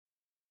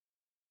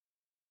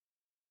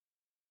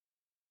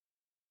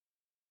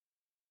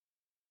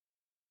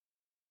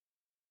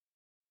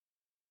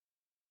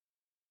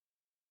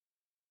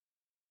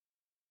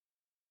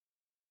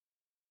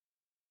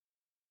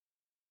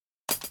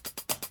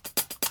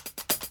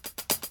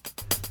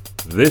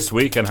This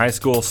week in high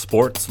school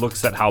sports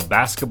looks at how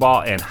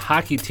basketball and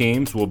hockey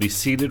teams will be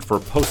seeded for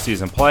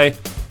postseason play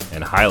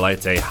and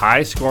highlights a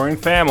high-scoring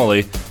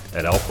family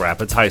at Elk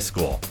Rapids High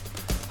School.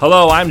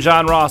 Hello, I'm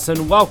John Ross,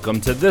 and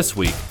welcome to This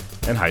Week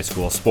in High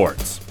School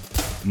Sports.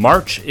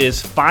 March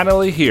is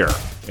finally here,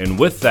 and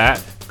with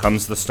that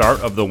comes the start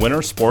of the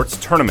winter sports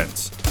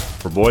tournaments.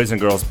 For boys and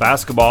girls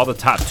basketball, the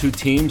top two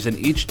teams in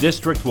each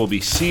district will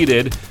be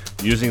seeded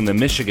using the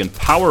Michigan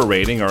Power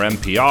Rating, or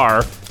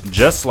MPR,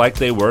 just like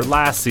they were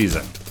last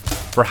season.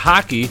 For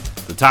hockey,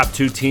 the top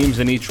two teams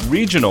in each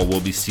regional will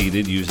be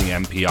seeded using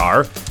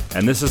MPR,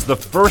 and this is the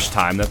first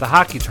time that the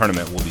hockey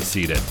tournament will be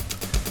seeded.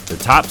 The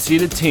top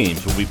seeded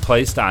teams will be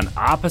placed on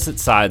opposite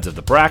sides of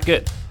the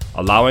bracket,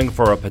 allowing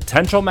for a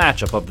potential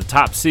matchup of the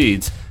top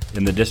seeds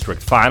in the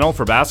district final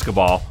for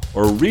basketball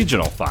or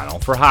regional final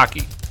for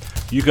hockey.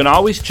 You can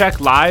always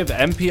check live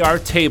MPR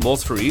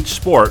tables for each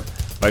sport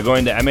by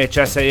going to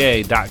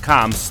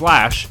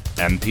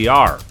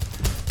mhsaa.com/MPR.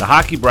 The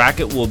hockey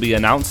bracket will be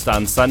announced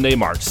on Sunday,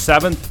 March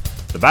 7th.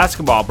 The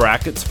basketball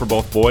brackets for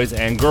both boys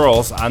and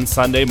girls on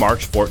Sunday,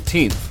 March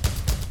 14th.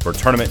 For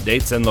tournament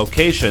dates and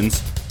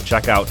locations,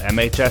 check out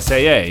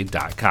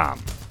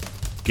mhsaa.com.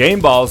 Game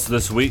balls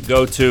this week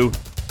go to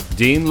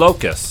Dean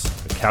Locus.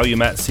 The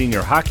Calumet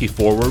senior hockey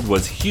forward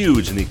was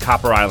huge in the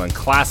Copper Island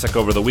Classic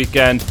over the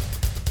weekend.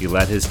 He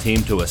led his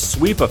team to a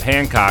sweep of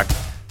Hancock,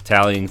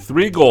 tallying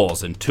 3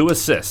 goals and 2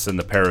 assists in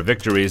the pair of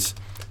victories.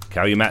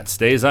 Calumet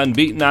stays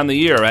unbeaten on the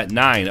year at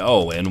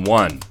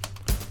 9-0-1.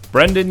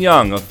 Brendan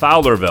Young of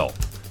Fowlerville.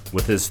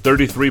 With his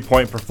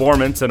 33-point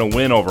performance and a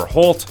win over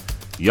Holt,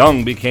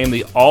 Young became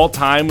the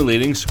all-time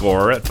leading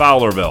scorer at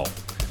Fowlerville.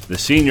 The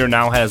senior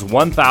now has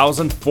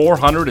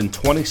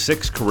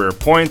 1,426 career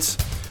points,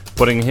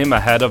 putting him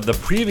ahead of the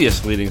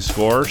previous leading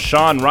scorer,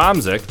 Sean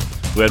Romzik,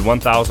 who had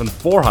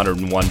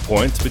 1,401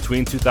 points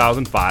between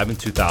 2005 and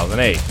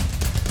 2008.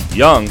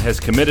 Young has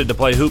committed to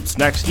play hoops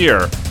next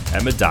year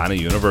at Madonna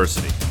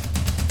University.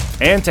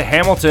 And to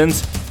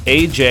Hamilton's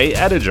A.J.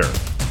 Ettinger.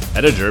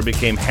 Ettinger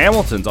became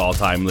Hamilton's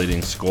all-time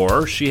leading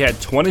scorer. She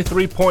had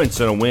 23 points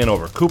in a win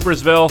over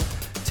Coopersville,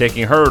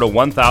 taking her to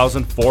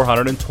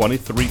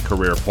 1,423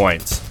 career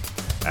points.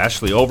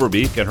 Ashley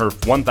Overbeek and her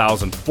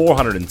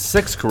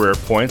 1,406 career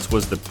points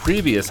was the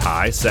previous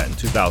high set in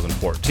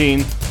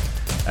 2014.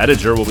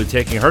 Ettinger will be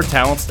taking her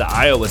talents to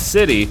Iowa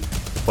City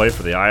to play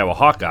for the Iowa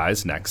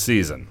Hawkeyes next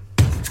season.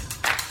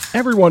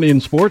 Everyone in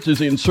sports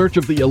is in search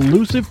of the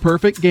elusive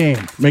perfect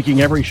game,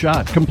 making every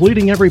shot,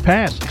 completing every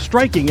pass,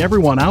 striking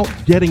everyone out,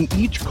 getting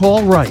each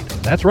call right.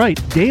 That's right,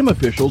 game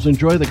officials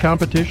enjoy the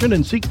competition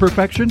and seek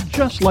perfection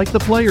just like the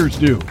players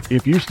do.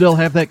 If you still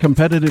have that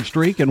competitive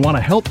streak and want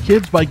to help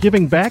kids by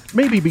giving back,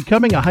 maybe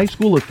becoming a high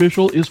school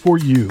official is for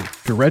you.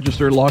 To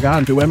register, log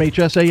on to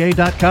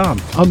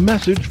mhsaa.com. A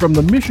message from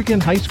the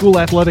Michigan High School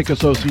Athletic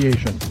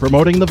Association,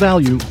 promoting the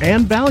value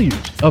and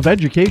values of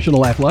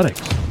educational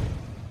athletics.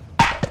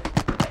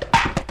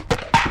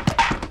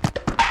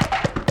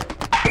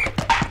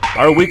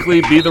 Our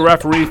weekly Be the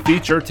Referee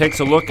feature takes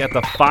a look at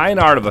the fine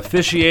art of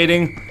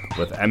officiating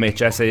with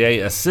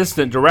MHSAA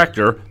Assistant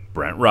Director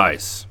Brent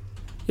Rice.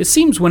 It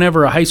seems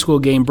whenever a high school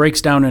game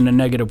breaks down in a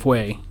negative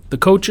way, the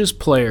coaches,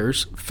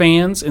 players,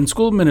 fans, and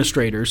school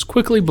administrators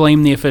quickly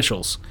blame the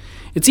officials.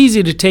 It's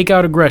easy to take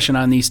out aggression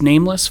on these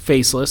nameless,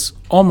 faceless,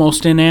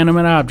 almost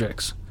inanimate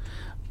objects.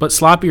 But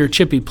sloppy or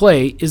chippy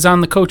play is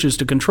on the coaches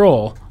to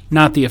control,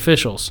 not the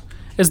officials,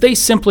 as they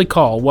simply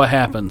call what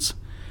happens.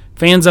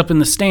 Fans up in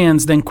the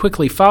stands then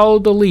quickly follow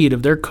the lead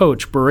of their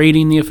coach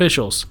berating the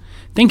officials,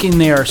 thinking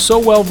they are so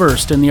well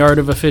versed in the art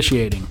of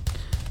officiating,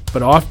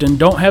 but often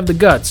don't have the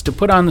guts to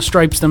put on the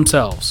stripes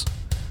themselves.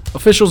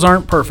 Officials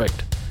aren't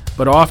perfect,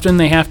 but often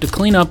they have to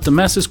clean up the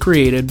messes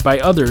created by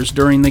others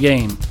during the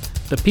game,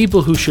 the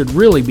people who should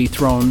really be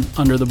thrown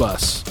under the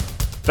bus.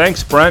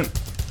 Thanks, Brent.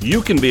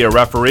 You can be a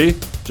referee.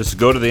 Just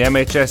go to the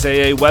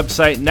MHSAA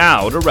website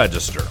now to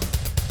register.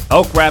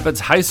 Elk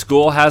Rapids High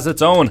School has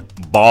its own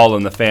Ball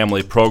in the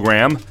Family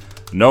program.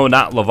 No,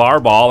 not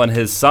LeVar Ball and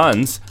his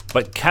sons,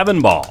 but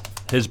Kevin Ball,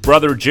 his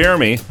brother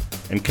Jeremy,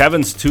 and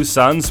Kevin's 2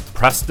 sons,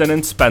 Preston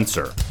and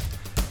Spencer.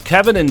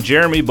 Kevin and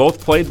Jeremy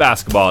both played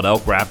basketball at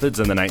Elk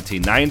Rapids in the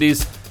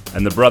 1990s,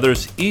 and the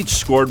brothers each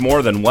scored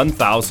more than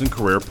 1,000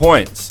 career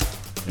points.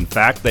 In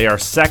fact, they are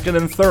second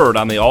and third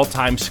on the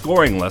all-time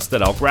scoring list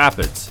at Elk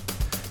Rapids.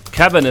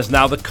 Kevin is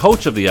now the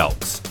coach of the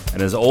Elks,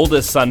 and his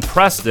oldest son,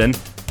 Preston,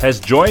 has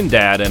joined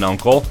Dad and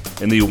Uncle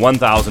in the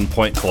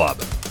 1,000-point club.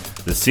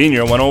 The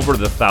senior went over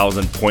the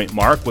 1,000-point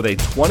mark with a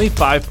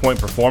 25-point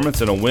performance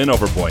in a win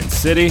over Boyne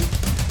City,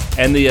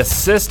 and the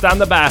assist on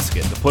the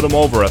basket to put him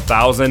over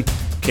 1,000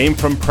 came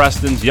from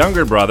Preston's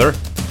younger brother,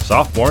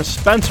 sophomore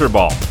Spencer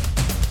Ball.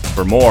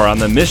 For more on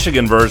the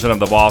Michigan version of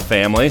the Ball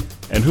family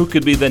and who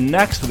could be the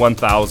next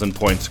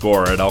 1,000-point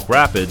scorer at Elk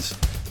Rapids,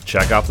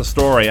 check out the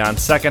story on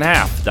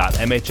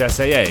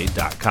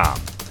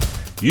secondhalf.mhsaa.com.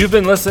 You've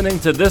been listening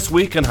to This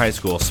Week in High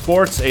School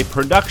Sports, a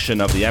production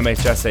of the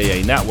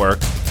MHSAA Network.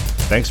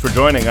 Thanks for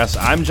joining us.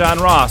 I'm John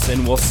Ross,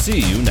 and we'll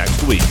see you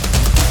next week.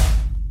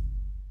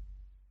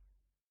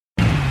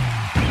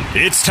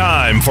 It's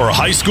time for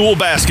high school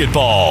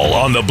basketball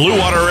on the Blue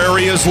Water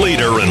Area's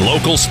leader in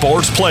local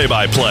sports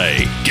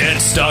play-by-play.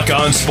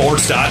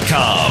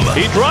 GetStuckOnSports.com.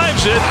 He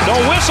drives it. No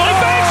whistle. He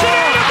banks it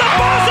in at the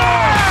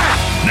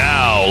buzzer!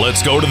 Now,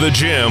 let's go to the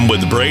gym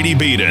with Brady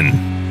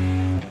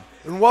Beaton.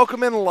 And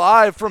welcome in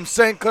live from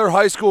St. Clair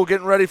High School,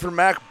 getting ready for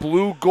MAC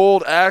Blue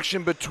Gold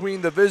action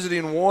between the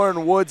visiting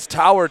Warren Woods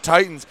Tower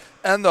Titans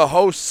and the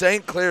host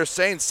St. Clair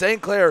Saints.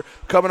 St. Clair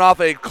coming off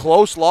a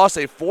close loss,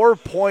 a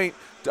 4-point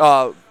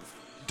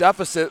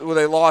deficit where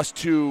they lost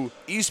to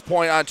East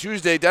Point on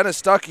Tuesday.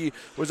 Dennis Stuckey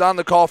was on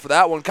the call for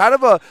that one. Kind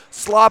of a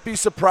sloppy,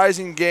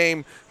 surprising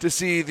game to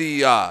see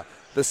the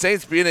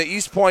Saints being at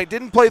East Point.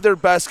 Didn't play their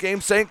best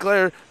game. St.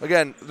 Clair,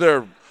 again,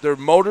 their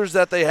motors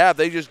that they have,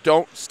 they just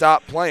don't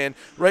stop playing.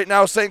 Right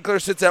now, St. Clair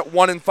sits at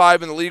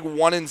 1-5 in the league,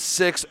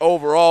 1-6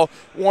 overall.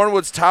 Warren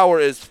Woods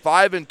Tower is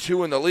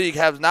 5-2 in the league,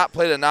 has not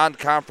played a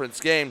non-conference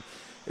game.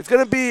 It's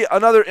going to be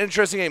another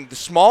interesting game. The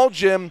small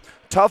gym,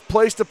 tough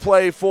place to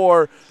play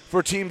for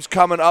teams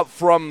coming up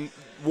from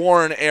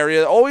Warren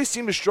area. Always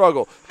seem to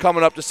struggle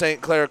coming up to St.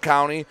 Clair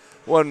County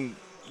when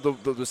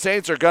the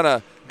Saints are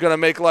gonna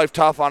make life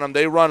tough on them.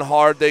 They run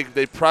hard.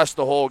 They press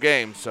the whole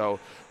game. So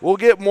we'll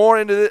get more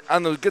into it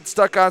on the Get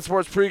Stuck on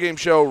Sports pregame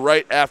show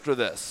right after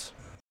this.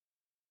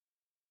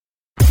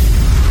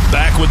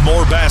 Back with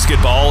more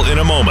basketball in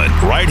a moment,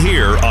 right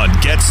here on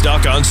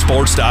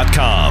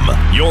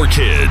GetStuckOnSports.com. Your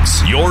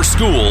kids, your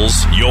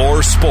schools,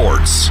 your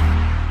sports.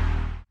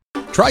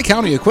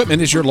 Tri-County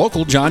Equipment is your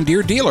local John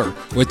Deere dealer.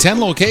 With 10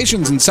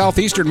 locations in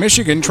southeastern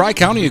Michigan,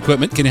 Tri-County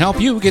Equipment can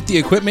help you get the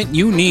equipment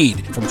you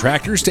need. From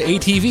tractors to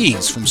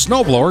ATVs, from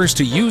snowblowers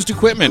to used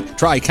equipment,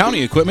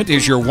 Tri-County Equipment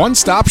is your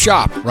one-stop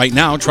shop. Right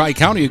now,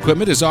 Tri-County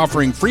Equipment is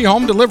offering free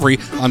home delivery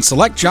on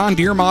select John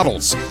Deere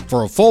models.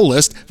 For a full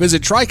list,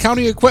 visit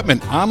Tri-County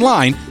Equipment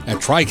online at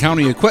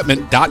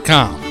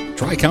tricountyequipment.com.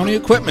 Tri-County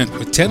Equipment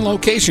with 10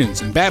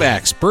 locations in Bad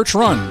Axe, Birch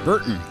Run,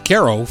 Burton,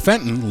 Caro,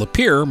 Fenton,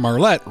 Lapeer,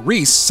 Marlette,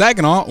 Reese,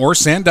 Saginaw, or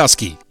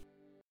Sandusky.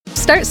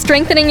 Start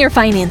strengthening your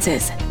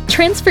finances.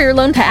 Transfer your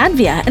loan to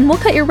Advia and we'll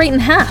cut your rate in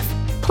half.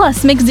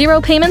 Plus, make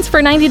 0 payments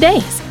for 90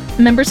 days.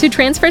 Members who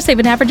transfer save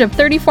an average of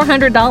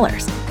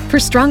 $3,400. For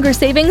stronger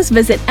savings,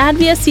 visit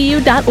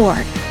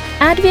adviacu.org.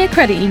 Advia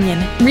Credit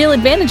Union. Real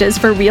advantages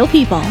for real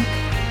people.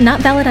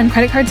 Not valid on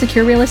credit card,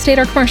 secure real estate,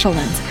 or commercial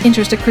loans.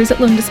 Interest accrues at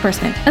loan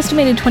disbursement.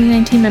 Estimated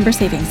 2019 member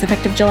savings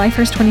effective July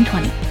 1st,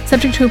 2020.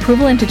 Subject to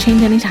approval and to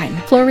change anytime.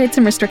 Floor rates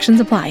and restrictions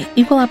apply.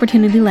 Equal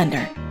opportunity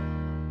lender.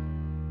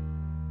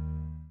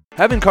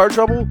 Having car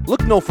trouble?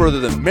 Look no further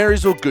than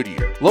Marysville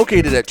Goodyear.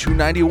 Located at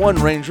 291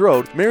 Range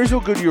Road,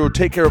 Marysville Goodyear will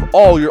take care of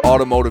all your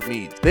automotive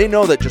needs. They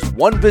know that just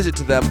one visit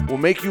to them will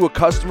make you a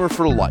customer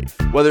for life.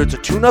 Whether it's a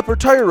tune-up or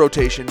tire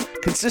rotation,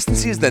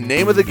 consistency is the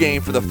name of the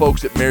game for the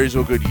folks at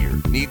Marysville Goodyear.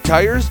 Need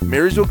tires?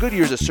 Marysville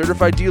Goodyear is a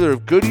certified dealer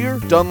of Goodyear,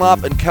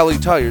 Dunlop, and Kelly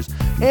tires,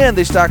 and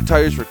they stock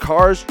tires for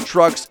cars,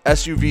 trucks,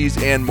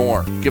 SUVs, and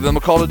more. Give them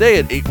a call today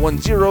at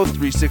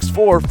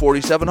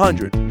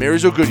 810-364-4700.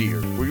 Marysville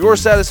Goodyear, where your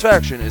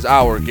satisfaction is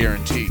our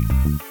guarantee.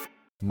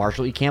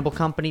 Marshall E. Campbell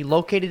Company,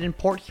 located in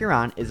Port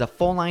Huron, is a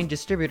full-line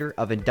distributor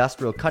of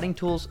industrial cutting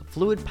tools,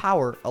 fluid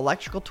power,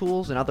 electrical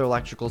tools, and other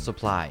electrical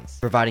supplies,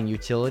 providing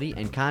utility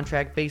and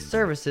contract-based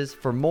services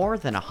for more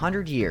than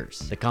 100 years.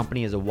 The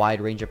company has a wide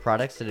range of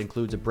products that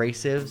includes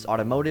abrasives,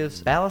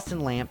 automotives, ballast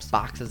and lamps,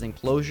 boxes and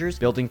closures,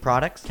 building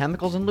products,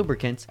 chemicals and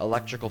lubricants,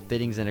 electrical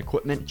fittings and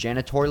equipment,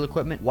 janitorial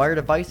equipment, wire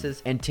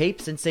devices, and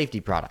tapes and safety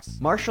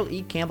products. Marshall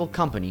E. Campbell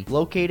Company,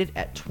 located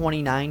at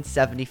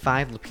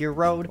 2975 Lapeer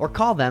Road, or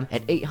call them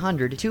at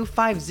 800-250-7520.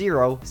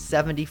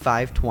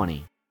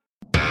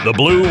 The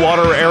Blue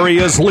Water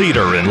Area's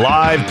leader in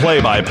live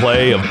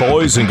play-by-play of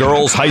boys and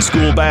girls high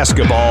school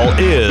basketball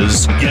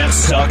is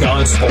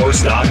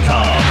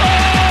GetStuckOnSports.com.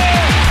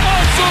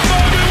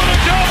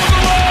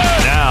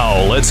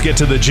 Now, let's get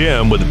to the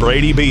gym with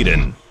Brady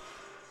Beaton.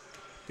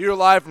 Here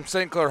live from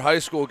St. Clair High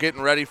School,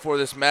 getting ready for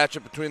this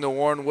matchup between the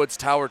Warren Woods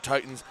Tower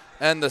Titans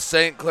and the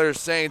St. Clair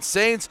Saints.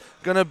 Saints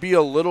going to be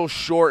a little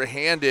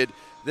short-handed.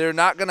 They're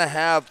not going to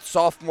have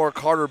sophomore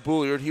Carter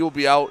Bouliard. He will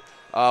be out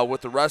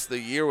with the rest of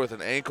the year with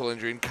an ankle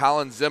injury. And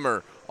Colin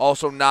Zimmer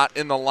also not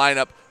in the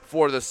lineup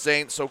for the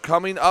Saints. So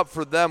coming up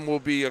for them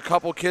will be a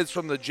couple kids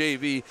from the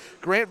JV.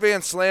 Grant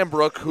Van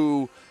Slambrook,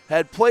 who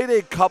had played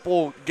a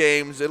couple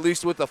games, at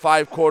least with the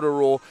 5-quarter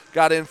rule,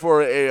 got in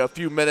for a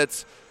few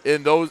minutes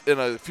in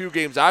a few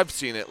games I've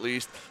seen at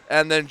least.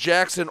 And then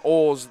Jackson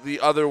Oles, the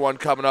other one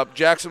coming up.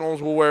 Jackson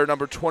Oles will wear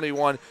number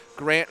 21.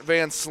 Grant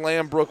Van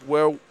Slambrook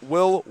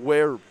will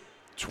wear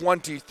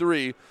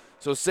 23.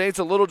 So Saints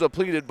a little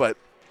depleted, but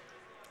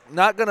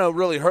not going to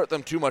really hurt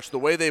them too much. The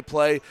way they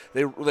play,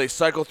 they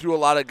cycle through a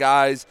lot of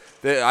guys.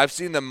 I've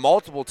seen them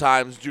multiple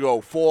times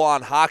go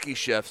full-on hockey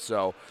shifts.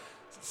 So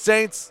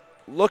Saints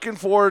looking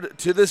forward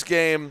to this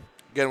game,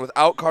 again,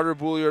 without Carter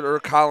Bouliard or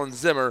Colin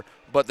Zimmer,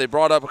 but they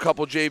brought up a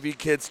couple JV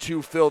kids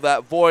to fill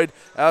that void.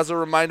 As a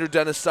reminder,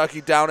 Dennis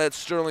Stuckey down at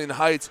Sterling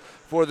Heights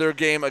for their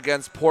game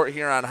against Port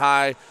Huron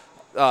High.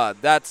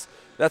 That's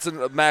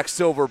a Max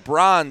Silver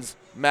bronze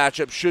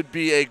matchup should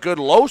be a good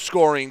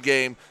low-scoring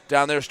game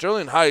down there.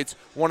 Sterling Heights,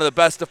 one of the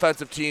best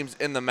defensive teams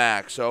in the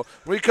MAC. So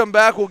when we come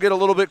back, we'll get a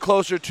little bit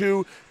closer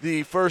to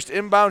the first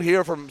inbound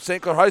here from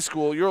St. Clair High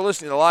School. You're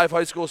listening to Live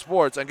High School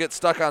Sports on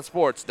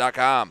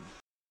GetStuckOnSports.com.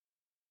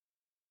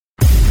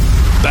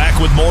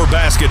 Back with more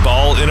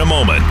basketball in a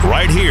moment,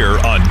 right here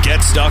on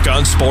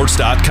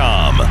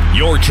GetStuckOnSports.com.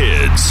 Your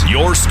kids,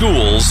 your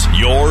schools,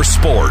 your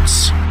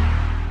sports.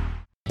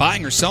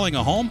 Buying or selling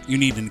a home? You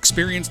need an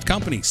experienced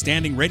company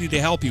standing ready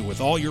to help you with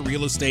all your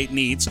real estate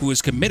needs, who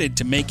is committed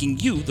to making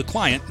you the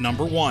client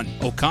number one.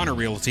 O'Connor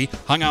Realty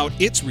hung out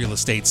its real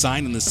estate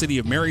sign in the city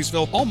of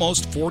Marysville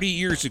almost 40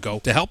 years ago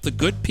to help the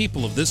good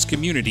people of this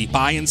community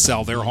buy and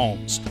sell their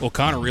homes.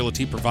 O'Connor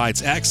Realty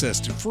provides access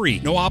to free,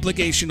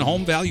 no-obligation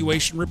home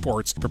valuation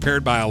reports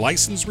prepared by a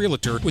licensed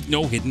realtor with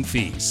no hidden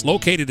fees.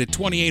 Located at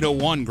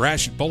 2801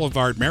 Gratiot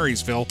Boulevard,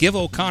 Marysville, give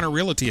O'Connor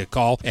Realty a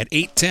call at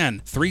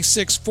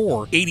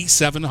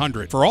 810-364-8700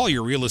 for all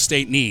your real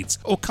estate needs.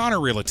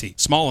 O'Connor Realty,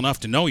 small enough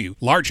to know you,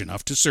 large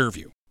enough to serve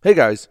you. Hey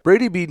guys,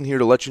 Brady Beaton here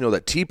to let you know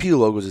that TP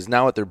Logos is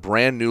now at their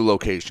brand new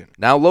location.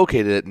 Now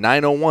located at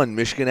 901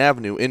 Michigan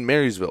Avenue in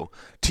Marysville,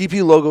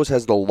 TP Logos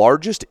has the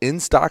largest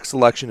in-stock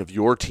selection of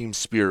your team's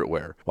spirit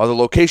wear. While the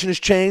location has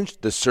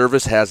changed, the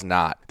service has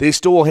not. They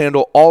still will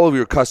handle all of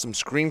your custom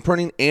screen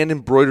printing and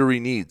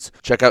embroidery needs.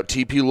 Check out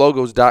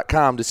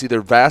tplogos.com to see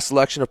their vast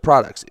selection of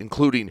products,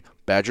 including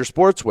Badger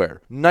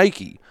Sportswear,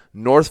 Nike,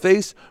 North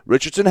Face,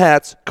 Richardson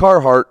hats,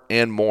 Carhartt,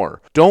 and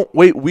more. Don't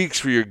wait weeks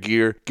for your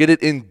gear. Get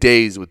it in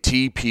days with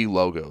TP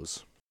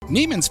Logos.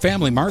 Neiman's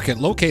Family Market,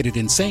 located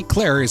in St.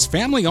 Clair, is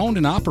family-owned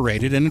and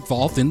operated and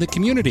involved in the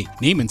community.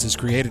 Neiman's has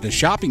created a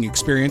shopping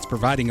experience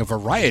providing a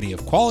variety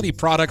of quality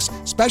products,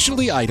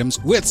 specialty items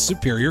with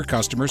superior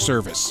customer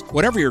service.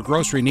 Whatever your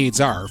grocery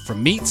needs are,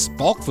 from meats,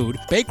 bulk food,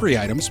 bakery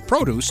items,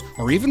 produce,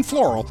 or even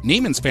floral,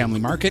 Neiman's Family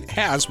Market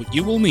has what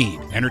you will need.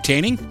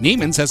 Entertaining?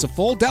 Neiman's has a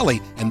full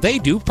deli, and they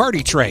do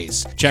party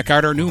trays. Check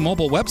out our new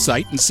mobile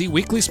website and see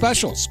weekly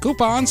specials,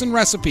 coupons, and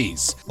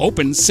recipes.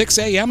 Open 6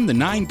 a.m. to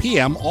 9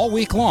 p.m. all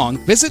week long.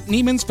 Visit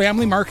Neiman's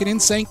Family Market in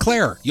St.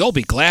 Clair. You'll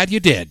be glad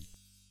you did.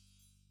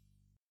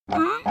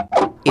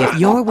 If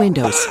your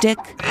windows stick,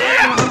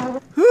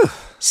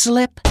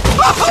 slip,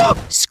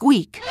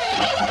 squeak,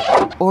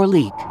 or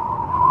leak,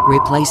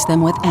 replace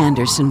them with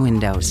Andersen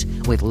windows.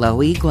 With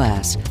low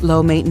E-glass,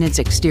 low maintenance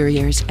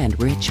exteriors,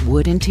 and rich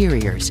wood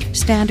interiors,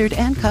 standard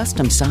and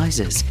custom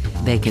sizes,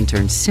 they can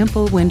turn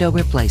simple window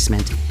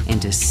replacement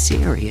into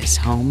serious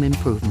home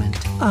improvement.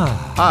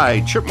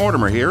 Hi, Chip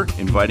Mortimer here,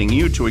 inviting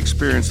you to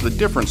experience the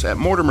difference at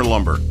Mortimer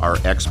Lumber. Our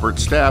expert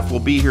staff will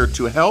be here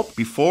to help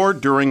before,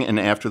 during, and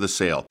after the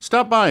sale.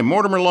 Stop by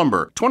Mortimer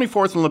Lumber,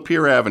 24th and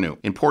Lapeer Avenue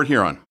in Port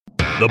Huron.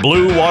 The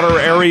Blue Water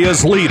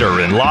Area's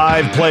leader in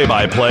live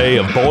play-by-play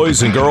of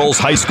boys and girls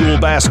high school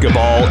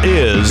basketball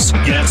is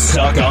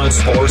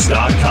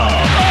GetStuckOnSports.com.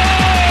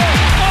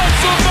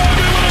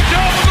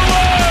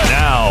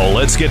 Now,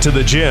 let's get to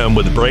the gym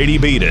with Brady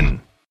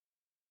Beaton.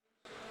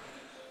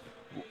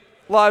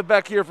 Live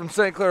back here from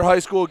St. Clair High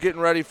School,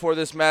 getting ready for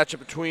this matchup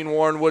between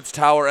Warren Woods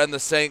Tower and the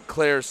St.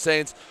 Clair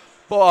Saints.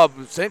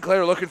 St.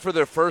 Clair looking for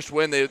their first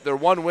win. Their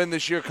one win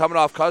this year coming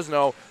off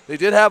Cosno. They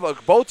did have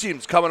both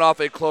teams coming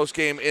off a close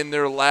game in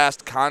their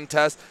last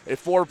contest. A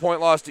 4-point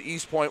loss to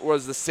East Point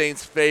was the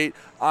Saints' fate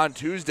on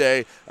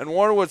Tuesday. And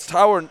Warren Woods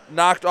Tower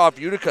knocked off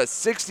Utica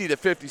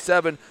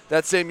 60-57.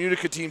 That same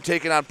Utica team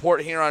taking on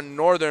Port Huron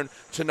Northern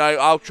tonight.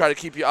 I'll try to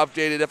keep you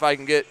updated if I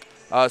can get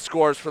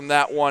scores from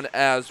that one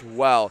as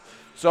well.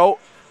 So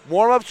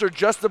warm-ups are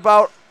just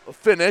about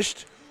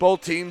finished.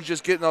 Both teams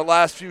just getting the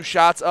last few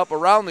shots up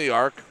around the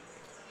arc.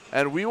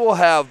 And we will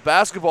have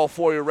basketball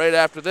for you right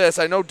after this.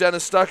 I know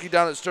Dennis Stuckey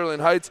down at Sterling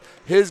Heights,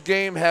 his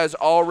game has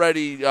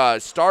already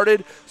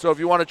started. So if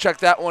you want to check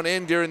that one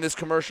in during this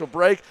commercial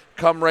break,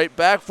 come right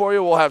back for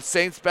you. We'll have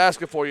Saints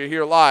basket for you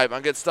here live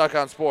on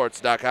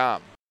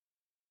GetStuckOnSports.com.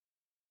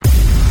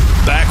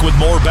 Back with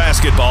more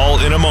basketball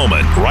in a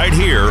moment, right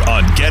here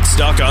on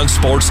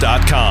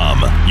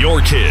GetStuckOnSports.com. Your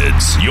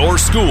kids, your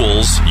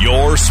schools,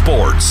 your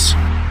sports.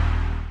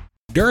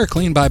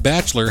 DuraClean by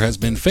Bachelor has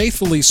been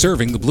faithfully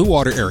serving the Blue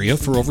Water area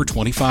for over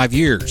 25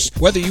 years.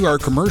 Whether you are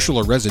commercial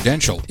or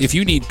residential, if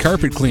you need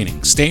carpet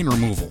cleaning, stain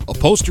removal,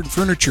 upholstered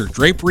furniture,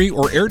 drapery,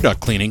 or air duct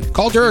cleaning,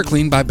 call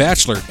DuraClean by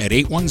Bachelor at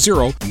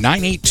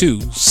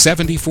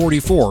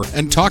 810-982-7044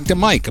 and talk to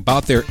Mike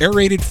about their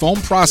aerated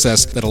foam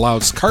process that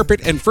allows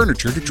carpet and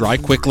furniture to dry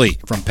quickly.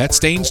 From pet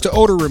stains to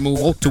odor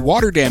removal to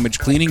water damage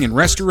cleaning and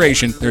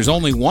restoration, there's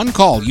only one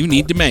call you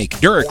need to make.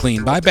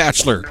 DuraClean by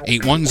Bachelor,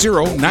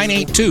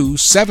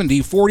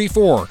 810-982-7044.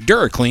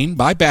 DuraClean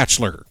by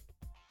Bachelor.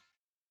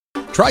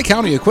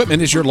 Tri-County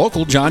Equipment is your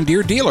local John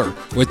Deere dealer.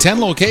 With 10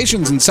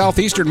 locations in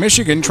southeastern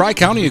Michigan,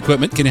 Tri-County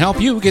Equipment can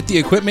help you get the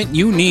equipment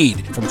you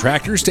need. From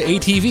tractors to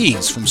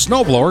ATVs, from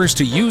snowblowers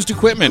to used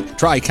equipment,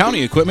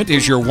 Tri-County Equipment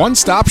is your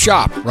one-stop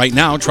shop. Right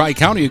now,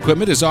 Tri-County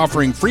Equipment is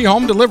offering free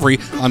home delivery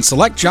on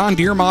select John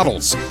Deere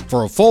models.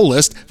 For a full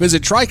list,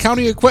 visit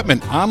Tri-County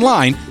Equipment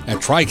online at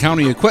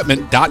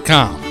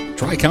tricountyequipment.com.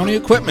 Tri-County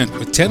Equipment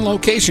with 10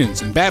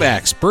 locations in Bad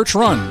Axe, Birch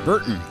Run,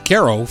 Burton,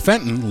 Caro,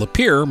 Fenton,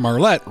 Lapeer,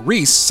 Marlette,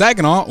 Reese,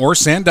 Saginaw, or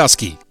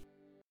Sandusky.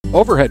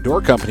 Overhead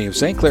Door Company of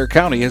St. Clair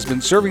County has been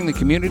serving the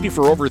community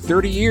for over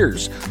 30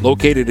 years.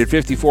 Located at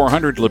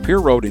 5400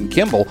 Lapeer Road in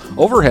Kimball,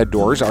 Overhead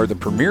Doors are the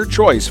premier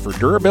choice for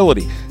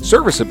durability,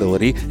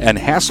 serviceability, and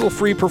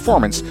hassle-free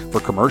performance for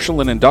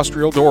commercial and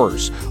industrial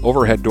doors.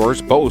 Overhead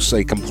Doors boasts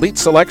a complete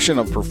selection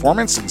of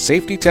performance and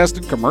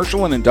safety-tested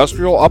commercial and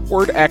industrial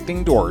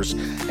upward-acting doors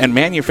and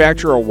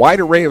manufacture a wide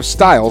array of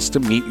styles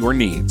to meet your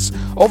needs.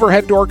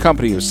 Overhead Door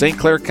Company of St.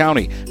 Clair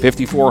County,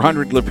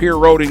 5400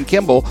 Lapeer Road in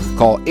Kimball.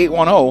 Call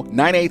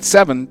 810-987-2185.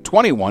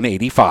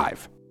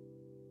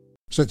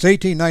 Since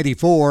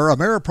 1894,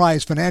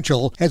 Ameriprise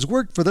Financial has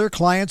worked for their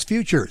clients'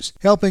 futures,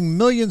 helping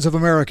millions of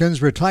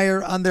Americans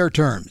retire on their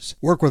terms.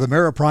 Work with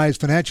Ameriprise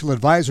Financial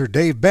Advisor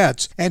Dave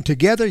Betts, and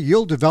together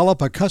you'll develop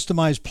a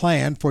customized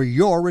plan for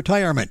your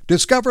retirement.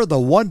 Discover the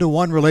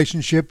one-to-one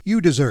relationship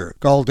you deserve.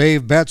 Call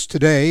Dave Betts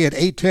today at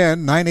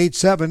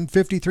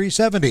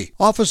 810-987-5370.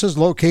 Office is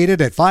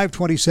located at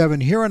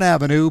 527 Huron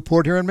Avenue,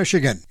 Port Huron,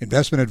 Michigan.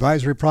 Investment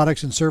advisory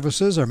products and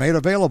services are made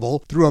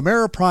available through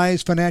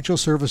Ameriprise Financial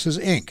Services,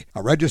 Inc.,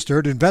 a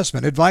registered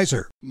investment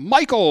advisor.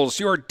 Michael's,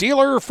 your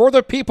dealer for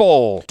the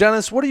people.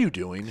 Dennis, what are you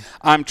doing?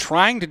 I'm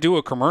trying to do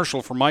a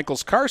commercial for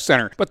Michael's Car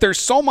Center, but there's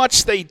so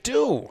much they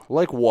do.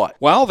 Like what?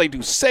 Well, they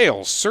do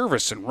sales,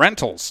 service, and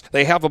rentals.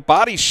 They have a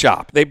body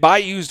shop. They buy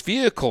used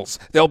vehicles.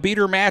 They'll beat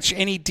or match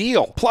any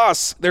deal.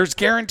 Plus, there's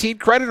guaranteed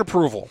credit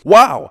approval.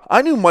 Wow,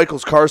 I knew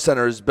Michael's Car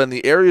Center has been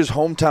the area's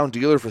hometown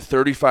dealer for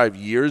 35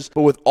 years,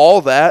 but with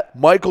all that,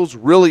 Michael's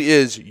really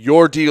is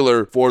your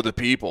dealer for the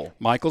people.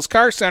 Michael's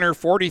Car Center,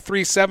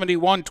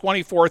 4371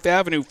 24th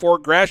Avenue,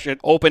 Fort Gratiot.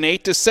 Open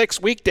 8 to 6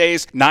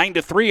 weekdays, 9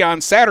 to 3 on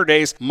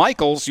Saturdays.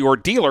 Michael's, your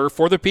dealer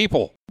for the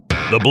people.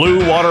 The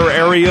Blue Water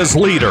Area's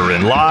leader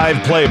in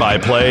live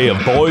play-by-play of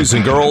boys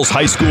and girls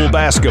high school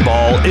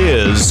basketball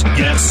is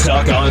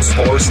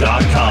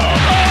GetStuckOnSports.com.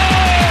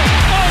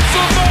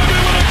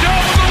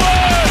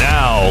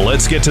 Now,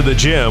 let's get to the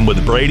gym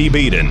with Brady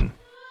Beaton.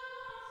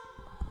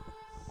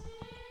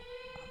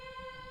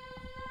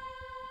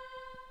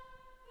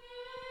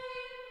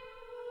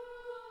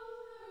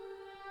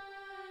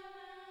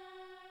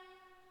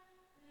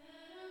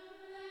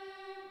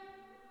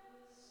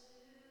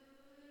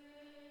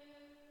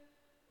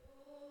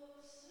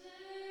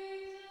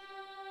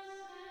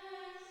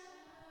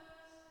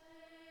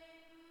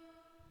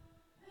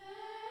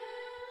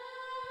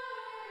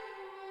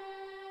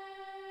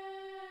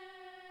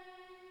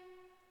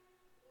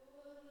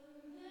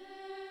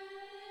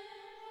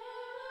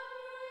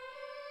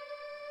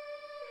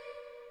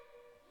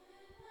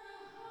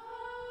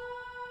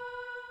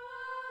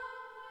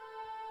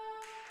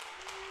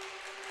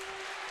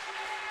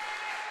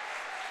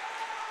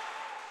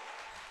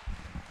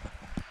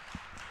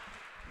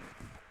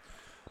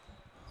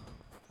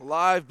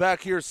 Live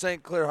back here at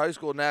St. Clair High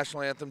School,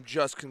 national anthem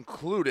just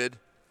concluded.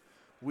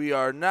 We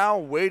are now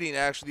waiting,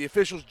 actually, the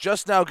officials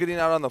just now getting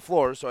out on the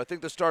floor, so I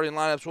think the starting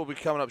lineups will be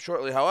coming up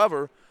shortly.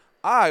 However,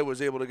 I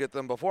was able to get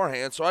them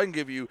beforehand, so I can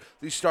give you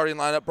the starting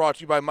lineup brought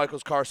to you by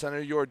Michael's Car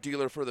Center, your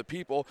dealer for the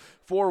people.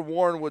 For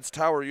Warren Woods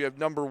Tower, you have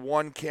number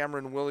 1,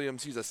 Cameron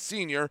Williams. He's a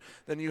senior.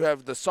 Then you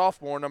have the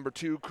sophomore, number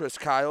 2, Chris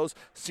Kiles.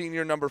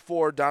 Senior, number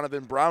 4,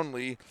 Donovan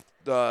Brownlee.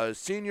 The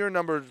senior,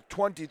 number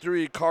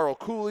 23, Carl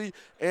Cooley,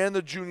 and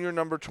the junior,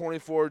 number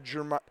 24,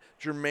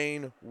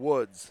 Jermaine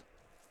Woods.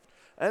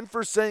 And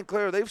for St.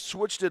 Clair, they've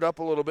switched it up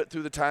a little bit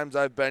through the times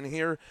I've been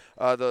here.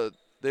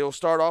 They will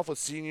start off with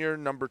senior,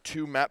 number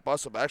 2, Matt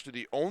Bussell, actually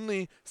the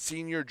only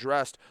senior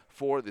dressed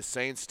for the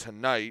Saints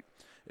tonight.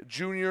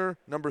 Junior,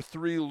 number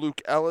 3, Luke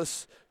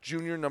Ellis.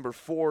 Junior, number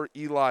 4,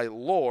 Eli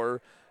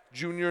Lohr.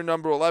 Junior,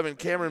 number 11,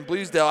 Cameron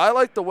Bleasdale. I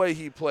like the way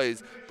he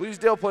plays.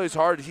 Bleasdale plays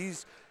hard. He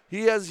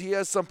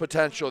has some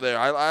potential there.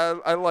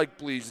 I like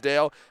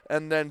Bleasdale.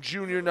 And then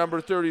junior number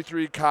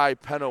 33, Kai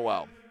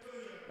Penowell.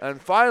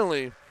 And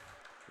finally,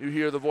 you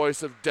hear the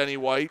voice of Denny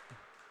White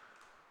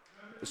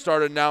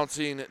start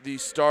announcing the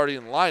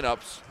starting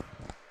lineups.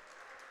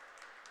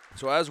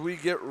 So as we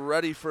get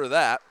ready for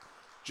that,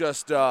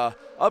 just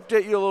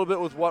update you a little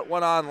bit with what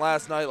went on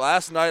last night.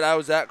 Last night I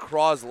was at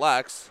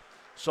Cros-Lex,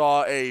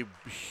 saw a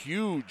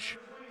huge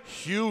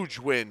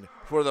win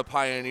for the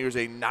Pioneers,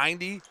 a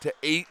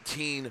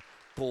 90-18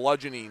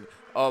 bludgeoning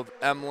of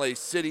Emley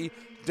City.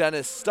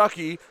 Dennis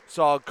Stuckey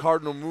saw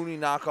Cardinal Mooney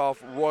knock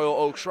off Royal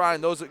Oak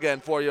Shrine. Those,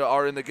 again, for you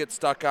are in the Get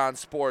Stuck On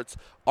Sports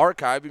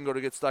archive. You can go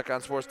to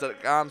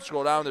GetStuckOnSports.com,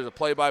 scroll down. There's a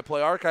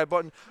play-by-play archive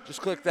button.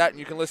 Just click that, and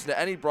you can listen to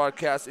any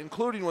broadcast,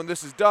 including when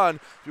this is done.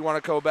 If you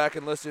want to go back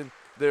and listen,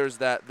 there's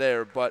that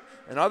there. But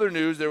in other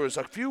news, there was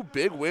a few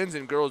big wins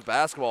in girls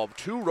basketball.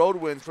 2 road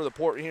wins for the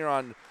Port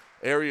Huron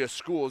area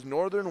schools.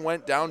 Northern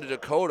went down to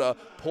Dakota,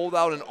 pulled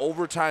out an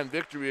overtime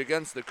victory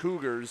against the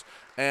Cougars,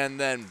 and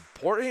then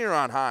Port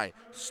Huron High,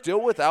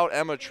 still without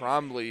Emma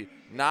Trombley,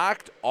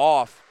 knocked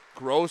off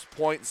Grosse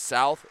Pointe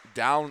South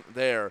down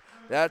there.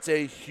 That's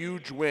a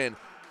huge win.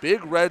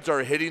 Big Reds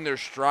are hitting their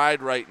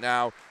stride right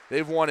now.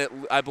 They've won it,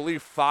 I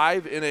believe,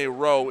 5 in a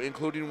row,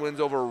 including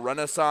wins over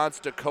Renaissance,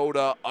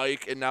 Dakota,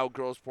 Ike, and now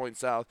Grosse Pointe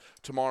South.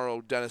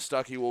 Tomorrow, Dennis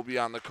Stuckey will be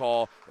on the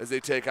call as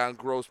they take on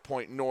Grosse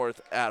Pointe North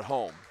at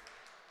home.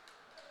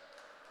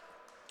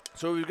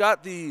 So we've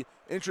got the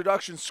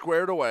introduction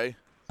squared away.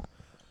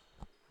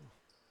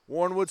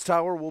 Warren Woods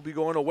Tower will be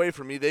going away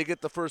from me. They get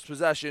the first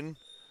possession.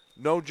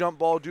 No jump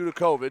ball due to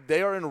COVID.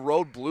 They are in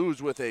road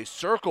blues with a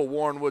circle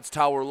Warren Woods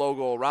Tower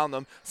logo around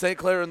them. St.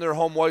 Clair in their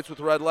home whites with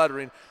red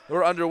lettering.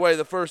 We're underway.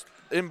 The first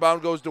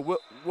inbound goes to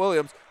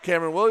Williams.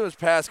 Cameron Williams'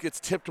 pass gets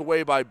tipped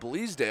away by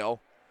Bleasdale.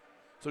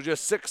 So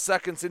just 6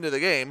 seconds into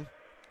the game,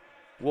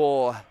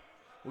 we'll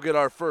get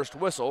our first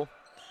whistle.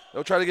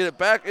 They'll try to get it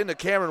back into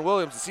Cameron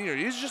Williams, the senior.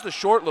 He's just a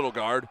short little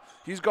guard.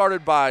 He's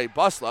guarded by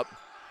Buslup.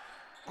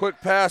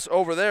 Quick pass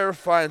over there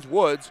finds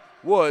Woods.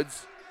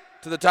 Woods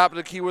to the top of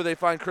the key where they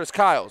find Chris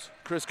Kiles.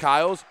 Chris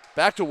Kiles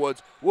back to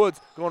Woods.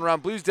 Woods going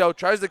around Bleasdale,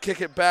 tries to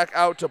kick it back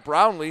out to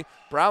Brownlee.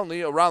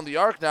 Brownlee around the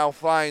arc now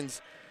finds,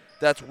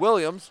 that's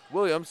Williams.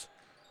 Williams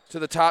to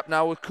the top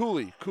now with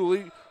Cooley.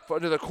 Cooley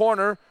to the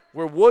corner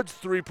where Woods'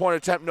 three-point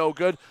attempt no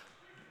good.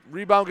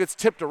 Rebound gets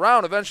tipped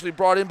around, eventually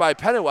brought in by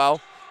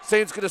Pennywell.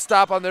 Saints going to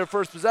stop on their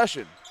first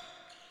possession.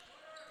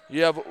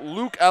 You have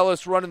Luke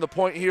Ellis running the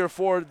point here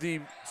for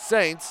the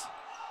Saints.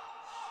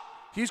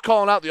 He's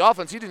calling out the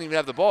offense. He didn't even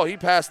have the ball. He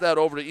passed that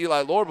over to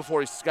Eli Lord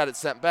before he got it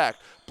sent back.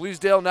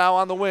 Bleasdale now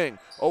on the wing.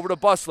 Over to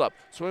Buslup.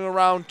 Swing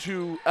around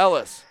to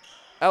Ellis.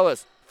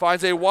 Ellis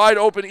finds a wide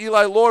open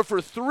Eli Lord for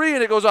 3,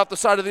 and it goes off the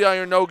side of the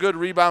iron. No good.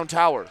 Rebound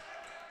Tower.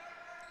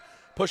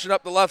 Pushing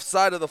up the left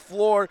side of the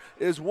floor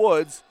is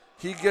Woods.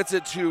 He gets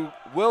it to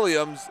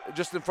Williams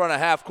just in front of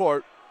half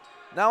court.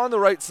 Now on the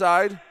right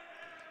side,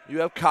 you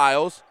have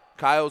Kiles.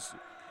 Kiles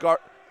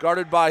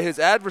guarded by his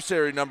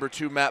adversary, number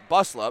 2, Matt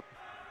Buslup.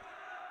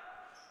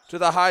 To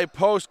the high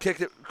post,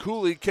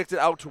 Cooley kicked it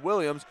out to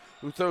Williams,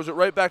 who throws it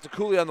right back to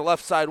Cooley on the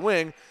left side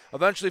wing,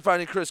 eventually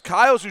finding Chris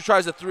Kiles, who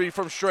tries a 3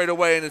 from straight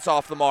away, and it's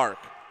off the mark.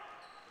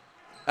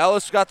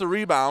 Ellis got the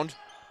rebound.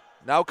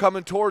 Now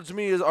coming towards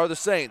me are the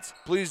Saints.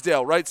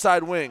 Bleasdale, right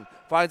side wing,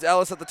 finds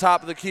Ellis at the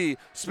top of the key.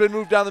 Spin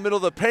move down the middle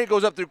of the paint,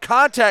 goes up through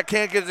contact,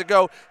 can't get it to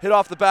go, hit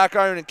off the back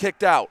iron and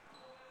kicked out.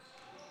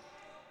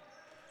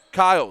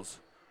 Kiles,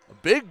 a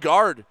big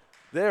guard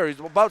there. He's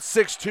about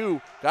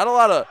 6'2",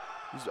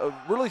 he's a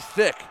really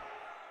thick,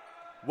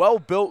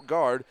 well-built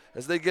guard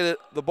as they get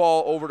the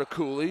ball over to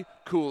Cooley.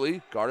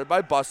 Cooley, guarded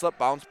by Buslup,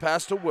 bounce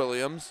pass to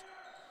Williams.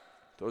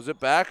 Throws it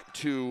back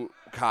to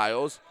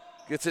Kiles.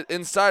 Gets it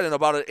inside and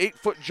about an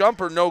 8-foot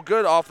jumper, no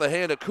good off the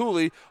hand of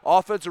Cooley.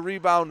 Offensive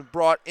rebound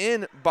brought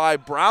in by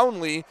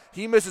Brownlee.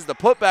 He misses the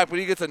putback, but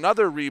he gets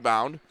another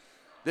rebound.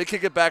 They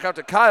kick it back out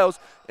to Kiles.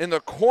 In the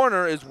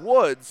corner is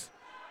Woods.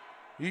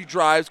 He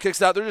drives,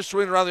 kicks out. They're just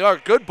swinging around the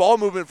arc. Good ball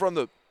movement from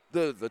the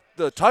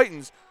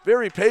Titans.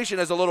 Very patient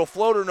as a little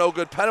floater, no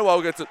good.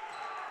 Pennywell gets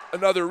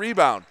another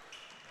rebound.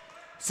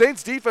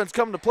 Saints defense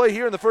coming to play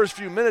here in the first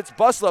few minutes.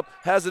 Buslup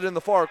has it in the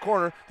far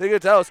corner. They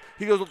get to Ellis.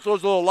 He throws a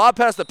little lob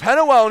pass to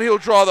Pennywell, and he'll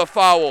draw the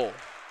foul.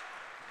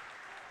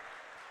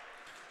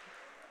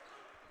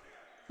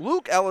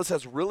 Luke Ellis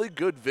has really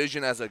good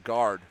vision as a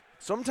guard.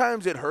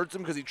 Sometimes it hurts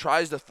him because he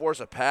tries to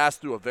force a pass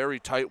through a very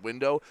tight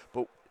window,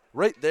 but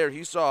right there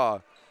he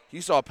saw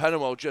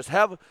Pennywell just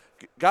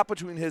got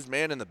between his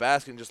man and the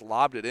basket and just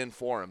lobbed it in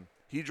for him.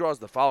 He draws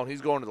the foul, and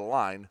he's going to the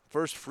line.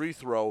 First free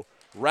throw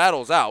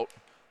rattles out.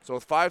 So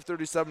with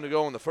 5:37 to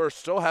go in the first,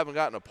 still haven't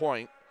gotten a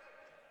point.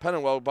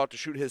 Pennywell about to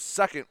shoot his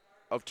second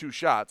of 2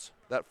 shots.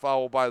 That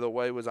foul, by the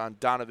way, was on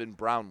Donovan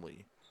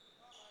Brownlee.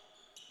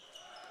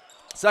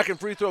 Second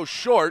free throw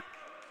short.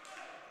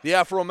 The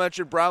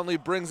aforementioned Brownlee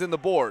brings in the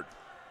board.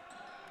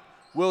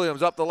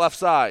 Williams up the left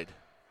side.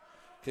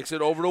 Kicks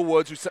it over to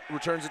Woods, who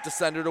returns it to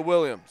sender to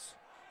Williams.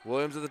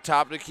 Williams at the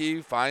top of the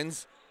key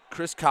finds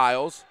Chris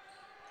Kiles.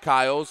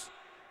 Kiles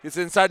gets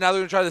inside. Now they're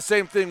going to try the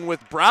same thing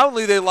with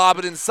Brownlee. They lob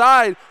it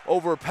inside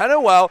over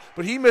Pennywell,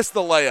 but he missed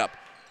the layup.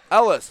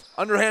 Ellis,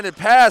 underhanded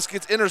pass,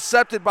 gets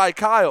intercepted by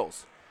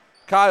Kiles.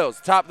 Kiles,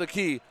 top of the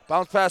key,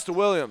 bounce pass to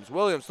Williams.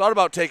 Williams thought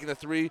about taking the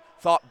 3,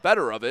 thought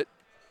better of it.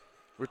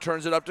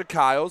 Returns it up to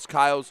Kiles.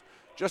 Kiles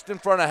just in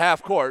front of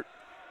half court.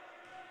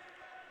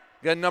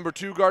 Again, number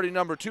 2 guarding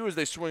number 2 as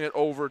they swing it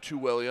over to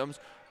Williams.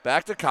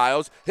 Back to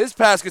Kiles. His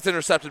pass gets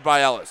intercepted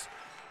by Ellis.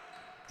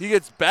 He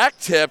gets back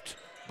tipped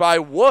by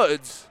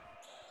Woods.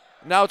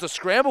 Now it's a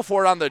scramble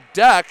for it on the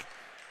deck.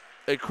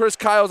 Chris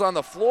Kiles on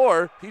the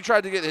floor. He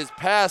tried to get his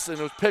pass and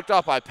it was picked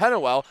off by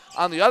Pennywell.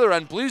 On the other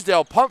end,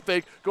 Bleasdale pump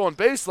fake going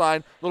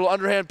baseline. Little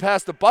underhand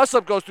pass to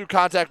Buslup, goes through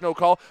contact, no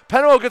call.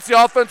 Pennywell gets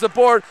the offensive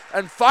board,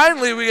 and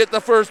finally we get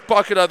the first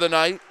bucket of the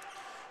night.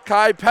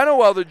 Kai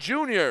Pennywell, the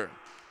junior,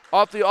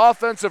 off the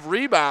offensive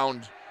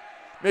rebound,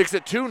 makes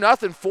it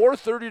 2-0,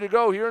 4:30 to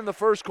go here in the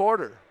first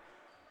quarter.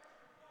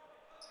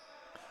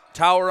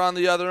 Tower on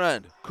the other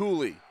end.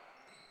 Cooley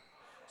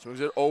swings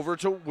it over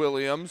to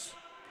Williams.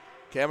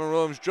 Cameron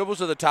Williams dribbles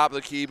to the top of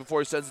the key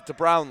before he sends it to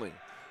Brownlee.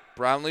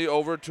 Brownlee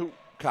over to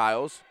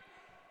Kiles,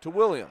 to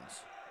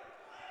Williams.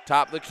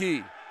 Top of the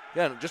key.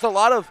 Again, just a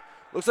lot of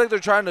Looks like they're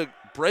trying to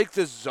break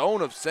this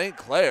zone of St.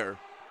 Clair.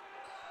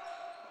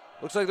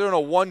 Looks like they're in a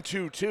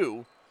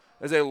 1-2-2.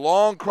 As a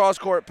long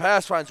cross-court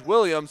pass finds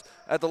Williams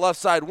at the left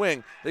side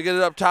wing. They get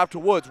it up top to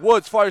Woods.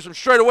 Woods fires from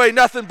straight away.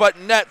 Nothing but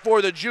net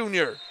for the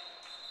junior.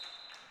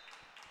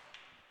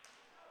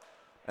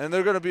 And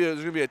there's going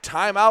to be a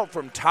timeout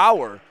from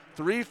Tower.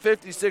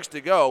 3:56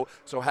 to go.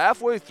 So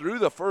halfway through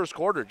the first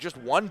quarter, just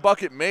one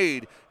bucket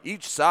made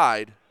each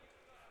side.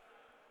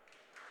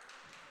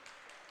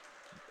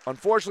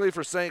 Unfortunately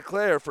for St.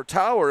 Clair, for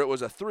Tower it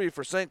was a 3.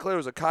 For St. Clair it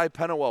was a Kai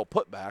Pennewell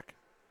putback.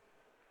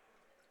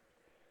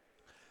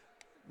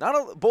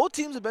 Both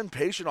teams have been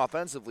patient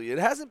offensively. It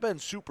hasn't been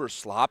super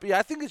sloppy.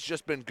 I think it's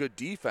just been good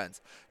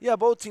defense. Yeah,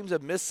 both teams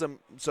have missed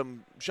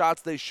some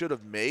shots they should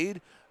have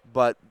made,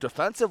 but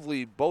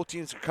defensively, both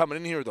teams are coming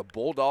in here with a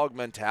bulldog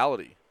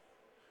mentality.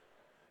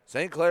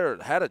 St. Clair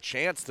had a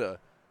chance to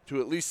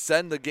at least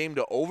send the game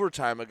to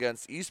overtime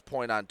against East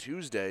Point on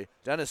Tuesday.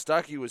 Dennis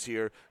Stuckey was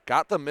here,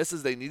 got the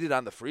misses they needed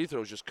on the free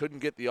throws, just couldn't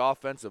get the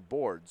offensive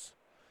boards.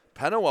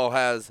 Pennewell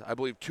has, I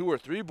believe, 2 or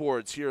 3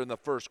 boards here in the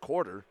first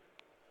quarter.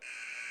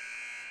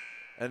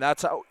 And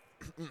that's how,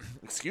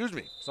 excuse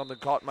me, something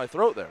caught in my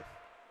throat there.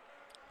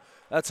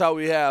 That's how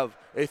we have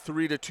a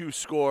 3-2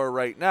 score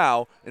right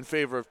now in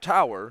favor of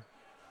Tower.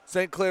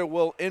 St. Clair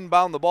will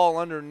inbound the ball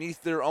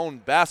underneath their own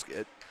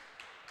basket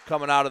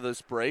coming out of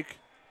this break.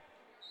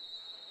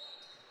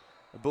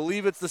 I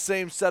believe it's the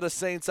same set of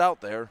Saints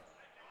out there.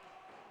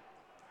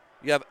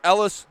 You have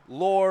Ellis,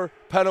 Lohr,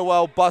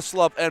 Pennewell,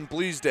 Buslup, and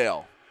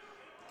Bleasdale.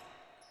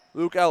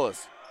 Luke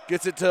Ellis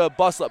gets it to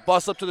Buslup.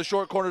 Buslup to the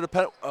short corner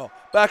to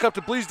back up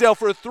to Bleasdale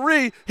for a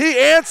 3. He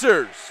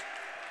answers.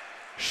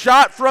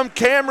 Shot from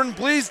Cameron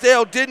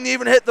Bleasdale didn't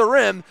even hit the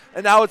rim,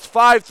 and now it's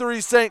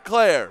 5-3 St.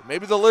 Clair.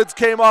 Maybe the lids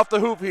came off the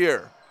hoop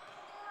here.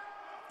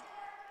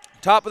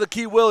 Top of the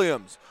key,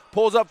 Williams.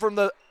 Pulls up from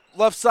the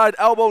left side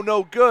elbow,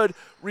 no good.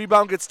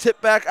 Rebound gets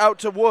tipped back out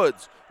to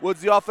Woods.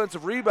 Woods, the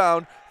offensive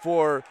rebound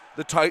for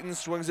the Titans,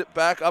 swings it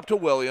back up to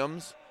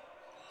Williams.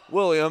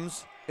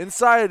 Williams,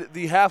 inside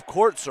the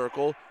half-court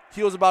circle,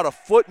 he was about a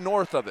foot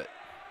north of it.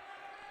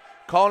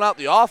 Calling out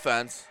the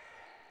offense.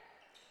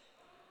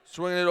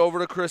 Swinging it over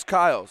to Chris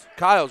Kiles.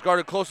 Kiles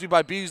guarded closely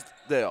by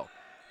Bleasdale.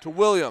 To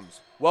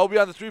Williams. Well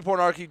beyond the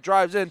three-point arc, he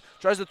drives in,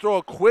 tries to throw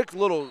a quick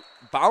little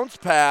bounce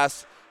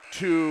pass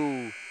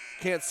to,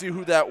 can't see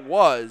who that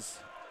was.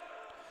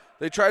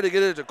 They tried to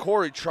get it to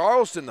Corey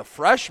Charleston, the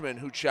freshman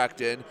who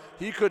checked in.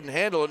 He couldn't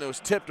handle it, and it was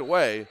tipped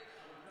away.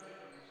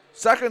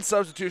 Second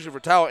substitution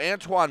for Tower,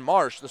 Antoine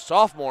Marsh, the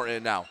sophomore,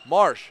 in now.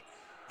 Marsh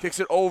kicks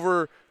it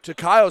over to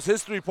Kiles.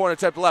 His three-point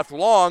attempt left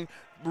long.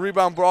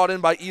 Rebound brought in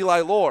by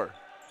Eli Lohr.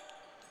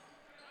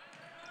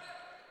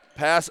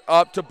 Pass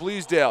up to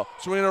Bleasdale.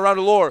 Swinging around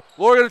to Lohr.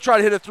 Lohr going to try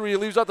to hit a 3. He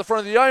leaves out the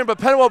front of the iron, but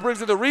Pennewell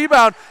brings in the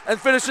rebound and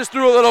finishes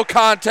through a little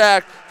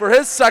contact for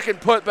his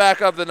second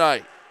putback of the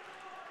night.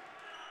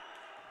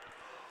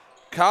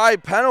 Kai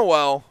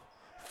Pennewell,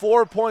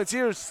 4 points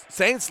here.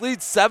 Saints lead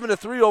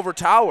 7-3 over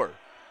Tower.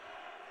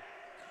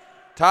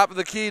 Top of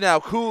the key now,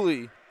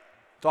 Cooley.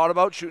 Thought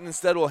about shooting,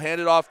 instead will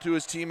hand it off to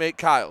his teammate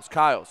Kiles.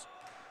 Kiles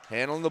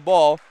handling the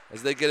ball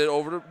as they get it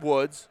over to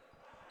Woods.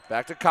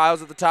 Back to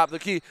Kiles at the top of the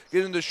key.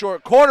 Getting into the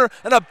short corner,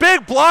 and a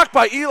big block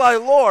by Eli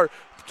Lohr.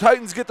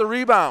 Titans get the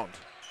rebound.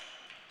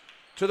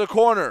 To the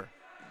corner.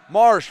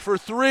 Marsh for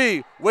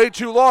 3. Way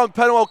too long.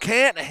 Pennewell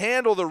can't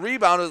handle the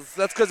rebound.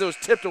 That's because it was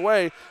tipped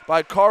away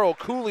by Carl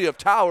Cooley of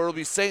Tower. It'll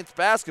be Saints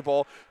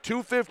basketball.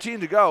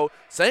 2:15 to go.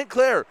 St.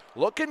 Clair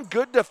looking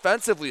good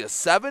defensively. A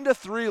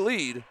 7-3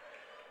 lead.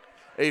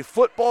 A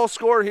football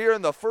score here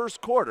in the first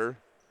quarter.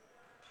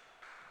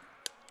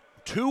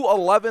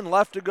 2:11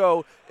 left to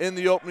go in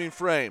the opening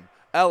frame.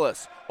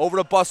 Ellis over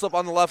to Buslup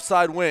on the left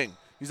side wing.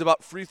 He's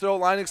about free throw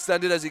line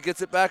extended as he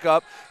gets it back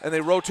up, and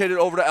they rotate it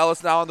over to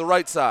Ellis now on the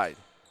right side.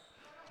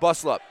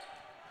 Buslup.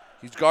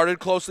 He's guarded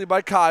closely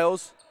by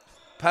Kiles.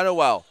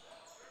 Pennewell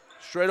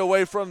straight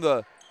away from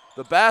the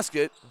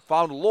basket.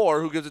 Found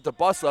Lohr, who gives it to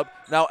Buslup.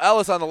 Now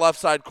Ellis on the left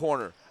side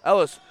corner.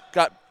 Ellis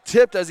got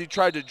tipped as he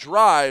tried to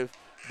drive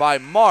by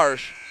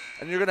Marsh,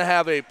 and you're going to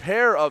have a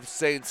pair of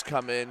Saints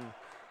come in.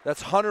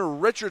 That's Hunter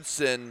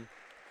Richardson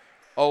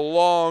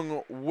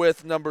along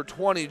with number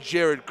 20,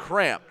 Jared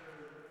Cramp.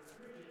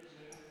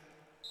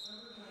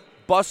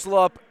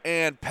 Buslup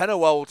and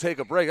Pennewell will take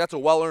a break. That's a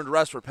well-earned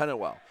rest for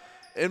Pennewell.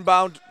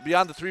 Inbound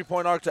beyond the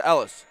three-point arc to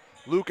Ellis.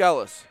 Luke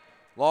Ellis.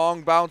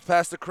 Long bounce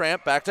pass to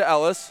Cramp. Back to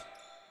Ellis.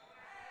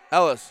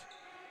 Ellis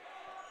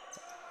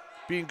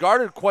being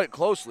guarded quite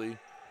closely.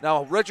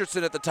 Now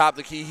Richardson at the top of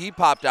the key. He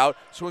popped out.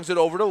 Swings it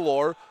over to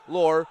Lohr.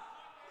 Lohr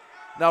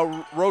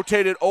now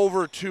rotated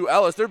over to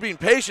Ellis. They're being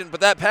patient, but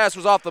that pass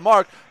was off the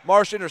mark.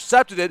 Marsh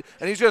intercepted it,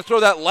 and he's going to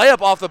throw that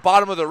layup off the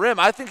bottom of the rim.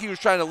 I think he was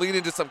trying to lean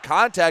into some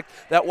contact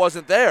that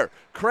wasn't there.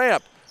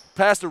 Cramp.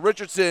 Pass to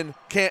Richardson,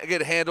 can't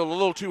get handled, a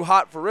little too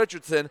hot for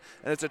Richardson,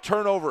 and it's a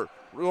turnover.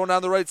 Going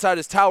down the right side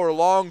is Tower,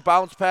 long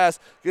bounce pass,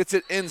 gets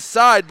it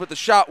inside, but the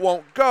shot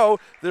won't go.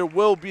 There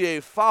will be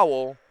a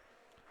foul.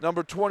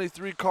 Number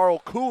 23, Carl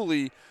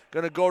Cooley,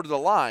 going to go to the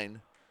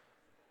line.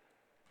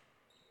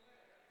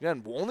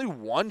 Again, only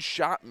one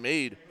shot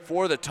made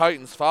for the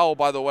Titans. Foul,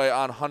 by the way,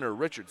 on Hunter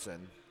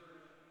Richardson.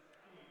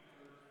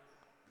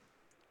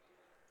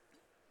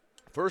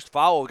 First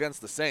foul against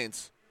the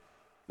Saints.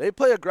 They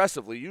play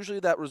aggressively. Usually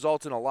that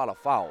results in a lot of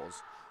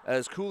fouls,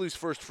 as Cooley's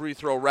first free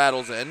throw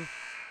rattles in.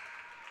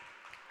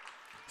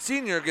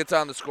 Senior gets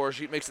on the score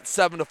sheet, makes it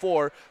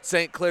 7-4.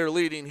 St. Clair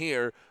leading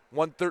here.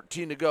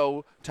 1:13 to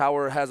go.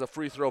 Tower has a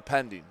free throw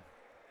pending.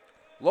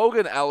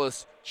 Logan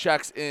Ellis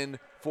checks in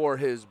for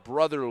his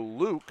brother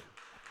Luke.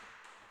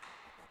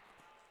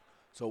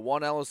 So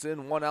one Ellis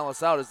in, one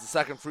Ellis out as the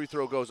second free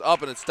throw goes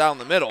up and it's down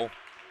the middle.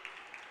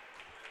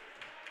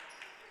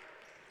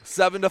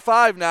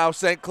 7-5 now,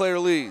 St. Clair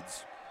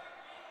leads.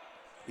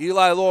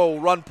 Eli Laurel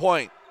will run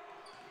point.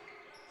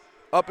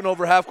 Up and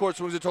over half court,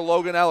 swings it to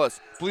Logan Ellis.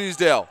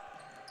 Bleasdale.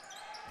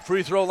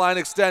 Free throw line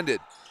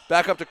extended.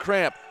 Back up to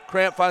Cramp.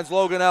 Cramp finds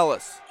Logan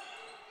Ellis.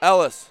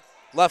 Ellis,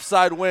 left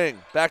side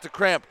wing. Back to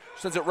Cramp.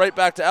 Sends it right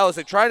back to Ellis.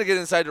 They're trying to get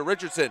inside to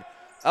Richardson.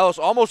 Ellis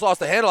almost lost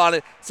the handle on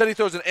it. Said he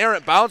throws an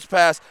errant bounce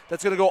pass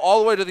that's going to go all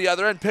the way to the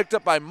other end, picked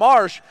up by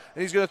Marsh,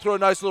 and he's going to throw a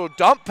nice little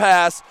dump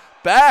pass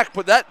back,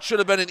 but that should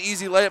have been an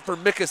easy layup for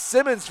Micah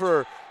Simmons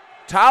for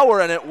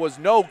Tower, and it was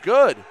no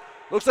good.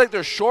 Looks like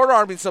they're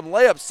short-arming some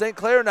layups. St.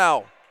 Clair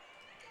now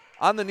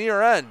on the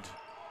near end.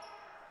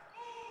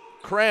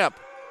 Cramp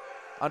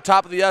on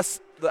top of the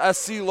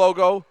SC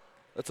logo.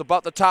 That's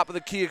about the top of the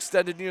key,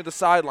 extended near the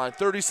sideline.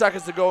 30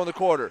 seconds to go in the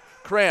quarter.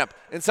 Cramp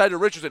inside to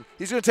Richardson.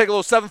 He's going to take a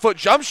little 7-foot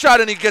jump shot,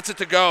 and he gets it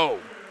to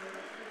go.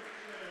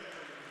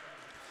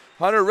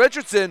 Hunter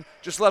Richardson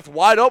just left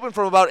wide open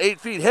from about 8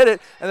 feet, hit it,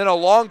 and then a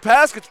long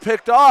pass gets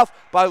picked off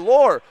by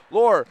Lohr.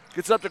 Lohr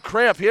gets up to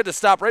Cramp. He had to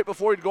stop right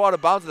before he'd go out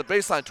of bounds at the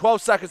baseline.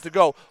 12 seconds to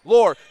go.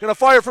 Lohr going to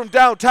fire from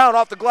downtown,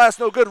 off the glass,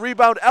 no good.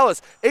 Rebound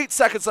Ellis. 8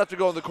 seconds left to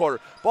go in the quarter.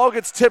 Ball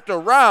gets tipped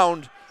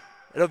around.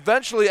 It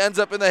eventually ends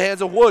up in the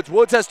hands of Woods.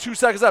 Woods has 2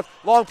 seconds left.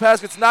 Long pass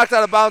gets knocked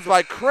out of bounds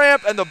by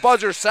Cramp, and the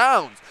buzzer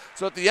sounds.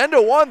 So at the end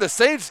of one, the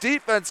Saints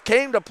defense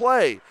came to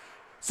play.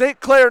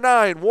 St. Clair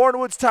 9, Warren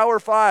Woods Tower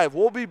 5.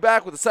 We'll be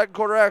back with the second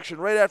quarter action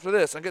right after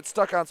this on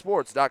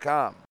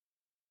GetStuckOnSports.com.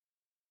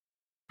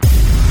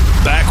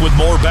 Back with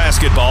more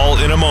basketball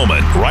in a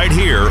moment, right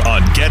here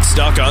on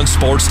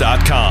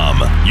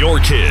GetStuckOnSports.com. Your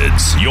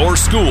kids, your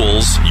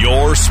schools,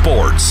 your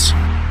sports.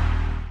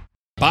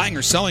 Buying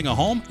or selling a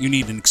home? You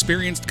need an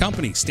experienced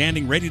company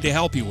standing ready to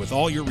help you with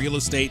all your real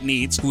estate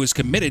needs, who is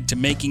committed to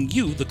making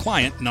you the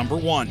client number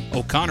one.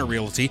 O'Connor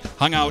Realty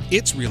hung out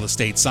its real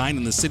estate sign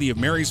in the city of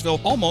Marysville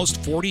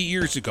almost 40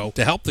 years ago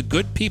to help the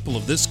good people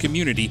of this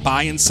community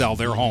buy and sell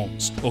their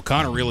homes.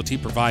 O'Connor Realty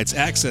provides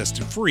access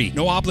to free,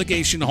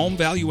 no-obligation home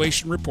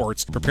valuation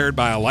reports prepared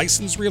by a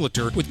licensed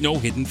realtor with no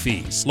hidden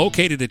fees.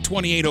 Located at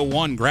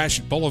 2801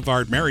 Gratiot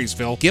Boulevard,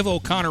 Marysville, give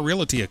O'Connor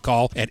Realty a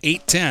call at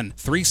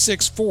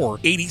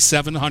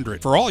 810-364-8700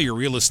 for all your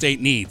real estate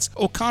needs.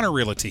 O'Connor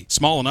Realty,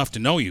 small enough to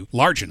know you,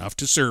 large enough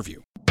to serve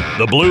you.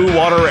 The Blue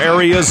Water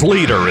Area's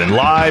leader in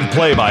live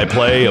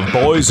play-by-play of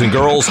boys and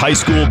girls high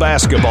school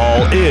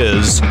basketball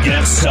is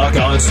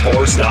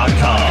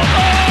GetStuckOnSports.com.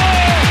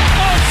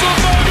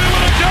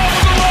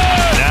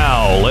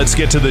 Now, let's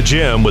get to the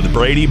gym with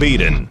Brady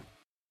Beaton.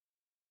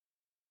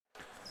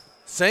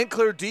 St.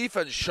 Clair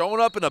defense showing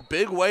up in a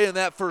big way in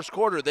that first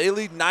quarter. They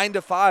lead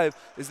 9-5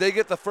 as they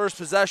get the first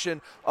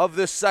possession of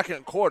this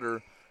second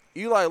quarter.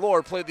 Eli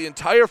Laurel played the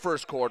entire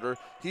first quarter.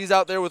 He's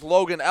out there with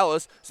Logan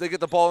Ellis, so they get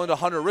the ball into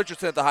Hunter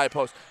Richardson at the high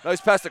post. Nice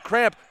pass to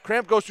Cramp.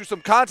 Cramp goes through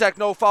some contact,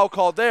 no foul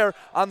called there.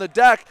 On the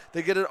deck,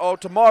 they get it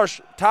to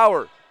Marsh.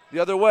 Tower the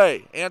other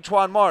way.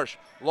 Antoine Marsh.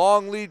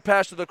 Long lead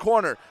pass to the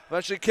corner.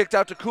 Eventually kicked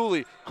out to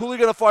Cooley. Cooley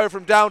going to fire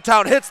from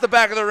downtown. Hits the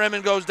back of the rim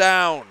and goes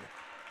down.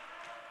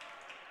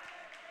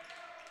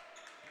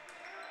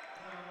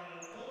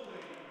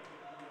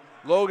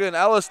 Logan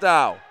Ellis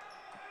now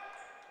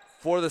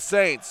for the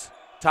Saints.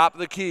 Top of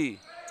the key.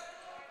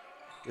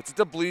 Gets it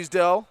to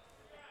Bleasdale.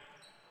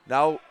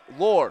 Now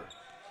Lohr.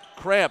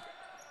 Cramp.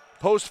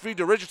 Post feed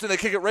to Richardson. They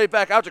kick it right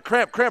back out to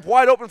Cramp. Cramp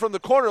wide open from the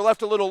corner.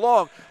 Left a little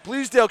long.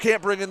 Bleasdale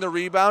can't bring in the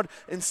rebound.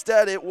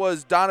 Instead, it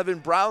was Donovan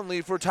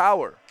Brownlee for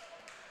Tower.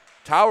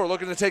 Tower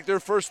looking to take their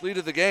first lead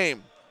of the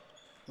game.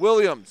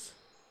 Williams,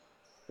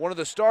 one of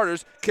the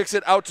starters, kicks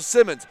it out to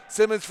Simmons.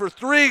 Simmons for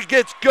three.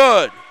 Gets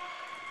good.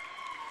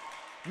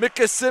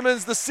 Micah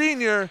Simmons, the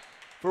senior,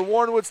 for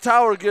Warren Woods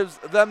Tower, gives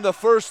them the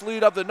first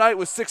lead of the night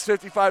with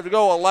 6:55 to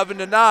go.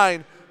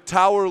 11-9.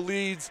 Tower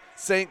leads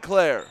St.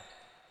 Clair.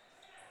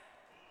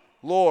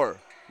 Lohr,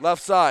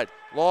 left side.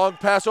 Long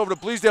pass over to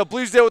Bleasdale.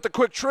 Bleasdale with the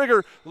quick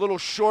trigger. A little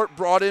short,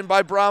 brought in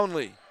by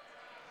Brownlee.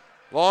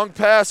 Long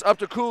pass up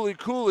to Cooley.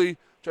 Cooley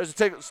tries to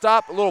take a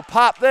stop. A little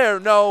pop there.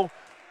 No.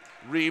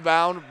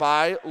 Rebound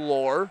by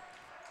Lohr.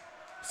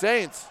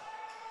 Saints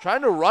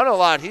trying to run a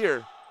lot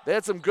here. They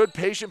had some good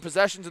patient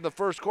possessions in the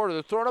first quarter.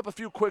 They're throwing up a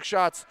few quick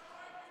shots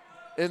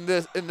in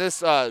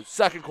this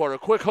second quarter. A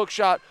quick hook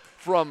shot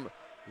from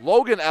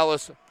Logan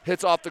Ellis.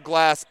 Hits off the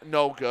glass.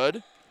 No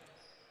good.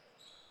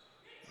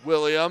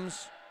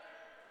 Williams.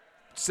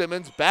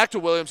 Simmons back to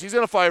Williams. He's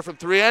going to fire from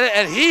three,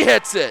 and he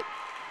hits it.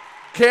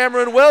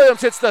 Cameron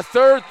Williams hits the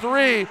third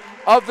three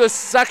of the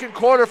second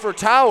quarter for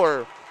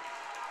Tower.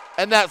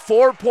 And that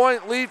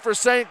 4-point lead for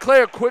St.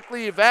 Clair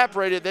quickly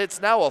evaporated.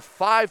 It's now a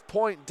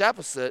 5-point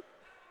deficit.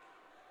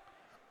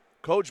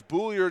 Coach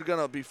Bouliard going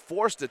to be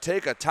forced to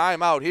take a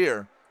timeout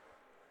here.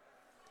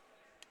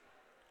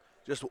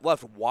 Just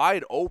left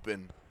wide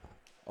open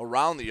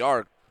around the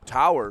arc.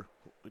 Tower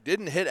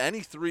didn't hit any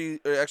three,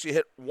 or actually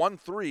hit 1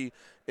 3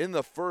 in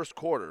the first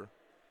quarter.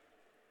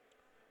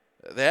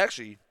 They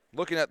actually,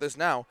 looking at this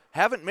now,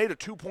 haven't made a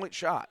 2-point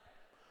shot.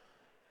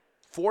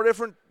 4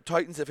 different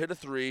Titans have hit a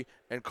 3,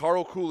 and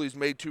Carl Cooley's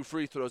made 2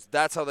 free throws.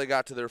 That's how they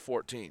got to their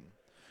 14.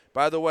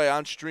 By the way,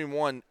 on Stream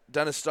 1,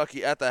 Dennis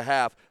Stuckey at the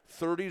half,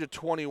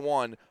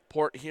 30-21,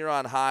 Port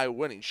Huron High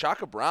winning.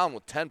 Shaka Brown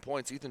with 10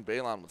 points, Ethan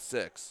Balon with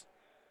 6.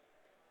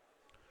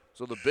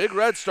 So the Big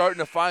Reds starting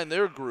to find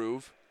their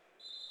groove.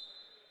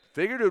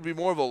 Figured it would be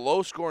more of a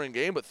low-scoring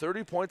game, but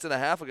 30 points and a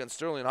half against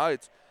Sterling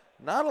Heights.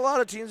 Not a lot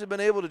of teams have been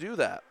able to do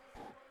that.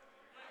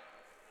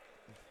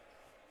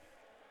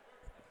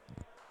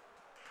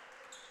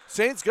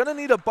 Saints going to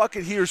need a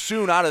bucket here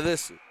soon out of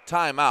this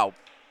timeout.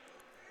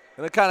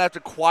 Going to kind of have to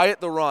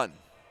quiet the run.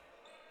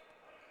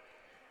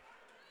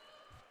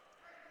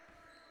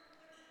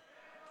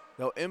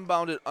 They'll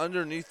inbound it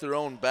underneath their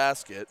own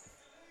basket.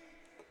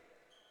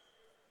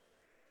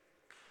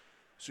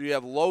 So you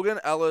have Logan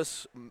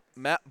Ellis,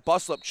 Matt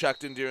Buslup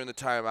checked in during the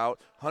timeout,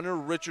 Hunter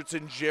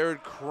Richardson,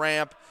 Jared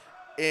Cramp,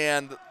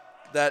 and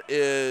that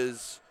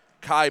is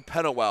Kai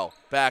Pennewell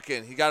back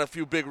in. He got a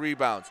few big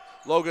rebounds.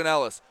 Logan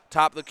Ellis,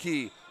 top of the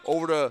key,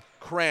 over to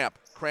Cramp.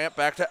 Cramp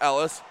back to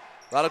Ellis.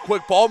 A lot of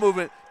quick ball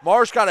movement.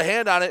 Marsh got a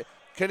hand on it.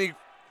 Can he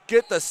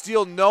get the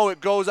steal? No,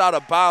 it goes out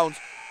of bounds.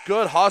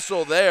 Good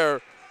hustle there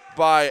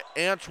by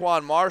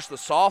Antoine Marsh, the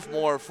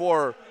sophomore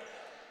for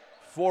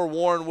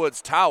Warren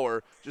Woods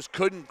Tower. Just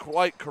couldn't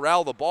quite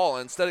corral the ball.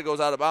 Instead, it goes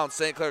out of bounds.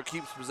 St. Clair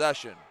keeps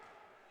possession.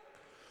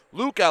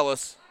 Luke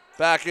Ellis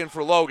back in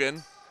for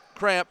Logan.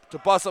 Cramp to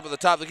Buslup at the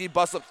top of the key.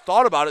 Buslup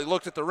thought about it. He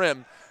looked at the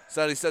rim.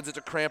 So he sends it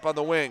to Cramp on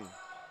the wing.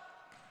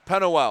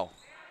 Pennewell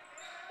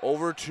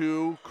over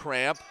to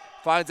Cramp.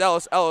 Finds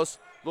Ellis. Ellis,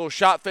 little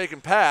shot fake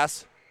and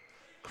pass.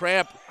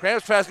 Cramp's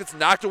pass gets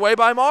knocked away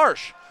by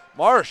Marsh.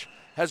 Marsh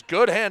has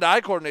good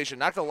hand-eye coordination.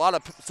 Knocked a lot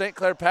of St.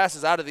 Clair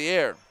passes out of the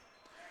air.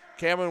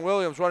 Cameron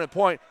Williams running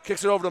point.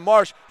 Kicks it over to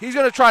Marsh. He's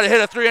going to try to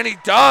hit a 3, and he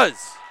does.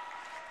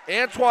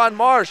 Antoine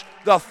Marsh,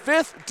 the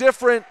 5th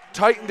different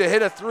Titan to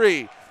hit a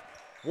 3.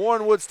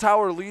 Warren Woods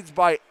Tower leads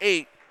by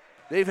 8.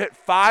 They've hit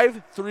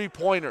 5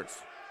 3-pointers.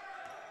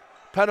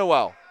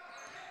 Pennewell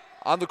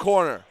on the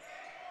corner.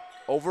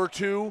 Over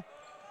to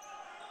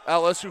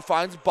Ellis, who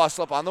finds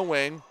Buslup on the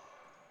wing.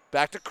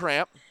 Back to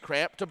Cramp.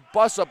 Cramp to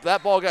Buslup.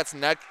 That ball gets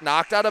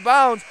knocked out of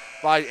bounds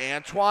by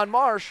Antoine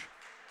Marsh.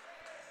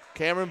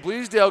 Cameron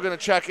Bleasdale going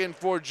to check in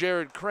for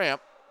Jared Cramp.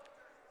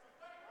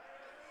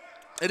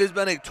 It has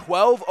been a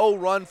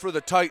 12-0 run for the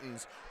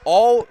Titans.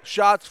 All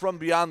shots from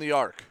beyond the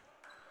arc.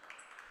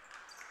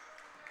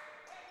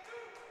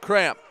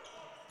 Cramp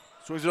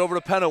swings it over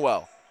to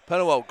Pennewell.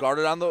 Pennewell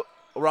guarded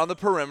around the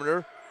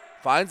perimeter.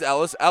 Finds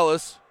Ellis.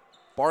 Ellis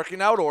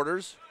barking out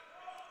orders.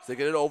 So they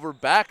get it over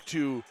back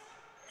to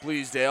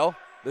Bleasdale.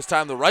 This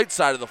time the right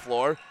side of the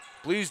floor.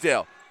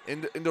 Bleasdale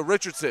into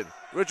Richardson.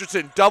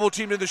 Richardson double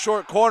teamed in the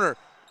short corner.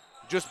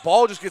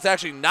 Ball gets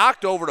actually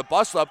knocked over to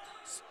Buslup.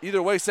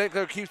 Either way, St.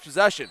 Clair keeps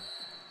possession.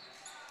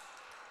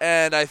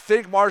 And I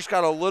think Marsh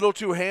got a little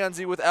too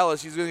handsy with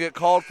Ellis. He's going to get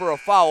called for a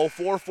foul.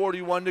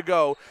 4:41 to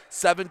go.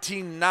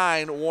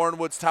 17-9, Warren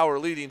Woods Tower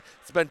leading.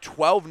 It's been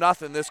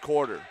 12-0 this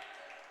quarter.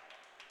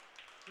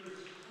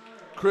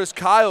 Chris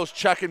Kyle's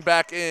checking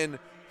back in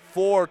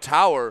for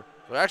Tower.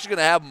 They're actually going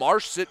to have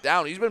Marsh sit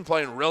down. He's been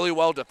playing really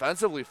well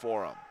defensively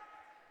for him.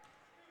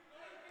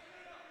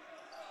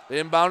 They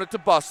inbound it to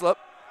Buslup.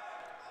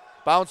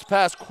 Bounce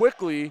pass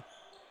quickly.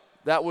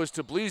 That was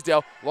to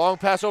Bleasdale. Long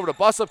pass over to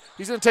Buslup.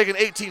 He's going to take an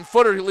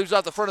 18-footer. He leaves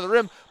out the front of the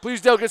rim.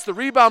 Bleasdale gets the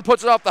rebound,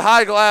 puts it off the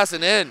high glass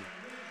and in.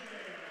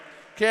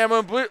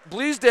 Cameron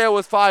Bleasdale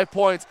with 5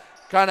 points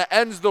kind of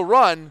ends the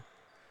run.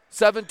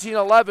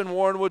 17-11,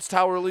 Warren Woods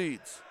Tower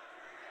leads.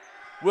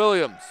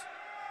 Williams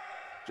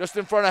just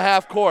in front of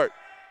half court.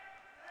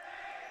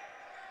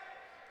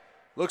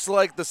 Looks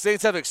like the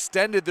Saints have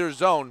extended their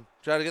zone,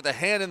 trying to get the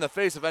hand in the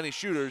face of any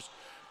shooters.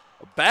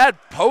 A bad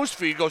post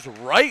feed goes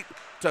right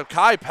to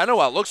Kai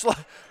Pennewell.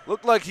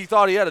 Looked like he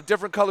thought he had a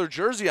different color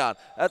jersey on.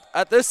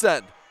 At this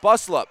end,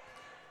 Buslup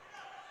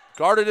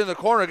guarded in the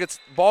corner.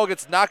 Ball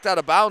gets knocked out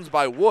of bounds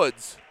by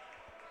Woods.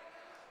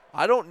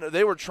 I don't know.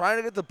 They were trying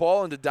to get the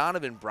ball into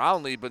Donovan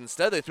Brownlee, but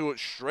instead they threw it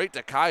straight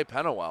to Kai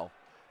Pennewell.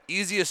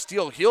 Easiest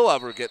steal he'll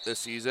ever get this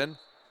season.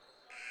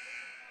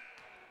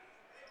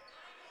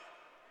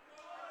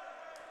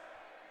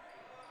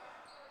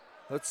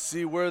 Let's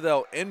see where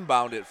they'll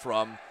inbound it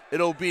from.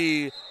 It'll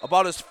be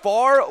about as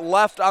far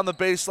left on the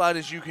baseline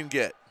as you can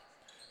get.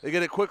 They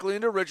get it quickly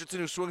into Richardson,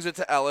 who swings it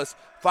to Ellis,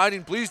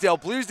 finding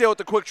Bleasdale. Bleasdale with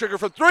the quick trigger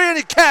from 3, and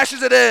he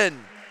cashes it in.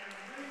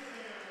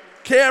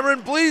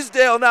 Cameron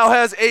Bleasdale now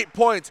has 8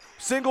 points.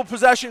 Single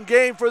possession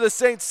game for the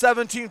Saints,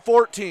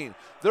 17-14.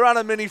 They're on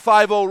a mini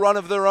 5-0 run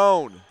of their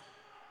own.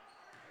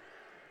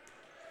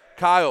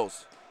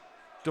 Kiles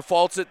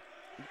defaults it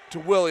to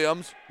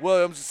Williams.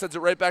 Williams sends it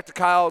right back to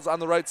Kiles on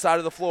the right side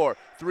of the floor.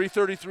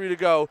 3:33 to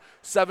go.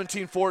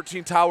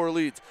 17-14 Tower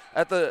leads.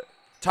 At the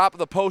top of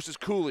the post is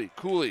Cooley.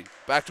 Cooley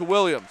back to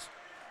Williams.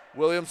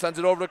 Williams sends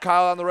it over to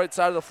Kyle on the right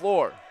side of the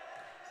floor.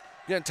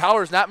 Again, Tower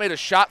has not made a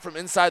shot from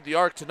inside the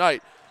arc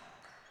tonight.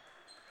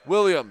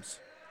 Williams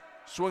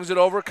swings it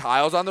over.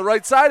 Kyle's on the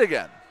right side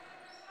again.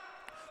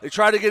 They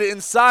try to get it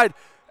inside,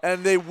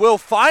 and they will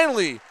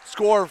finally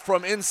score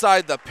from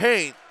inside the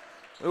paint.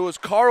 It was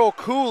Carl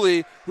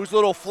Cooley whose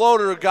little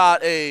floater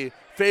got a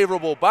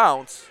favorable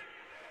bounce.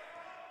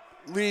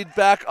 Lead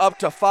back up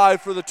to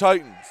 5 for the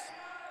Titans.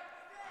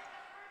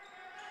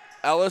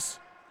 Ellis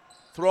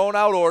throwing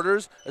out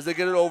orders as they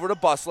get it over to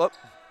Buslup.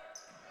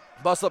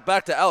 Buslup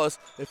back to Ellis.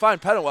 They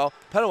find Pennywell.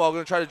 Pennywell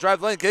going to try to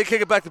drive the lane. They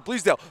kick it back to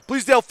Bleasdale.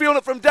 Bleasdale feeling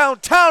it from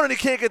downtown, and he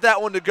can't get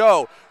that one to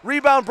go.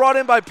 Rebound brought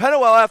in by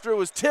Pennywell after it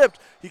was tipped.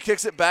 He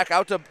kicks it back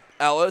out to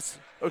Ellis.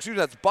 Oh, excuse me,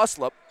 that's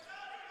Buslup.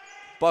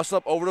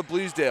 Buslup over to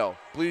Bleasdale.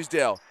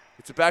 Bleasdale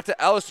gets it back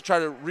to Ellis to try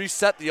to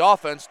reset the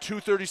offense.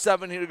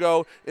 2:37 here to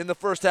go in the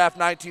first half,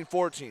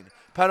 19-14.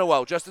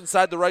 Pennywell just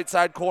inside the right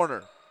side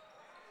corner.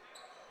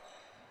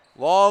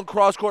 Long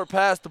cross-court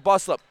pass to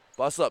Buslup.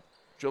 Buslup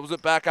dribbles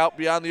it back out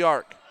beyond the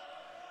arc.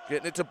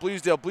 Getting it to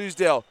Bleasdale.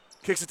 Bleasdale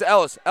kicks it to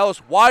Ellis.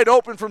 Ellis wide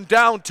open from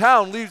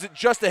downtown, leaves it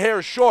just a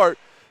hair short.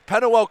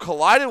 Pennywell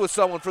collided with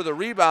someone for the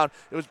rebound.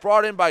 It was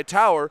brought in by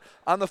Tower.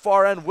 On the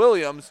far end,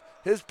 Williams,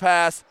 his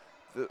pass,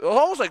 it was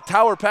almost like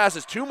Tower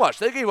passes too much.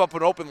 They gave up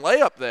an open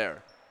layup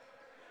there.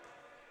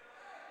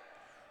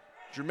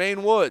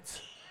 Jermaine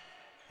Woods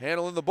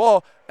handling the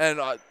ball,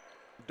 and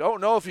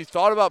don't know if he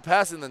thought about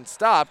passing then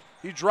stopped.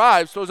 He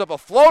drives, throws up a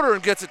floater,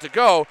 and gets it to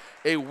go.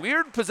 A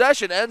weird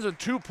possession ends in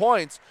 2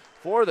 points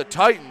for the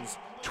Titans.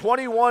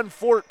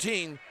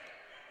 21-14.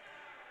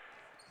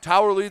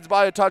 Tower leads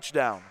by a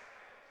touchdown.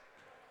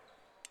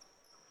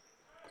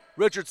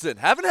 Richardson,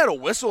 haven't had a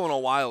whistle in a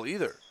while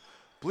either.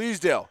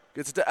 Bleasdale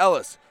gets it to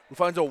Ellis, who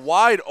finds a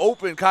wide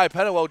open Kai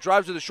Pennywell,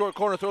 drives to the short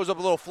corner, throws up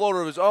a little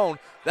floater of his own.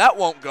 That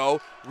won't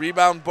go.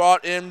 Rebound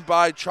brought in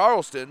by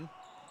Charleston.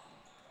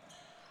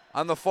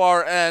 On the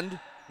far end,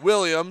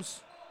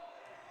 Williams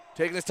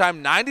taking his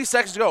time, 90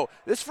 seconds to go.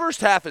 This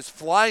first half is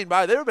flying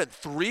by. There have been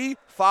 3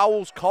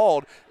 fouls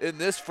called in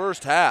this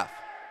first half.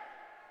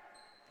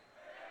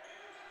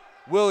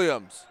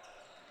 Williams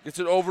gets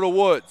it over to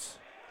Woods.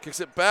 Kicks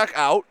it back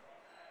out.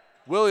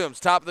 Williams,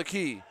 top of the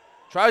key.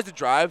 Tries to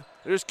drive.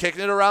 They're just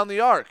kicking it around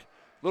the arc.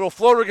 Little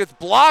floater gets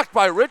blocked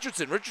by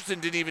Richardson. Richardson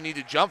didn't even need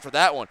to jump for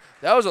that one.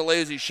 That was a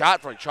lazy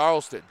shot from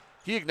Charleston.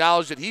 He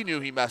acknowledged that he knew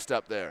he messed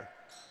up there.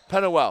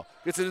 Pennywell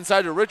gets it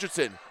inside to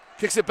Richardson.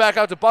 Kicks it back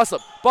out to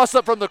Buslup.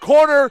 Buslup from the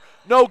corner.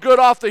 No good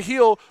off the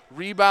heel.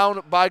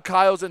 Rebound by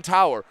Kiles and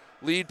Tower.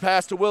 Lead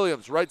pass to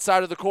Williams, right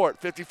side of the court.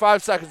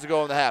 55 seconds to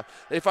go in the half.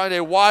 They find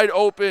a wide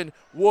open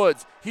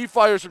Woods. He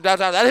fires from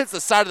downtown. That hits the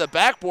side of the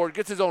backboard,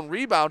 gets his own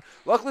rebound.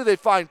 Luckily, they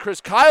find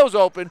Chris Kiles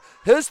open.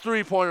 His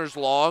three-pointer's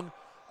long.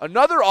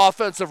 Another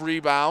offensive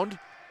rebound.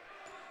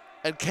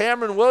 And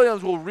Cameron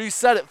Williams will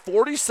reset it.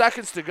 40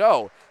 seconds to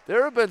go.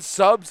 There have been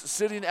subs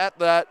sitting at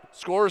that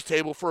scorer's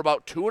table for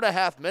about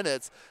 2.5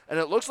 minutes, and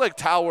it looks like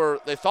Tower,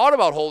 they thought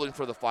about holding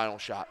for the final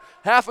shot.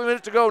 Half a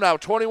minute to go now,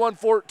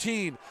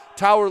 21-14.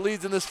 Tower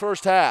leads in this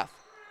first half.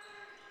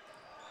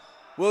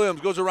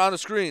 Williams goes around the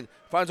screen,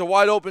 finds a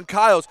wide open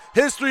Kiles.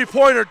 His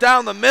three-pointer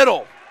down the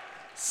middle.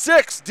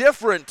 6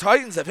 different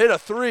Titans have hit a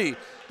 3.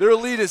 Their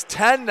lead is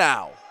 10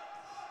 now.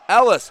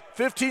 Ellis,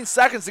 15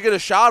 seconds to get a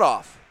shot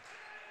off.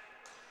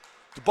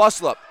 To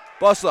Buslup.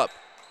 Buslup.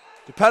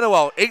 To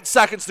Pennywell, 8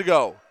 seconds to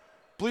go.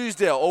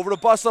 Bleasdale over to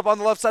Buslup on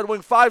the left side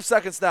wing, 5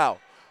 seconds now.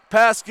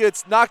 Pass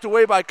gets knocked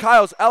away by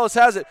Kiles. Ellis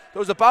has it. There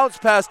was a bounce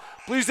pass.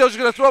 Bleasdale's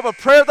going to throw up a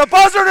prayer at the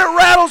buzzer, and it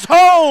rattles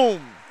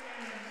home.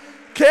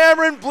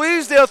 Cameron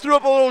Bleasdale threw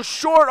up a little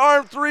short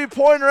arm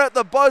three-pointer at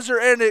the buzzer,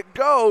 and it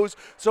goes.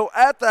 So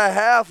at the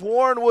half,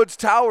 Warren Woods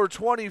Tower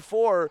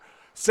 24,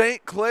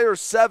 St. Clair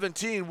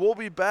 17. We'll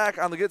be back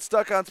on the Get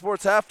Stuck on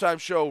Sports halftime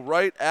show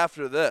right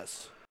after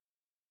this.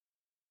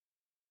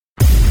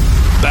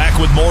 Back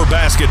with more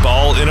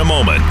basketball in a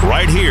moment,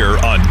 right here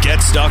on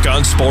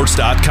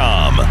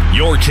GetStuckOnSports.com.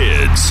 Your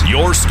kids,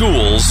 your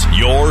schools,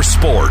 your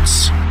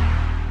sports.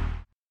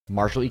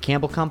 Marshall E.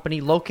 Campbell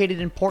Company,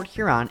 located in Port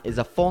Huron, is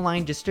a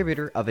full-line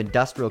distributor of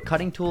industrial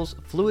cutting tools,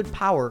 fluid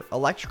power,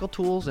 electrical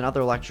tools, and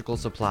other electrical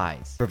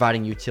supplies,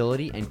 providing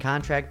utility and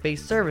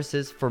contract-based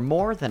services for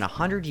more than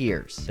 100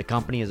 years. The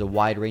company has a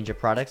wide range of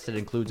products that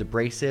includes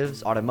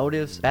abrasives,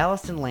 automotives,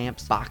 ballast and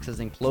lamps,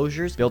 boxes and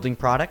closures, building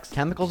products,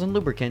 chemicals and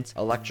lubricants,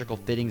 electrical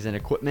fittings and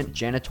equipment,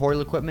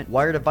 janitorial equipment,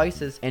 wire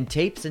devices, and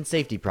tapes and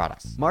safety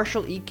products.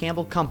 Marshall E.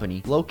 Campbell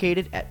Company,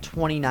 located at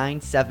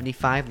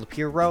 2975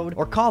 Lapeer Road,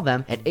 or call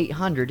them at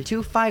 800-250-7520.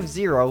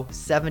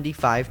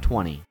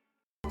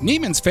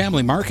 Neiman's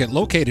Family Market,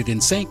 located in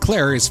St.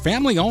 Clair, is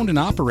family-owned and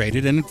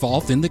operated and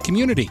involved in the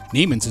community.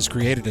 Neiman's has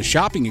created a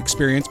shopping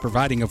experience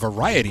providing a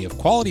variety of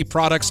quality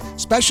products,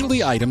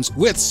 specialty items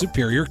with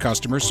superior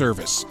customer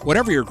service.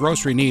 Whatever your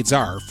grocery needs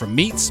are, from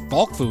meats,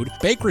 bulk food,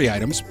 bakery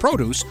items,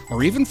 produce,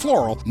 or even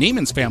floral,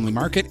 Neiman's Family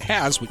Market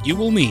has what you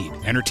will need.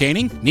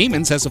 Entertaining?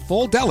 Neiman's has a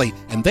full deli,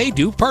 and they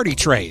do party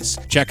trays.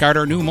 Check out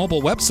our new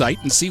mobile website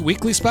and see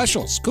weekly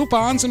specials,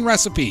 coupons, and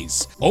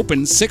recipes.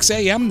 Open 6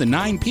 a.m. to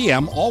 9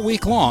 p.m. all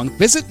week long.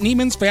 Visit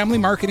Neiman's Family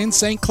Market in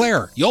St.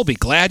 Clair. You'll be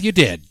glad you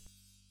did.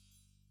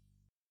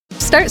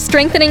 Start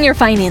strengthening your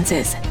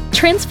finances.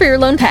 Transfer your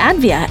loan to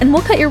Advia and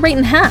we'll cut your rate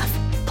in half.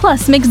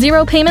 Plus, make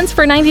 0 payments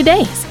for 90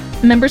 days.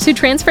 Members who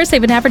transfer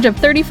save an average of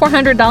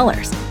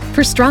 $3,400.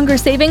 For stronger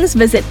savings,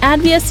 visit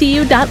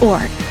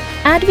adviacu.org.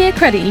 Advia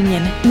Credit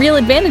Union. Real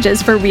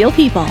advantages for real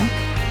people.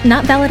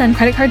 Not valid on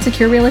credit card,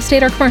 secure real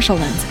estate, or commercial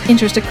loans.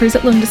 Interest accrues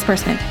at loan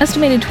disbursement.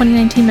 Estimated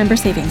 2019 member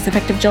savings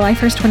effective July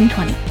 1st,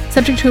 2020.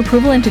 Subject to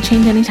approval and to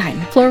change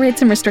anytime. Floor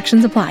rates and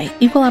restrictions apply.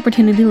 Equal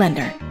opportunity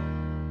lender.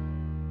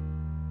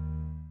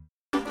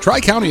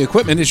 Tri-County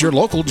Equipment is your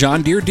local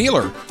John Deere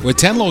dealer. With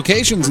 10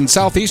 locations in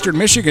southeastern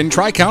Michigan,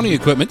 Tri-County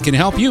Equipment can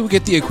help you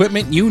get the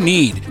equipment you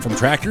need. From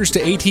tractors to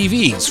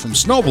ATVs, from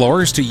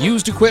snowblowers to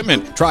used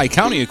equipment,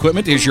 Tri-County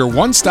Equipment is your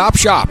one-stop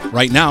shop.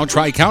 Right now,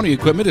 Tri-County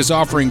Equipment is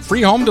offering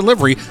free home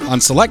delivery on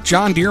select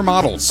John Deere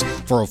models.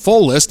 For a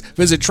full list,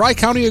 visit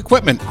Tri-County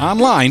Equipment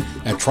online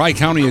at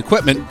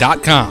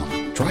tricountyequipment.com.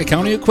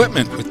 Tri-County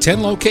Equipment with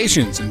 10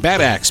 locations in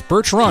Bad Axe,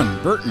 Birch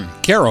Run, Burton,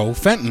 Caro,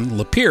 Fenton,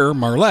 Lapeer,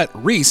 Marlette,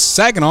 Reese,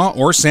 Saginaw,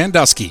 or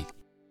Sandusky.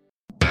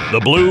 The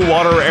Blue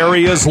Water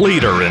Area's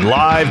leader in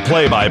live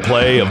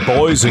play-by-play of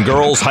boys and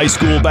girls high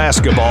school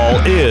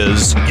basketball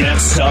is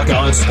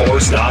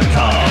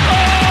GetStuckOnSports.com.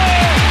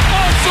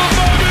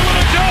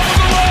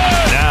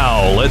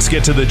 Now, let's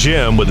get to the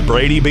gym with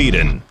Brady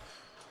Beaton.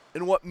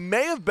 In what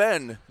may have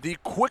been the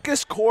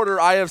quickest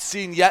quarter I have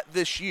seen yet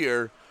this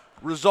year,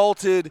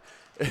 resulted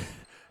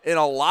in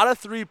a lot of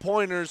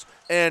three-pointers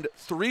and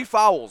 3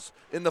 fouls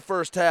in the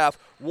first half.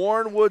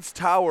 Warren Woods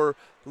Tower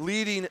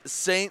leading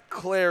St.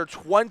 Clair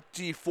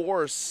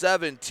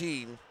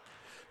 24-17.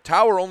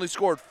 Tower only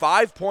scored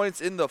 5 points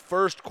in the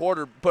first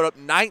quarter, put up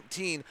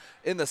 19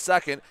 in the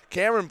second.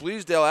 Cameron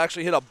Bleasdale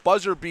actually hit a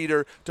buzzer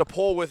beater to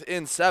pull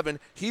within 7.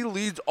 He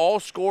leads all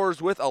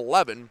scorers with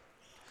 11.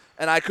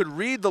 And I could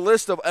read the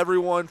list of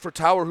everyone for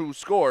Tower who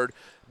scored,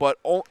 but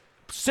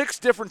 6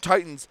 different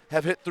Titans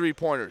have hit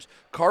three-pointers.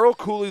 Carl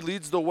Cooley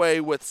leads the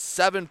way with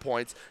 7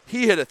 points.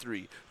 He hit a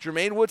 3.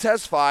 Jermaine Woods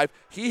has 5.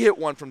 He hit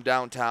 1 from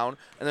downtown.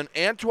 And then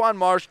Antoine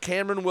Marsh,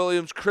 Cameron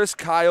Williams, Chris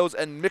Kyles,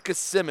 and Micah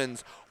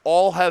Simmons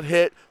all have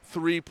hit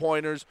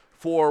three-pointers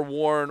for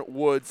Warren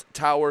Woods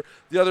Tower.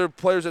 The other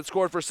players that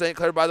scored for St.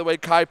 Clair, by the way,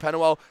 Kai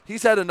Penwell,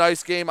 he's had a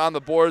nice game on the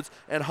boards,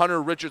 and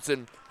Hunter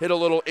Richardson hit a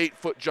little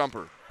 8-foot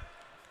jumper.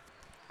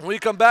 When we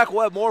come back,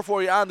 we'll have more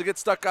for you on the Get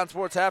Stuck on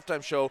Sports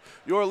halftime show.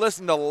 You're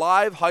listening to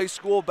live high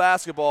school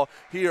basketball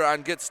here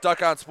on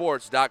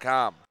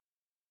GetStuckOnSports.com.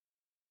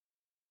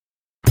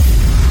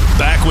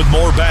 Back with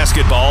more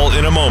basketball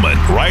in a moment,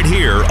 right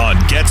here on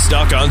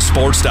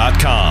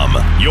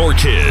GetStuckOnSports.com. Your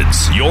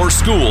kids, your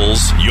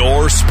schools,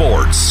 your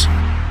sports.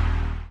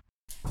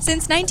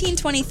 Since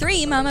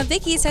 1923, Mama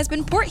Vicky's has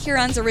been Port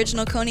Huron's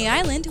original Coney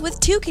Island with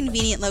 2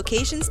 convenient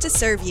locations to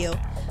serve you.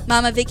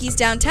 Mama Vicky's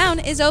downtown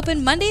is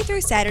open Monday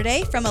through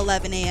Saturday from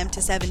 11 a.m. to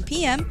 7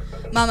 p.m.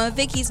 Mama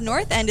Vicky's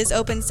North End is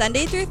open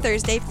Sunday through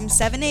Thursday from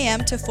 7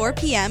 a.m. to 4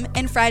 p.m.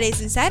 and Fridays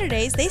and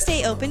Saturdays they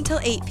stay open till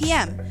 8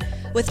 p.m.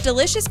 With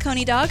delicious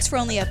Coney dogs for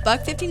only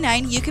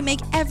 $1.59, you can make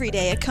every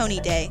day a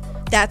Coney day.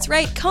 That's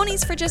right,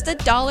 Coney's for just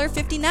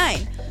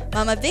 $1.59.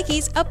 Mama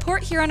Vicky's, a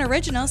Port Huron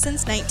original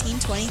since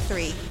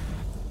 1923.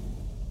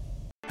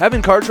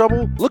 Having car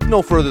trouble? Look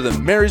no further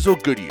than Marysville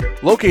Goodyear.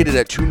 Located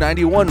at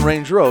 291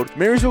 Range Road,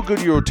 Marysville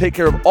Goodyear will take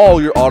care of all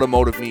your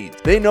automotive needs.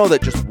 They know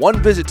that just one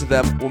visit to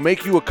them will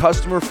make you a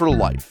customer for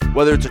life.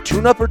 Whether it's a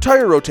tune-up or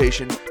tire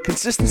rotation,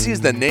 consistency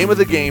is the name of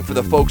the game for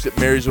the folks at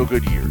Marysville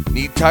Goodyear.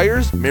 Need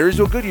tires?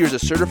 Marysville Goodyear is a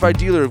certified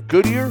dealer of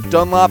Goodyear,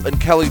 Dunlop,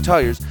 and Kelly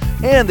tires,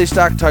 and they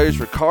stock tires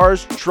for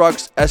cars,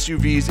 trucks,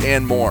 SUVs,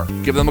 and more.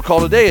 Give them a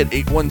call today at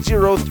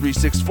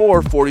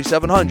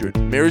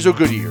 810-364-4700. Marysville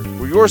Goodyear,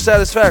 where your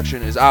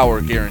satisfaction is our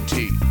guarantee.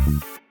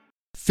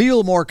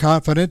 Feel more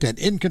confident and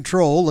in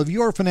control of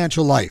your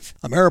financial life.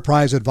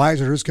 Ameriprise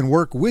advisors can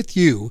work with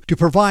you to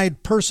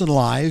provide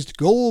personalized,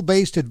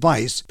 goal-based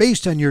advice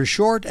based on your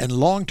short and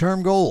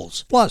long-term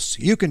goals. Plus,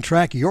 you can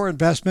track your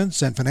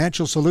investments and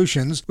financial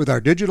solutions with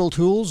our digital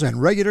tools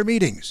and regular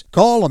meetings.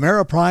 Call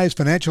Ameriprise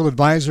Financial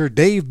Advisor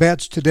Dave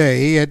Betts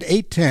today at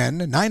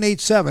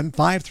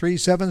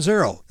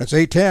 810-987-5370. That's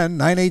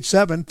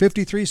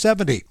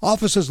 810-987-5370.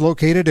 Office is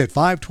located at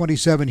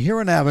 527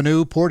 Huron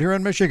Avenue, Port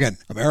Huron, Michigan.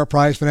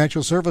 Ameriprise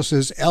Financial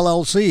Services,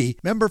 LLC,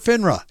 member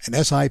FINRA and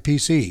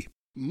SIPC.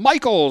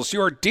 Michaels,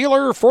 your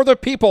dealer for the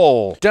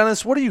people.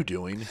 Dennis, what are you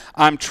doing?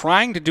 I'm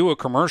trying to do a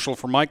commercial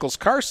for Michaels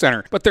Car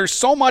Center, but there's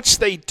so much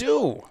they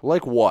do.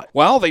 Like what?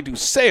 Well, they do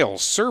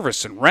sales,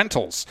 service, and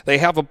rentals. They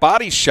have a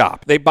body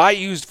shop. They buy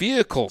used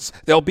vehicles.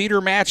 They'll beat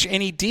or match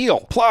any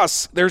deal.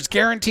 Plus, there's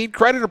guaranteed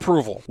credit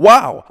approval.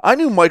 Wow, I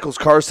knew Michaels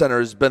Car Center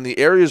has been the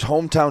area's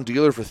hometown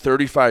dealer for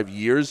 35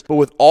 years, but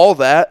with all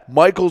that,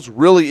 Michaels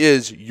really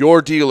is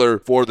your dealer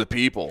for the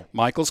people.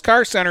 Michaels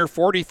Car Center,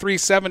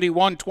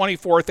 4371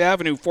 24th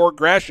Avenue,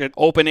 Fort Gratiot,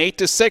 open 8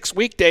 to 6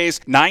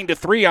 weekdays, 9 to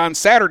 3 on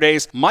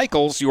Saturdays.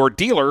 Michaels, your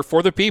dealer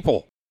for the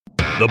people.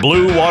 The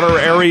Blue Water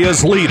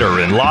Area's leader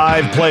in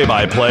live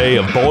play-by-play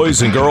of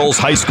boys and girls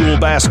high school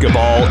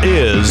basketball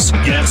is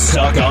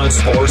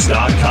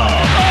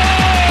GetStuckOnSports.com.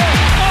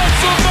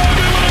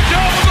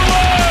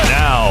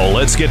 Now,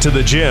 let's get to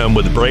the gym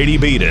with Brady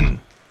Beaton.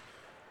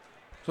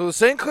 So the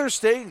St. Clair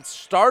Saints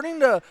starting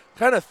to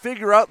kind of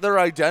figure out their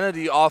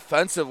identity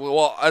offensively.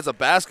 Well, as a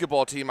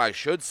basketball team, I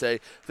should say.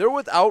 They're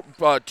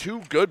without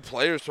two good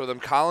players for them,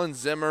 Colin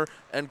Zimmer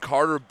and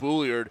Carter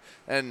Bouliard.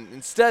 And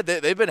instead,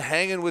 they've been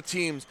hanging with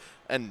teams.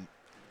 And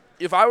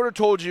if I would have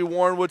told you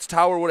Warren Woods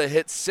Tower would have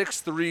hit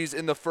 6 threes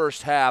in the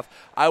first half,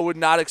 I would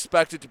not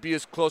expect it to be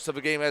as close of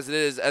a game as it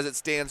is, as it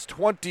stands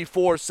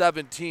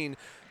 24-17.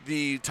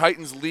 The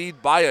Titans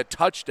lead by a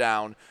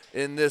touchdown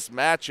in this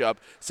matchup.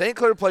 St.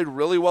 Clair played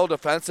really well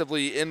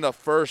defensively in the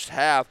first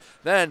half.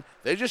 Then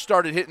they just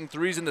started hitting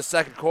threes in the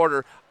second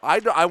quarter.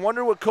 I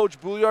wonder what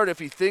Coach Bouliard, if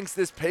he thinks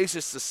this pace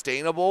is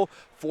sustainable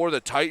for the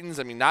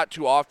Titans. I mean, not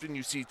too often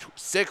you see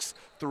 6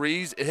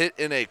 threes hit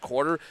in a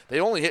quarter.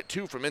 They only hit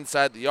 2 from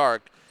inside the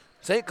arc.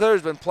 St.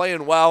 Clair's been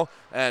playing well,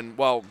 and,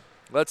 well,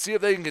 let's see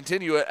if they can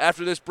continue it.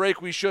 After this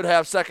break, we should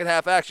have second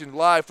half action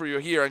live for you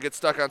here on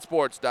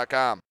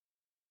GetStuckOnSports.com.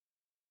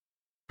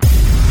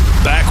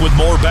 Back with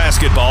more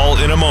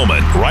basketball in a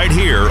moment, right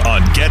here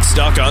on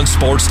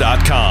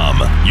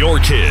GetStuckOnSports.com. Your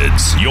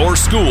kids, your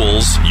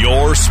schools,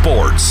 your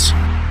sports.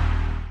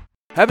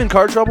 Having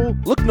car trouble?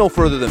 Look no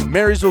further than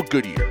Marysville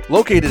Goodyear.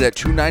 Located at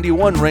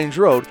 291 Range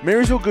Road,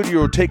 Marysville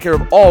Goodyear will take care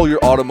of all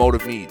your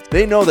automotive needs.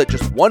 They know that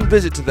just one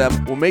visit to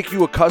them will make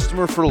you a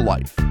customer for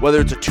life. Whether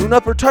it's a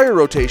tune-up or tire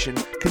rotation,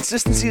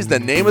 consistency is the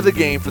name of the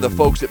game for the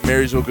folks at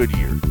Marysville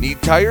Goodyear.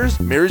 Need tires?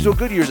 Marysville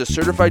Goodyear is a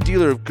certified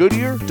dealer of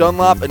Goodyear,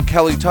 Dunlop, and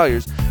Kelly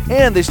tires,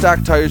 and they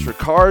stock tires for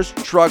cars,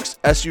 trucks,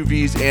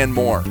 SUVs, and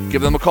more.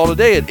 Give them a call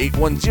today at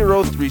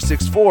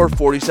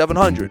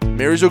 810-364-4700.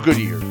 Marysville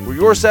Goodyear, where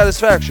your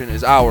satisfaction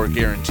is our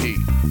guarantee.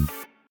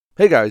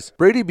 Hey guys,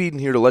 Brady Beaton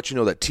here to let you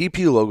know that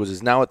TP Logos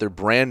is now at their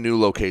brand new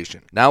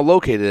location. Now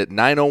located at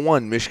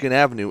 901 Michigan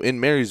Avenue in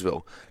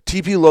Marysville,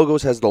 TP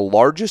Logos has the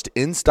largest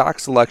in-stock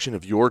selection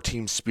of your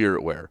team's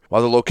spirit wear.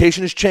 While the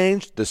location has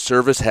changed, the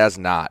service has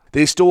not.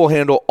 They still will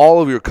handle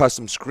all of your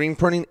custom screen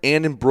printing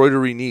and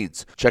embroidery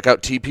needs. Check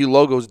out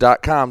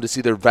tplogos.com to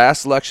see their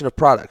vast selection of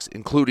products,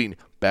 including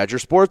Badger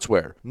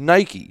Sportswear,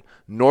 Nike,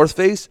 North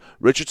Face,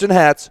 Richardson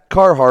hats,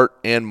 Carhartt,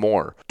 and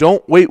more.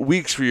 Don't wait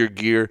weeks for your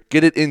gear.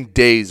 Get it in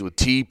days with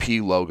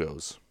TP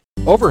Logos.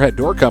 Overhead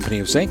Door Company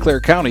of St.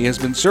 Clair County has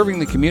been serving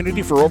the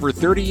community for over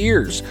 30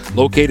 years.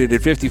 Located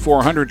at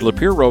 5400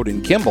 Lapeer Road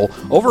in Kimball,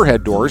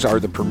 Overhead Doors are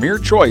the premier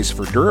choice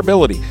for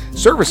durability,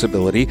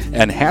 serviceability,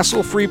 and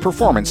hassle-free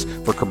performance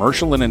for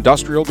commercial and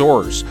industrial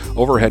doors.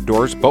 Overhead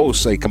Doors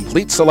boasts a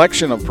complete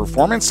selection of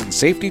performance and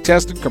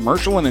safety-tested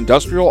commercial and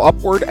industrial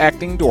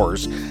upward-acting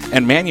doors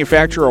and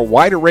manufacture a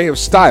wide array of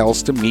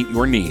styles to meet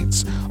your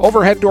needs.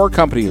 Overhead Door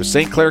Company of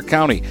St. Clair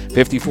County,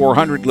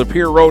 5400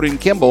 Lapeer Road in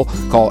Kimball.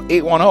 Call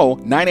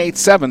 810-987-2185.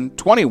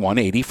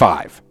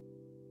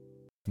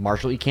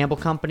 Marshall E. Campbell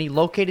Company,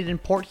 located in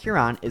Port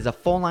Huron, is a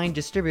full-line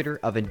distributor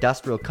of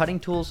industrial cutting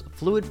tools,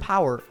 fluid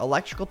power,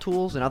 electrical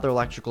tools, and other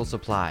electrical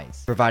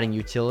supplies, providing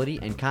utility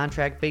and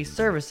contract-based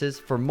services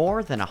for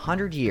more than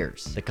 100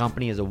 years. The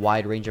company has a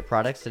wide range of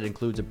products that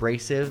includes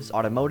abrasives,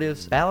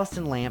 automotives, ballast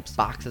and lamps,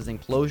 boxes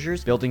and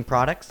closures, building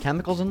products,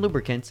 chemicals and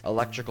lubricants,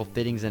 electrical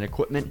fittings and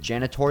equipment,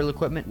 janitorial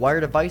equipment,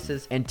 wire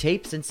devices, and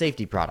tapes and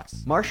safety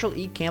products. Marshall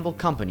E. Campbell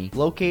Company,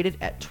 located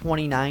at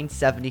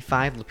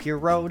 2975 Lapeer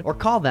Road, or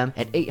call them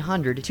at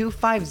 800-250-7520.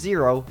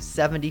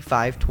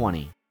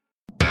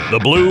 The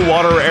Blue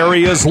Water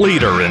Area's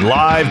leader in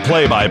live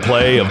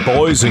play-by-play of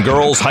boys and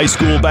girls high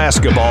school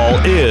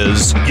basketball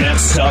is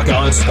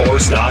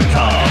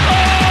GetStuckOnSports.com.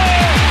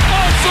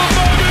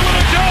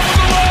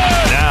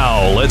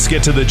 Now, let's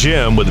get to the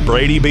gym with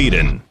Brady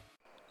Beaton.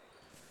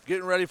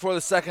 Getting ready for the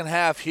second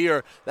half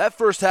here. That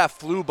first half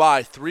flew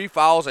by. 3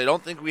 fouls. I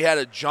don't think we had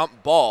a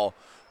jump ball.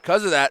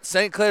 Because of that,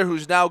 St. Clair,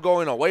 who's now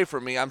going away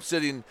from me, I'm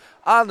sitting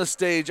on the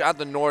stage at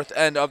the north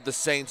end of the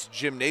Saints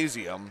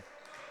gymnasium.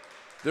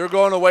 They're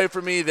going away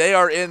from me. They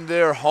are in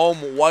their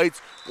home whites.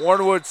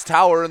 Warren Woods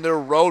Tower in their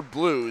road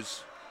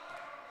blues.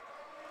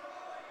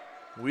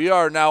 We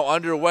are now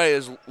underway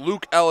as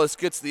Luke Ellis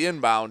gets the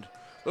inbound.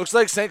 Looks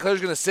like St.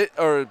 Clair's going to sit,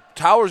 or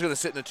Tower's going to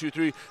sit in a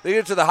 2-3. They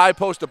get to the high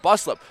post to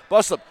Buslip.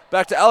 Buslip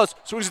back to Ellis.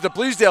 Swings it to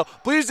Bleasdale.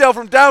 Bleasdale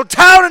from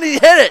downtown, and he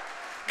hit it.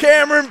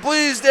 Cameron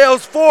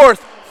Bleasdale's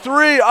 4th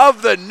 3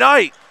 of the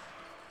night.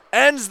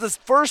 ends the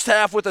first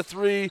half with a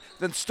 3,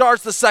 then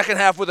starts the second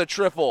half with a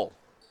triple.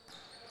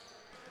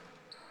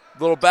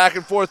 Little back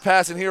and forth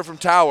pass in here from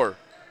Tower.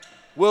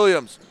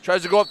 Williams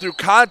tries to go up through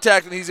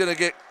contact, and he's going to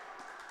get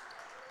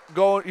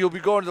going. He'll be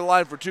going to the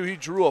line for 2. He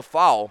drew a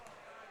foul.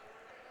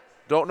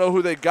 Don't know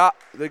who they got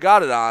it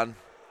on.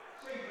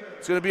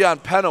 It's going to be on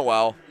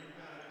Pennewell.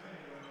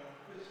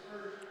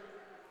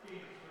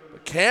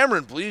 But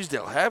Cameron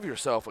Bleasdale, have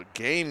yourself a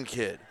game,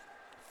 kid.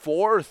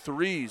 4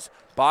 threes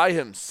by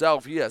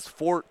himself. He has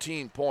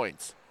 14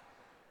 points.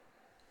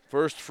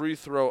 First free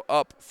throw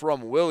up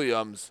from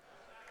Williams.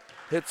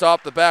 Hits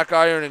off the back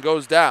iron and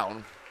goes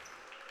down.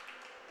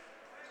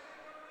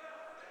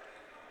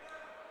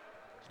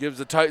 Gives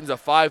the Titans a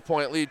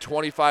 5-point lead,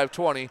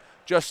 25-20.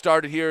 Just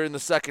started here in the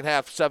second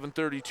half,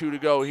 7:32 to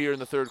go here in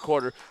the third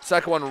quarter.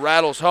 Second one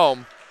rattles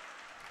home,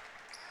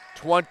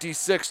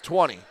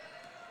 26-20.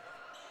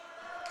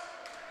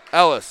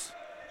 Ellis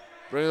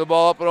bringing the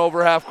ball up and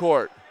over half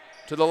court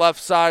to the left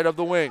side of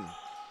the wing.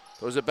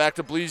 Throws it back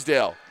to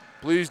Bleasdale.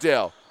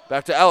 Bleasdale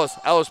back to Ellis.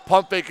 Ellis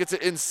pump fake, gets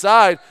it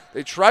inside.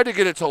 They tried to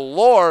get it to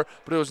Lohr,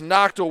 but it was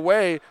knocked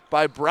away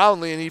by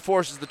Brownlee, and he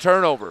forces the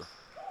turnover.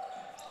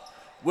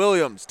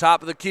 Williams,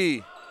 top of the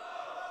key.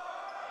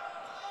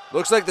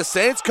 Looks like the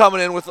Saints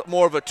coming in with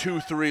more of a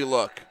 2-3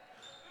 look.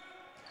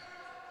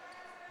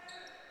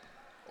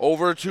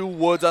 Over to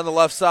Woods on the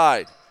left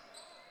side.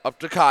 Up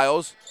to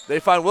Kyles. They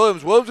find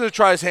Williams. Williams going to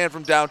try his hand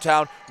from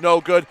downtown. No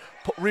good.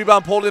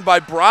 Rebound pulled in by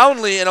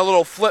Brownlee and a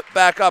little flip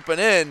back up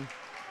and in.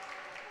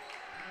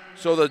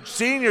 So the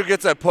senior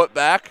gets a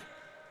putback.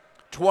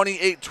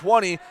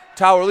 28-20.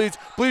 Tower leads.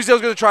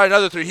 Bleasdale's going to try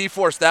another 3. He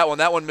forced that one.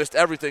 That one missed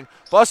everything.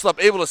 Buslup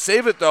able to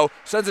save it, though.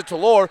 Sends it to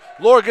Lohr.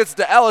 Lohr gets it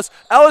to Ellis.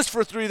 Ellis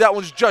for 3. That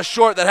one's just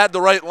short. That had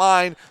the right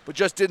line, but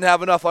just didn't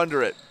have enough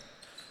under it.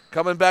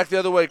 Coming back the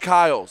other way,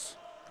 Kyles.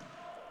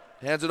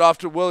 Hands it off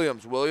to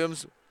Williams.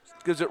 Williams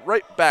gives it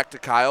right back to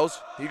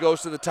Kyles. He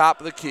goes to the top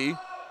of the key.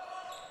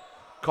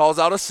 Calls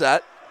out a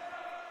set.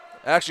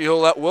 Actually, he'll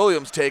let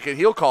Williams take it.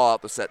 He'll call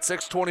out the set.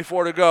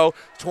 6:24 to go.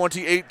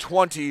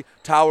 28-20.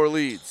 Tower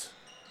leads.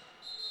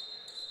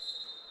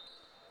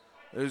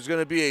 There's going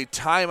to be a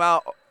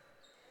timeout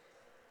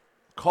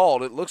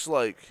called. It looks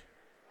like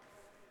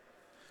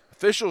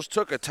officials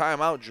took a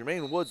timeout.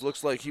 Jermaine Woods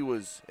looks like he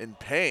was in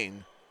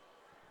pain.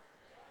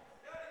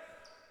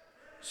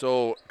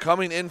 So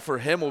coming in for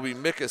him will be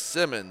Micah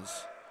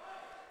Simmons.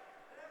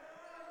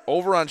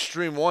 Over on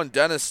Stream 1,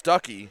 Dennis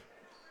Stuckey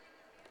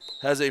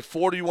has a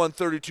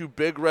 41-32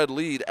 Big Red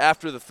lead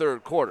after the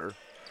third quarter.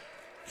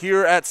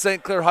 Here at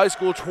St. Clair High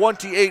School,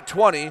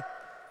 28-20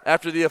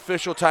 after the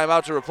official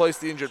timeout to replace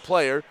the injured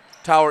player.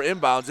 Tower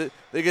inbounds it.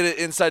 They get it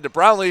inside to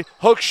Brownlee.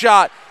 Hook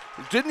shot.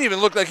 It didn't even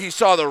look like he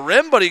saw the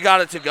rim, but he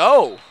got it to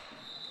go.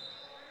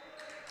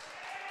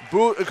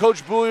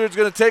 Coach Bouillard's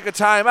going to take a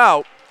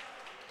timeout.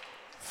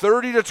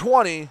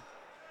 30-20,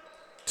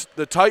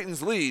 the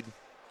Titans lead.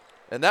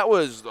 And that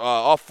was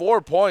off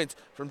 4 points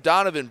from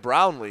Donovan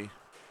Brownlee.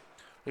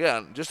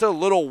 Yeah, just a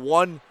little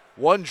one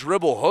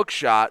dribble hook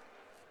shot.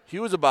 He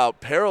was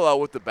about parallel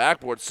with the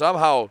backboard.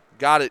 Somehow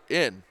got it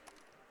in.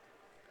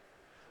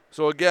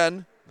 So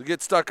again, the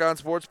Get Stuck on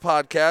Sports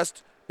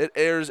podcast, it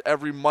airs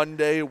every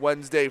Monday,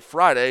 Wednesday,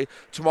 Friday.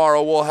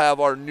 Tomorrow we'll have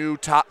our new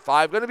top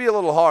 5. Going to be a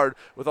little hard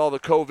with all the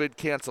COVID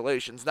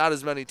cancellations. Not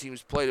as many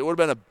teams played. It would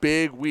have been a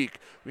big week.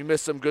 We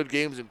missed some good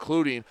games,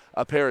 including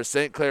a pair of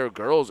St. Clair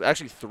girls.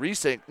 Actually,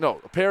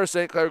 a pair of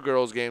St. Clair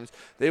girls games.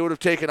 They would have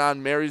taken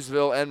on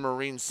Marysville and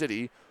Marine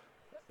City.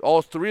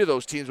 All 3 of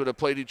those teams would have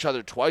played each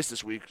other twice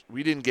this week.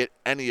 We didn't get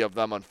any of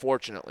them,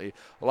 unfortunately.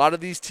 A lot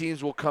of these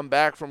teams will come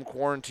back from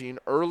quarantine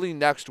early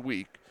next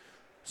week.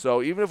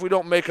 So even if we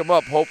don't make them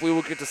up, hopefully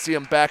we'll get to see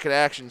them back in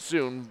action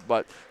soon.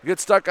 But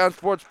Get Stuck on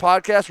Sports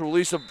podcast, we'll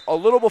release a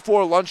little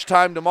before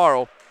lunchtime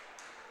tomorrow.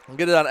 And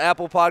get it on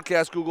Apple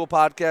Podcasts, Google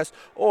Podcasts,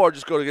 or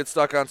just go to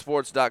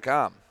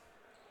getstuckonsports.com.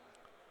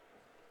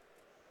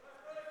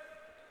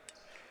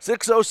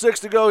 6:06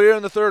 to go here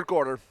in the third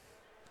quarter.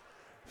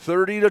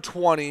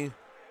 30-20.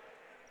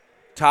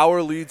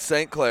 Tower leads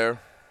St. Clair.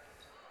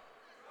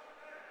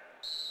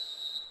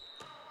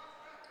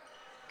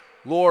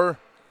 Lohr.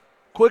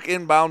 Quick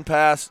inbound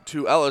pass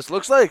to Ellis.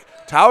 Looks like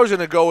Tower's going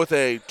to go with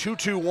a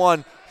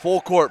 2-2-1 full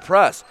court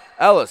press.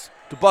 Ellis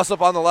to bust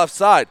up on the left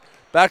side.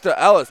 Back to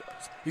Ellis.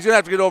 He's going to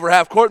have to get over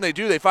half court, and they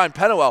do. They find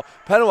Pennewell.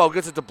 Pennewell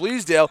gets it to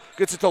Bleasdale.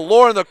 Gets it to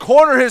Lohr in the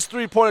corner. His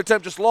three-point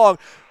attempt just long.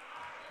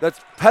 That's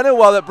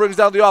Pennewell that brings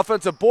down the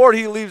offensive board.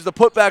 He leaves the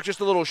putback just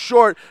a little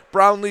short.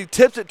 Brownlee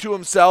tips it to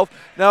himself.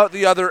 Now at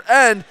the other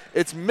end,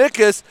 it's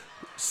Micah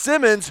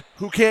Simmons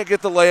who can't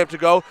get the layup to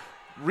go.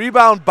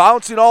 Rebound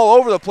bouncing all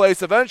over the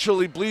place.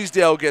 Eventually,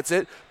 Bleasdale gets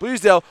it.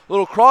 Bleasdale,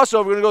 little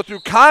crossover, going to go through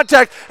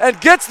contact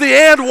and gets the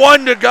and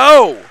one to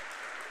go.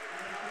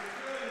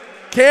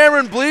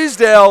 Cameron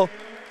Bleasdale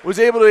was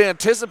able to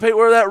anticipate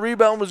where that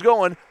rebound was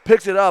going,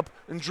 picked it up,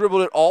 and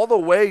dribbled it all the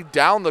way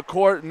down the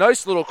court.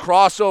 Nice little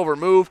crossover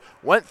move.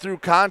 Went through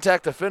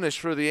contact to finish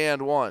for the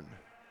and one.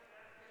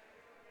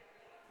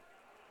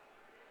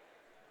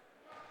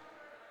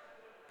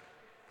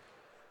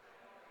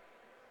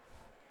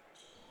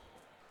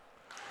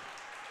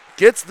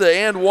 gets the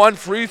and one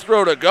free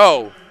throw to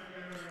go.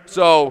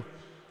 So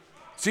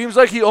seems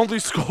like he only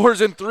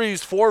scores in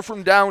threes, 4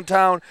 from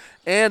downtown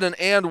and an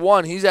and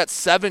one. He's at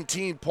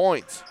 17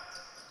 points.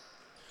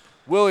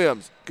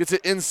 Williams gets it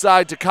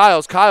inside to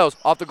Kyles. Kyles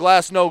off the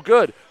glass, no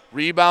good.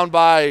 Rebound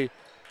by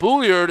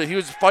Bouliard. He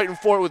was fighting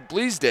for it with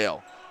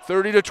Bleasdale.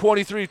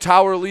 30-23,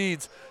 Tower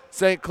leads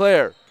St.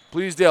 Clair.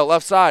 Bleasdale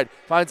left side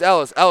finds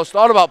Ellis. Ellis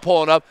thought about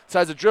pulling up,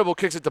 decides a dribble,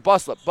 kicks it to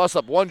Buslip.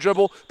 Buslip one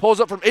dribble, pulls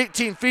up from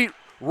 18 feet,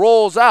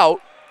 rolls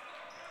out.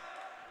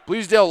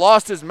 Bleasdale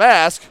lost his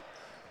mask.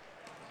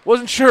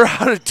 Wasn't sure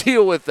how to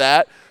deal with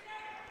that.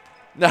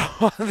 Now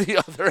on the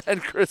other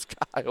end, Chris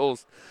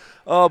Kyles.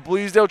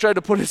 Bleasdale tried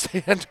to put his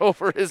hand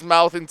over his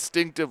mouth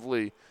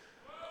instinctively.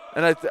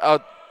 And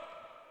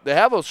they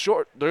have a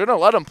short, they're going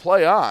to let him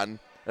play on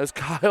as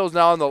Kyle's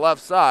now on the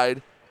left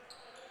side.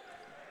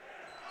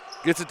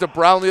 Gets it to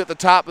Brownlee at the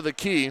top of the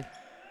key.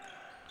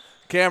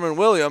 Cameron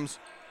Williams,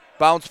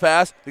 bounce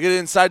pass. They get it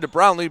inside to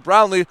Brownlee.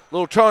 Brownlee,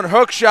 little turn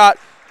hook shot,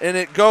 and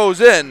it goes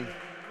in.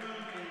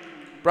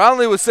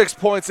 Brownlee with 6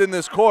 points in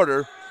this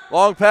quarter.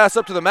 Long pass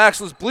up to the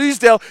Maxless.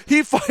 Bleasdale,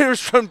 he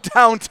fires from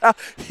downtown.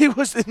 He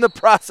was in the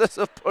process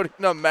of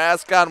putting a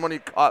mask on when he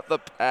caught the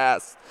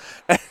pass.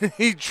 And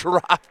he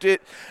dropped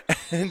it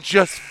and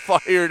just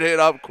fired it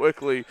up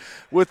quickly.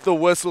 With the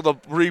whistle, the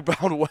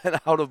rebound went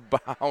out of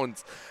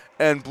bounds.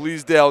 And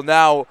Bleasdale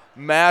now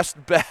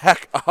masked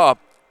back up.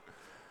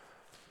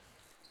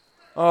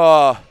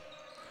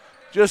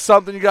 Just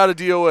something you got to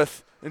deal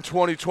with in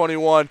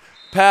 2021.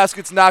 Pass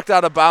gets knocked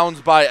out of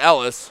bounds by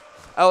Ellis.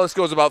 Ellis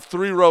goes about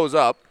 3 rows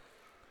up.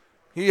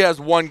 He has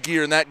one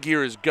gear, and that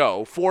gear is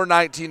go.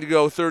 4:19 to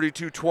go,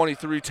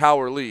 32-23,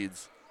 Tower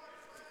leads.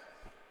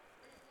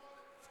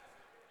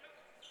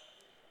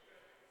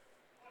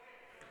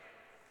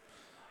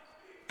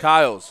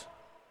 Kyles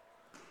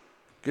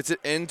gets it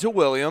into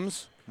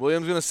Williams.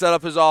 Williams going to set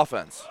up his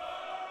offense.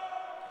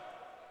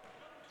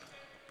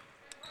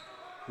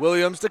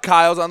 Williams to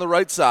Kyles on the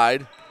right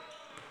side.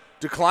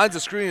 Declines the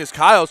screen as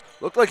Kyles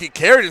looked like he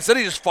carried. Instead,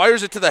 he just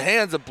fires it to the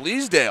hands of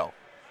Bleasdale.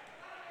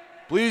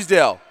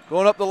 Bleasdale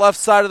going up the left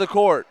side of the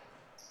court.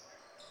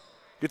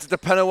 Gets it to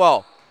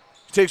Pennywell.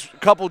 Takes a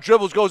couple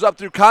dribbles, goes up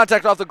through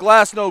contact off the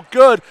glass, no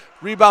good.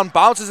 Rebound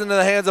bounces into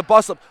the hands of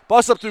Buslip.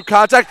 Buslip through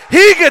contact.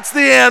 He gets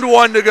the and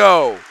one to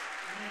go.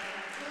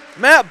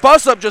 Matt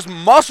Buslip just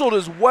muscled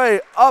his way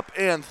up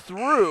and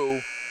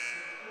through,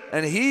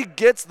 and he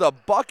gets the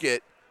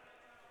bucket.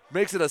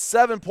 Makes it a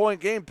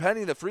 7-point game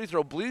pending the free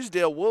throw.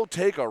 Bleasdale will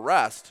take a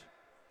rest.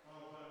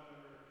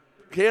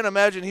 Can't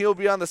imagine he'll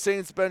be on the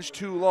Saints bench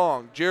too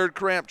long. Jared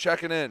Cramp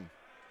checking in.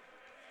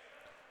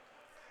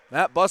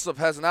 Matt Buslip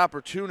has an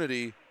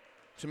opportunity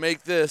to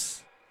make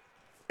this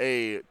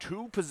a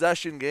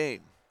 2-possession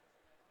game.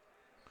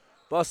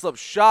 Buslip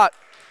shot,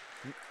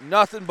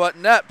 nothing but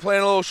net,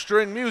 playing a little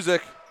string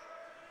music.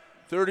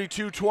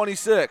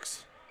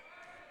 32-26.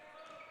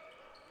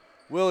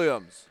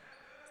 Williams.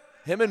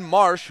 Him and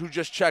Marsh, who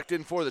just checked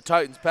in for the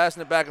Titans,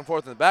 passing it back and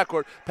forth in the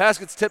backcourt. Pass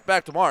gets tipped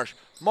back to Marsh.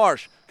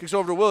 Marsh kicks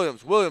over to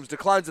Williams. Williams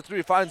declines the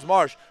 3, finds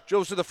Marsh,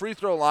 dribbles to the free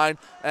throw line,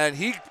 and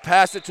he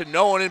passed it to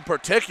no one in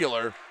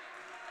particular.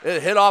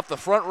 It hit off the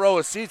front row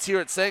of seats here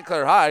at St.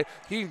 Clair High.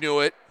 He knew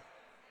it.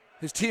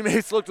 His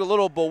teammates looked a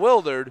little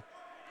bewildered.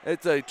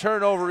 It's a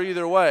turnover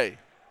either way.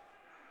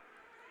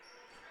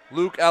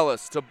 Luke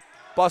Ellis to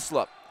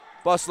Buslip.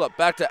 Buslip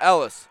back to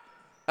Ellis.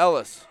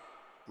 Ellis,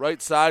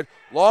 right side,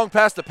 long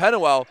pass to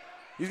Pennywell.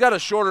 He's got a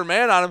shorter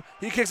man on him.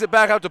 He kicks it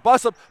back out to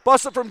Buslip.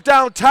 Buslip from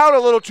downtown a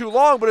little too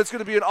long, but it's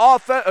going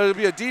to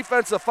be a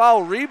defensive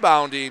foul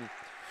rebounding.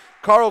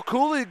 Carl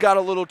Cooley got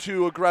a little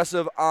too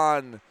aggressive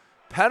on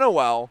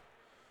Pennywell.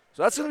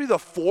 So that's going to be the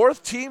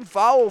 4th team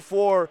foul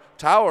for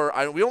Tower.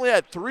 We only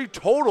had 3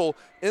 total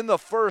in the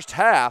first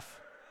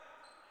half.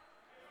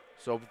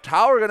 So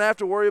Tower going to have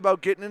to worry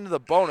about getting into the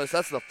bonus.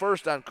 That's the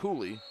first on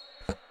Cooley.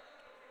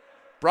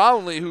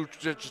 Brownlee, who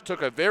just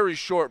took a very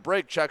short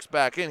break, checks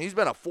back in. He's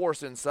been a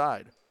force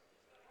inside.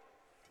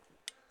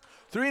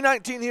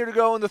 3:19 here to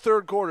go in the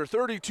third quarter.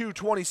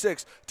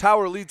 32-26.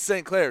 Tower leads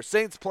St. Clair.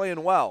 Saints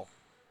playing well.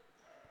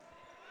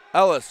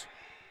 Ellis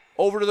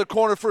over to the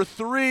corner for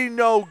 3.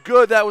 No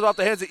good. That was off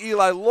the hands of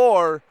Eli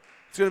Lohr.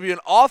 It's going to be an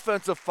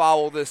offensive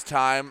foul this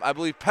time. I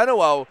believe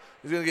Pennywell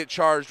is going to get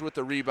charged with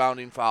the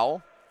rebounding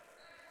foul.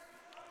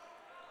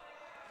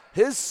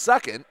 His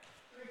second.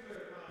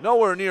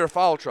 Nowhere near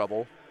foul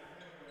trouble.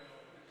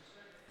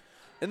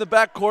 In the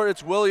backcourt,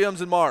 it's Williams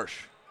and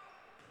Marsh.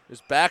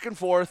 Just back and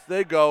forth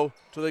they go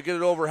till they get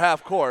it over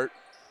half court.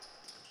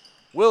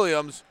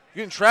 Williams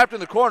getting trapped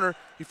in the corner.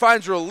 He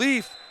finds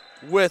relief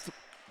with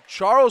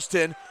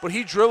Charleston, but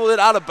he dribbled it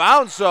out of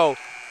bounds, so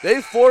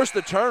they forced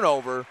the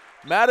turnover.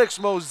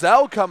 Maddox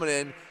Moselle coming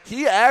in.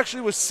 He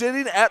actually was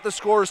sitting at the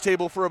scorer's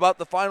table for about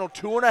the final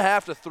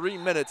 2.5 to 3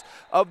 minutes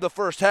of the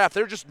first half.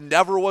 There just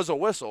never was a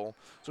whistle.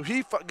 So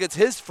he gets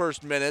his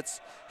first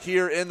minutes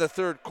here in the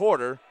third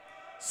quarter.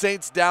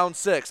 Saints down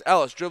 6.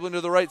 Ellis dribbling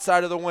to the right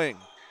side of the wing.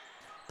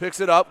 picks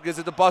it up, gives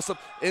it to Buslup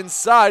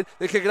inside.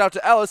 They kick it out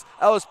to Ellis.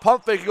 Ellis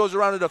pump fake, he goes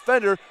around a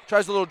defender,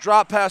 tries a little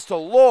drop pass to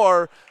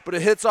Lohr, but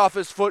it hits off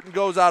his foot and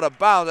goes out of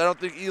bounds. I don't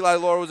think Eli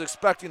Lohr was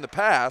expecting the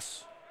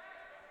pass.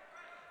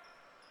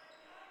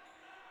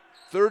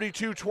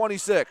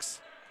 32-26.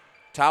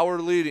 Tower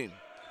leading.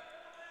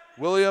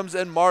 Williams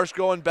and Marsh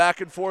going back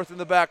and forth in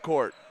the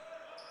backcourt.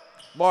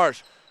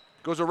 Marsh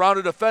goes around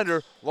a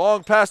defender,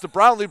 long pass to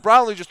Brownlee.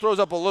 Brownlee just throws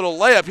up a little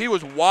layup. He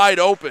was wide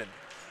open.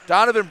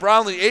 Donovan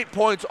Brownlee, 8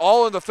 points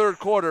all in the third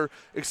quarter,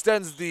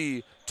 extends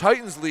the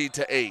Titans lead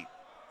to 8.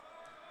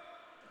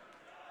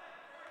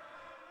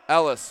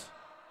 Ellis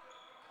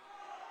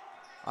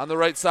on the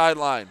right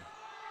sideline.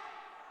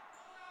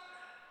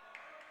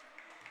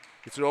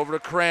 Gets it over to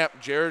Cramp.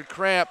 Jared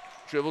Cramp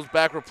dribbles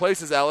back,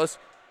 replaces Ellis,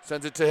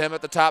 sends it to him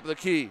at the top of the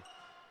key.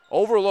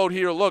 Overload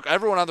here. Look,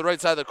 everyone on the right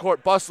side of the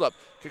court. Buslup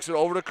kicks it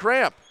over to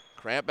Cramp.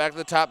 Cramp back to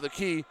the top of the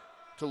key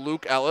to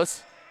Luke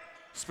Ellis.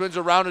 Spins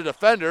around a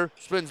defender,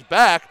 spins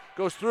back,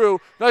 goes through.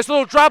 Nice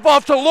little drop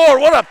off to Lohr.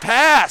 What a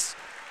pass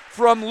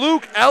from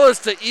Luke Ellis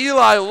to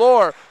Eli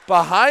Lohr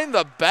behind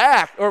the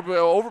back,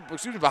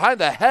 behind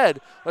the head,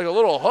 like a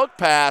little hook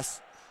pass.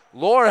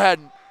 Lohr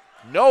had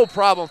no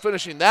problem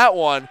finishing that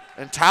one,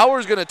 and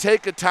Tower's going to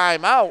take a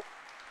timeout.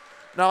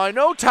 Now, I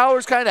know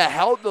Towers kind of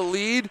held the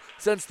lead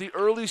since the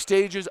early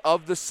stages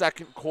of the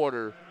second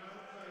quarter,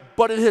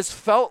 but it has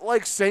felt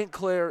like St.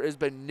 Clair has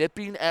been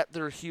nipping at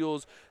their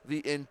heels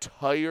the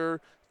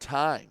entire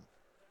time.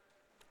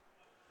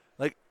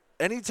 Like,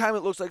 anytime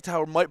it looks like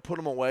Tower might put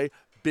them away,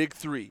 big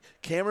three.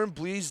 Cameron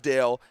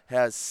Bleasdale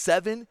has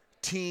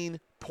 17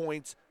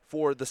 points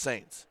for the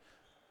Saints.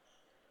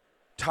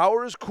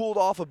 Towers cooled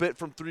off a bit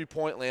from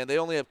three-point land. They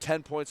only have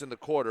 10 points in the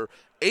quarter,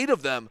 8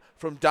 of them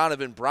from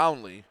Donovan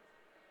Brownlee.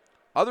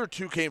 Other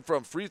 2 came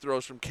from free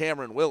throws from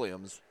Cameron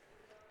Williams.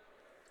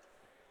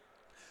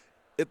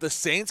 If the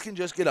Saints can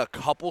just get a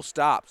couple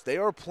stops, they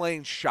are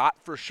playing shot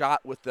for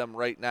shot with them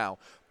right now.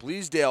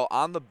 Bleasdale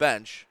on the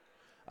bench,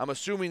 I'm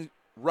assuming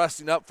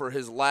resting up for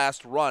his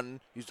last run.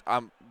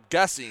 I'm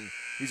guessing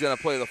he's going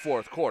to play the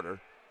fourth quarter,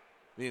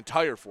 the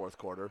entire fourth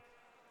quarter.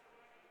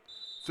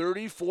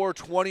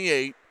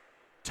 34-28,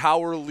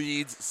 Tower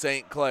leads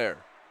St. Clair.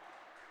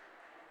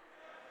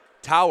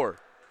 Tower,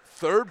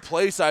 third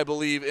place, I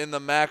believe, in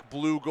the MAC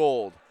Blue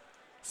Gold.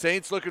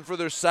 Saints looking for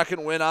their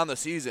second win on the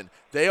season.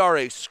 They are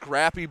a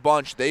scrappy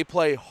bunch. They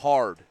play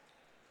hard.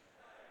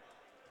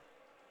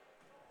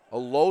 A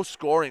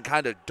low-scoring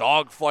kind of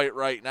dogfight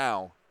right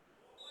now.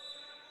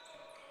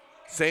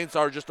 Saints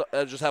are just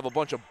have a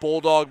bunch of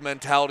bulldog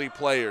mentality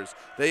players.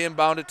 They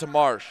inbound it to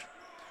Marsh.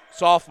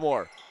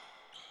 Sophomore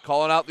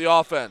calling out the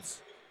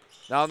offense.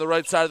 Now on the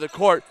right side of the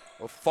court,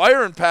 a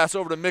firing pass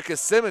over to Micah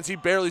Simmons. He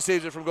barely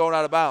saves it from going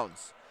out of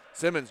bounds.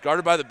 Simmons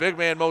guarded by the big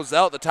man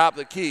Moselle at the top of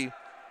the key.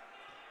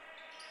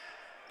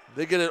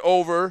 They get it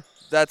over.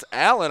 That's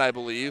Allen, I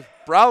believe.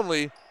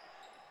 Brownlee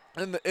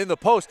in the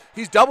post.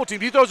 He's double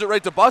teamed. He throws it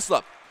right to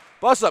Buslup.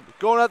 Buslup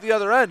going out the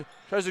other end.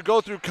 Tries to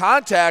go through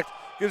contact.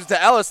 Gives it to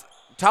Ellis.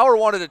 Tower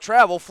wanted to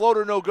travel.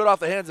 Floater no good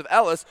off the hands of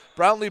Ellis.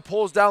 Brownlee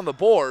pulls down the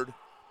board.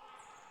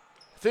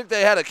 I think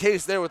they had a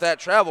case there with that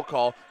travel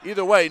call.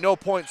 Either way, no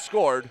points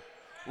scored.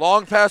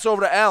 Long pass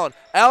over to Allen.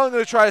 Allen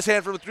going to try his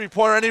hand from a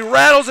three-pointer, and he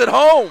rattles it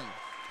home.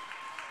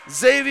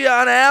 Xavier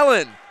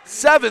Allen,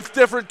 7th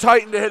different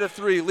Titan to hit a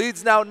three.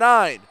 Leads now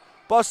 9.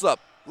 Buslup,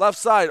 left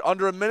side,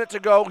 under a minute to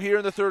go here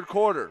in the third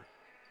quarter.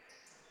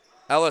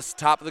 Ellis,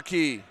 top of the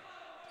key.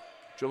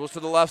 Dribbles to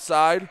the left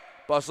side.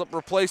 Buslup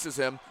replaces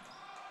him.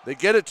 They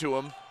get it to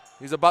him.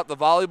 He's about the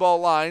volleyball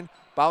line.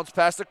 Bounce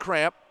past to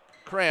Cramp.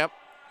 Cramp.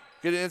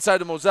 Get it inside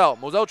to Moselle.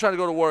 Moselle trying to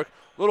go to work.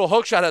 Little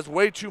hook shot has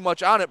way too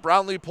much on it.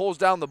 Brownlee pulls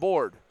down the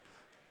board.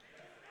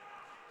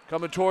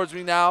 Coming towards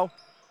me now,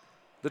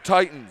 the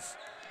Titans.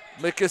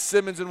 Micah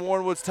Simmons and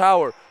Warrenwood's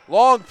Tower.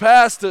 Long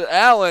pass to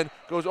Allen.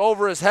 Goes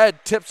over his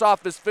head. Tips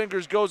off his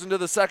fingers. Goes into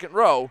the second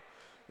row.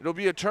 It'll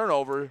be a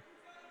turnover.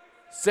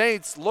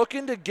 Saints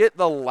looking to get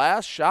the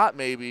last shot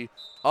maybe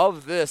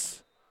of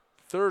this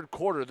third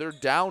quarter. They're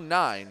down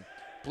 9.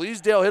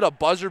 Bleasdale hit a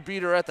buzzer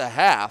beater at the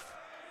half.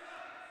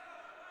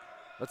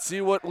 Let's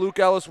see what Luke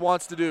Ellis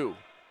wants to do.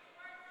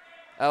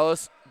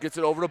 Ellis gets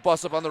it over to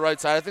Buslup on the right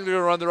side. I think they're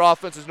going to run their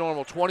offense as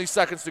normal. 20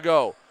 seconds to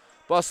go.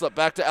 Buslup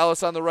back to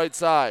Ellis on the right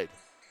side.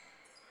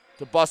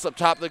 To Buslup,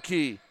 top of the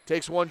key.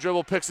 Takes one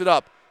dribble, picks it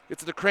up.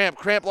 Gets it to Cramp.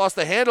 Cramp lost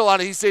the handle on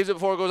it. He saves it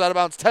before it goes out of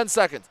bounds. 10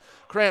 seconds.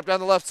 Cramp down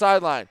the left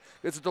sideline.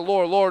 Gets it to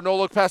Lohr. Lohr, no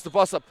look past the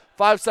Buslup.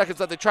 5 seconds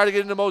left. They try to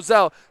get into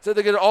Moselle. Said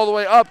they get it all the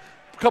way up.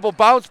 A couple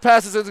bounce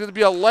passes. It's going to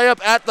be a layup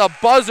at the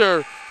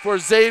buzzer for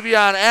Xavier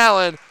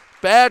Allen.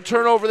 Bad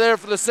turnover there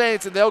for the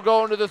Saints, and they'll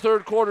go into the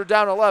third quarter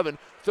down 11.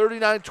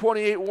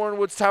 39-28,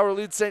 Warrenwood's Tower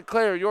leads St.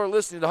 Clair. You're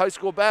listening to high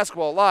school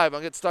basketball live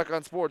on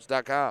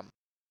GetStuckOnSports.com.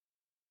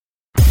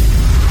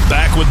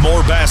 Back with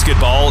more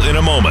basketball in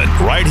a moment,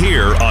 right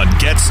here on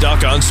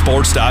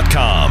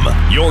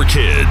GetStuckOnSports.com. Your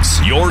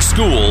kids, your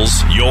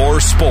schools, your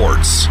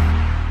sports.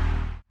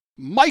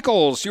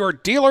 Michaels, your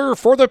dealer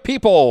for the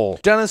people.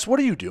 Dennis, what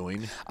are you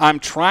doing? I'm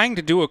trying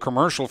to do a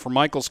commercial for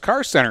Michaels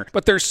Car Center,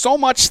 but there's so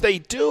much they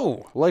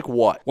do. Like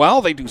what?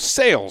 Well, they do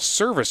sales,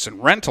 service,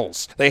 and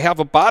rentals. They have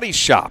a body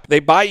shop. They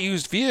buy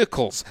used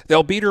vehicles.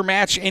 They'll beat or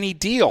match any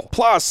deal.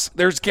 Plus,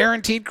 there's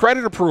guaranteed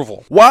credit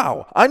approval.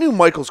 Wow, I knew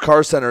Michaels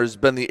Car Center has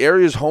been the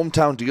area's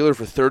hometown dealer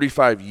for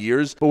 35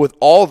 years, but with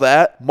all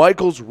that,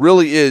 Michaels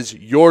really is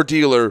your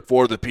dealer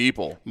for the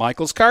people.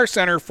 Michaels Car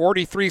Center,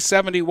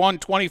 4371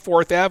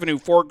 24th Avenue,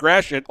 Fort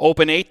Gratiot,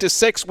 open 8 to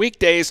 6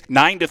 weekdays,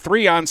 9 to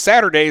 3 on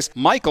Saturdays.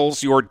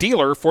 Michaels, your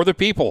dealer for the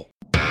people.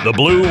 The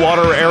Blue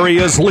Water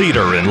Area's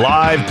leader in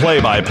live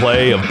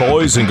play-by-play of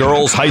boys and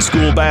girls high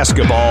school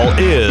basketball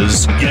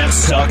is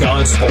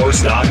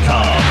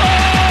GetStuckOnSports.com.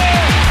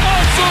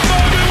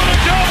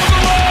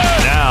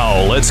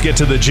 Now, let's get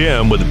to the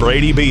gym with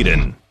Brady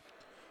Beaton.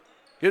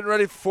 Getting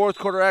ready for fourth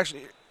quarter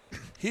action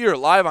here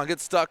live on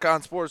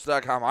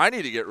GetStuckOnSports.com. I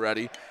need to get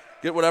ready,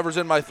 get whatever's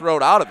in my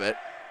throat out of it.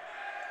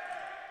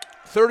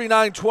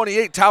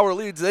 39-28, Tower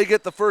leads. They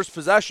get the first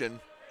possession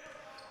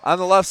on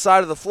the left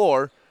side of the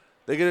floor.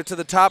 They get it to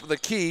the top of the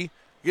key,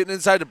 getting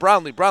inside to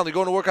Brownlee. Brownlee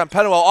going to work on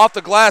Pennywell, off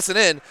the glass and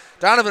in.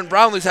 Donovan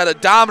Brownlee's had a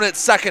dominant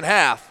second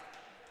half.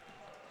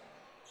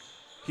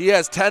 He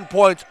has 10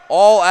 points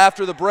all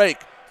after the break.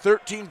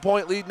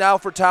 13-point lead now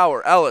for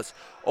Tower. Ellis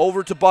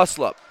over to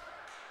Buslup.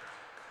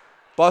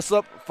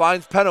 Buslup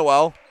finds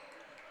Pennywell,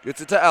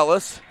 gets it to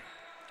Ellis.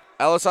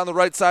 Ellis on the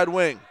right side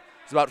wing.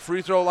 It's about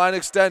free throw line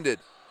extended.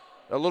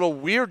 A little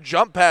weird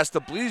jump pass to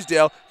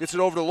Bleasdale. Gets it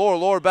over to Lohr.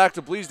 Lohr back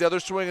to Bleasdale.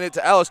 They're swinging it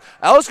to Ellis.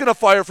 Ellis going to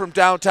fire from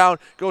downtown.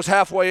 Goes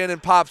halfway in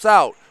and pops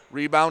out.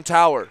 Rebound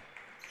Tower.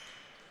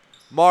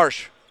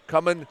 Marsh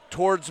coming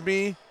towards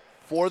me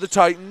for the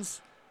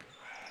Titans.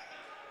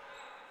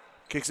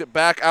 Kicks it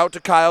back out to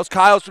Kyles.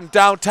 Kyles from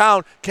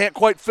downtown. Can't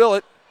quite fill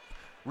it.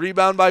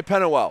 Rebound by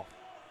Pennywell.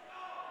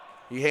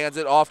 He hands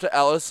it off to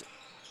Ellis.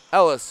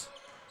 Ellis.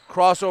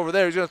 Crossover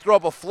there. He's going to throw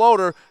up a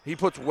floater. He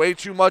puts way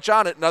too much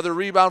on it. Another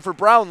rebound for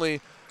Brownlee.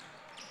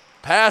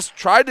 Pass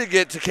tried to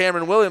get to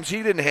Cameron Williams. He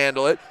didn't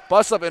handle it.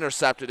 Buslup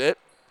intercepted it.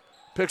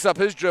 Picks up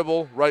his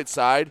dribble right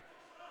side.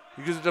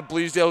 He gives it to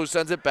Bleasdale, who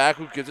sends it back,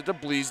 who gives it to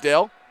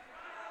Bleasdale.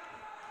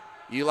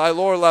 Eli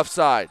Lohr left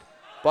side.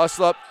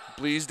 Buslup,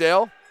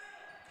 Bleasdale.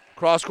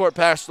 Cross-court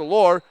pass to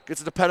Lohr. Gets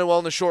it to Pennywell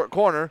in the short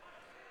corner.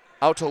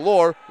 Out to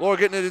Lohr. Lohr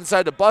getting it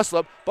inside to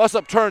Buslup.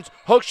 Buslup turns.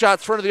 Hook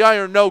shots front of the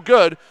iron. No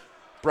good.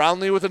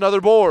 Brownlee with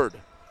another board.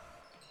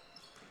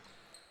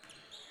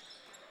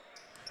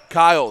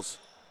 Kyles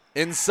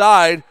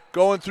inside,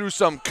 going through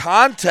some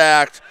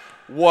contact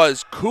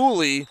was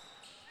Cooley.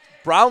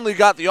 Brownlee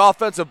got the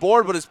offensive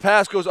board, but his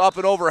pass goes up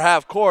and over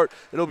half court.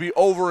 It'll be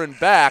over and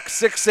back.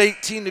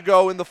 6:18 to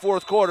go in the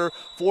fourth quarter.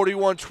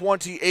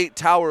 41-28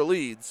 Tower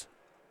leads.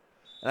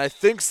 And I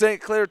think St.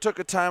 Clair took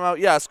a timeout.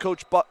 Yes,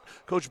 Coach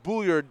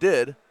Boulier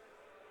did.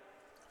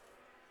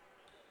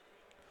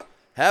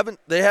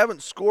 They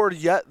haven't scored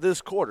yet this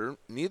quarter.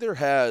 Neither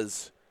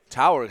has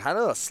Tower. Kind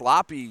of a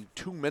sloppy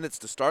 2 minutes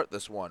to start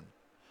this one.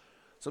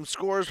 Some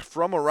scores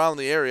from around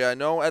the area. I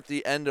know at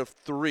the end of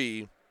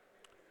 3,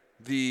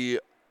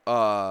 the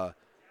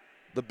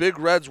Big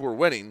Reds were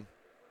winning.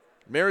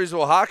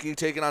 Marysville Hockey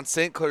taking on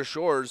St. Clair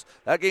Shores.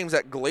 That game's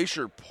at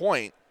Glacier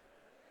Point.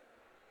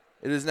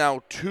 It is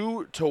now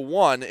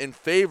 2-1 in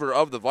favor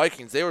of the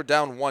Vikings. They were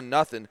down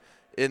 1-0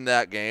 in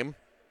that game.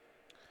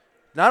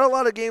 Not a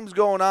lot of games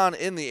going on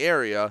in the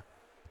area.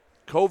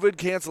 COVID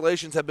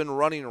cancellations have been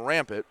running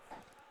rampant.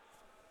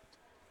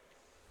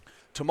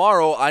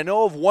 Tomorrow, I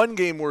know of one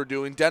game we're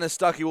doing. Dennis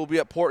Stuckey will be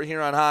at Port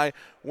Huron High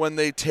when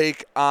they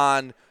take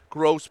on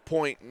Grosse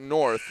Pointe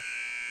North.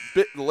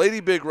 The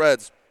Lady Big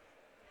Reds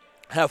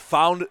have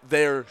found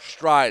their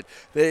stride.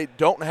 They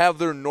don't have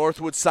their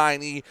Northwood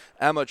signee.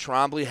 Emma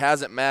Trombley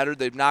hasn't mattered.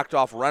 They've knocked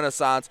off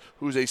Renaissance,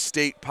 who's a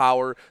state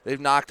power.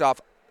 They've knocked off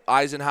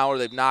Eisenhower,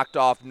 they've knocked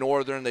off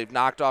Northern, they've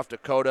knocked off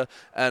Dakota,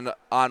 and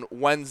on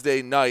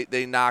Wednesday night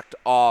they knocked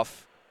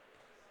off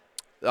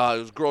it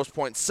was Grosse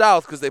Pointe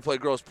South because they play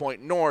Grosse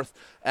Pointe North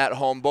at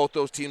home. Both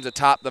those teams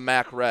atop the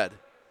MAC Red.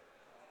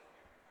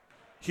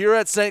 Here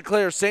at St.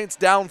 Clair, Saints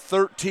down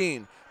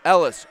 13.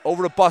 Ellis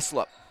over to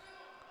Buslup.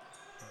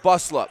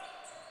 Buslup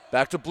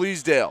back to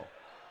Bleasdale.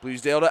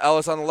 Bleasdale to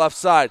Ellis on the left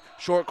side.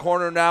 Short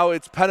corner now,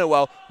 it's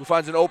Pennywell who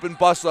finds an open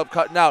Buslup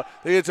cutting out.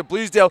 They get it to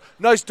Bleasdale.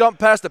 Nice dump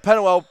pass to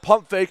Pennywell.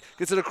 Pump fake.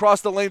 Gets it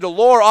across the lane to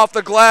Lohr off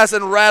the glass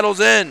and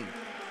rattles in.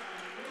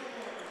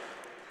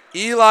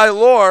 Eli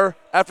Lohr,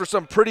 after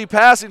some pretty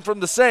passing from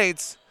the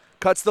Saints,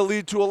 cuts the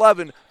lead to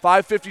 11.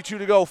 5:52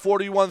 to go,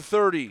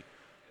 41-30.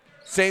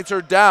 Saints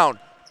are down.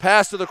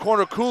 Pass to the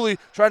corner. Cooley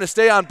trying to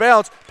stay on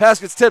balance.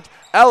 Pass gets tipped.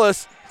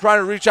 Ellis trying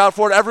to reach out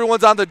for it.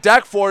 Everyone's on the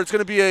deck for it. It's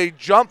going to be a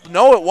jump.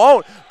 No, it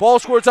won't. Ball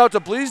squirts out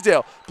to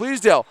Bleasdale.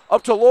 Bleasdale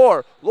up to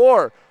Lohr.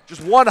 Lohr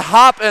just one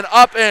hop and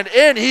up and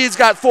in. He's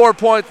got 4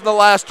 points in the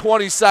last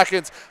 20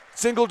 seconds.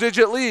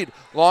 Single-digit lead.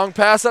 Long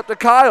pass up to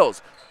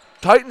Kyles.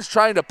 Titans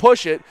trying to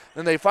push it.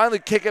 Then they finally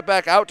kick it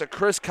back out to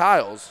Chris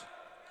Kyles,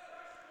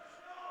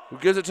 who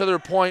gives it to their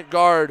point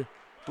guard.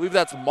 I believe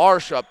that's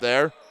Marsh up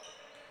there.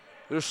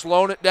 They're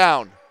slowing it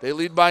down. They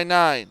lead by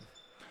 9.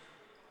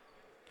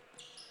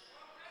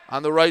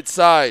 On the right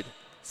side,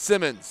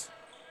 Simmons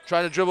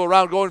trying to dribble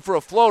around, going for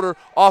a floater.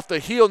 Off the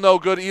heel, no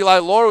good. Eli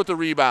Lohr with the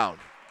rebound.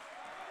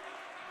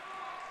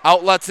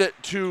 Outlets it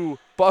to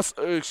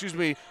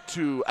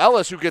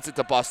Ellis, who gets it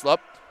to Buslup.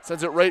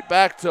 Sends it right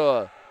back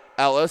to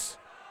Ellis.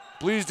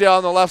 Bleasdale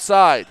on the left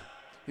side.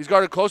 He's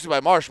guarded closely by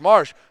Marsh.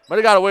 Marsh might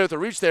have got away with a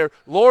reach there.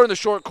 Lohr in the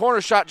short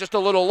corner, shot just a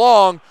little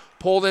long,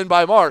 pulled in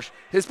by Marsh.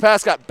 His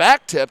pass got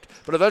back tipped,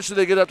 but eventually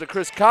they get up to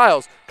Chris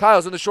Kiles.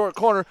 Kiles in the short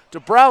corner to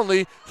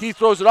Brownlee. He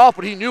throws it off,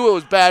 but he knew it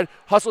was bad.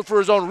 Hustled for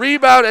his own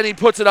rebound, and he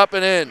puts it up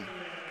and in.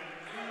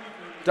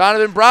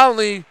 Donovan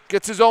Brownlee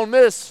gets his own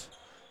miss,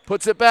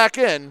 puts it back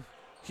in.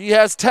 He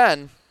has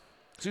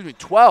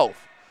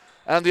 12.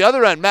 And on the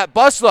other end, Matt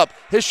Buslup,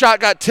 his shot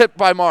got tipped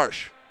by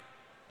Marsh.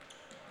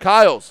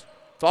 Kiles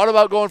thought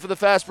about going for the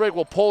fast break,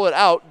 will pull it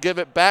out, give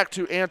it back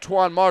to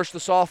Antoine Marsh, the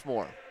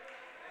sophomore.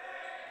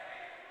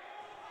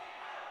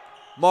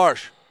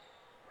 Marsh,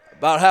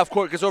 about half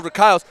court, gets over to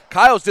Kiles.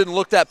 Kiles didn't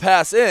look that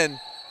pass in,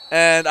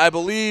 and I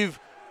believe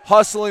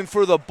hustling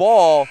for the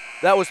ball,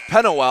 that was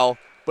Pennewell,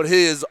 but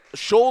his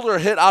shoulder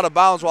hit out of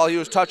bounds while he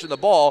was touching the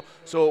ball,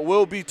 so it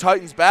will be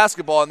Titans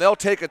basketball, and they'll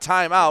take a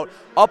timeout.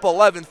 Up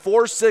 11,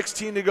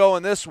 4:16 to go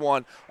in this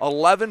one.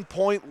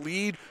 11-point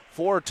lead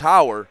for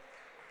Tower.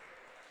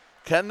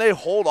 Can they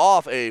hold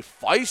off a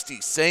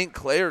feisty St.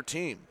 Clair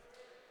team?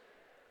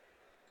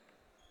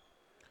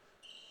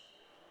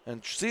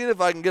 And seeing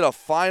if I can get a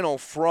final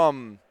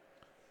from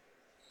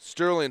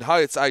Sterling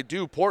Heights. I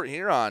do. Port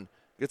Huron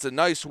gets a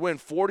nice win,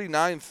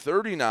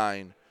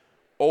 49-39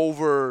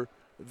 over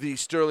the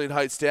Sterling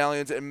Heights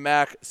Stallions and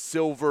MAC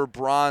silver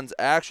bronze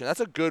action. That's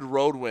a good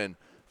road win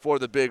for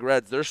the Big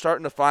Reds. They're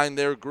starting to find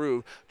their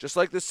groove, just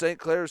like the St.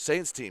 Clair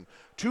Saints team.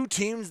 Two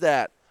teams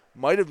that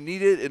might have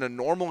needed in a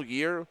normal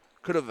year,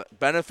 could have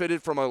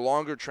benefited from a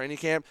longer training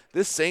camp.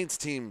 This Saints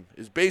team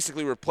is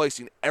basically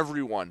replacing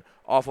everyone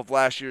off of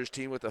last year's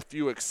team with a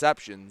few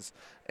exceptions.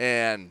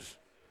 And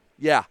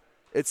yeah,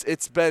 it's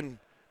been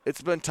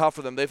tough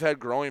for them. They've had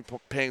growing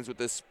pains with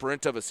this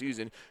sprint of a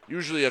season.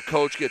 Usually a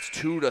coach gets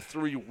 2 to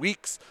 3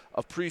 weeks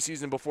of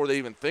preseason before they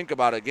even think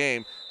about a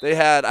game. They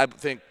had, I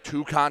think,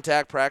 2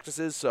 contact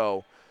practices,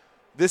 so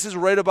this is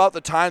right about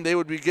the time they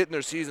would be getting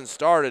their season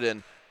started,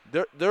 and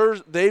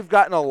they've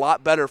gotten a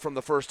lot better from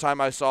the first time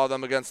I saw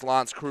them against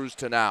L'Anse Creuse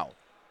to now.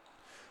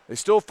 They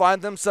still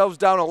find themselves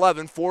down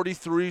 11,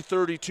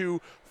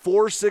 43-32,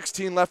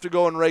 4:16 left to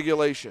go in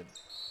regulation.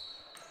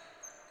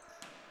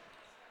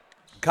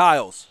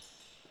 Kiles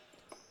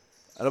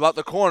at about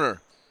the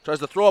corner tries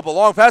to throw up a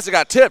long pass. It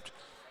got tipped.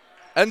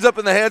 Ends up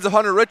in the hands of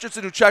Hunter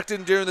Richardson, who checked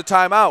in during the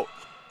timeout.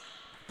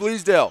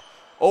 Bleasdale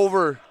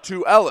over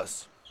to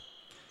Ellis.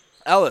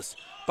 Ellis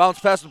bounce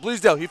pass to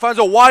Bleasdale. He finds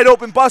a wide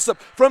open bust up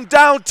from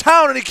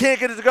downtown, and he can't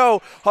get it to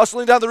go.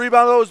 Hustling down the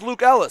rebound, though, is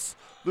Luke Ellis.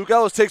 Luke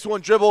Ellis takes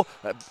one dribble.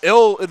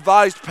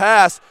 Ill-advised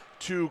pass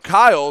to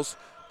Kiles.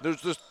 They're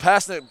just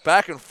passing it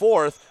back and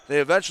forth. They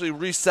eventually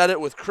reset it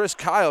with Chris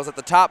Kiles at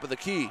the top of the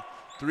key.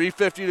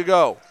 3:50 to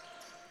go.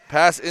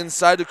 Pass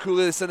inside to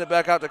Cooley. They send it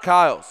back out to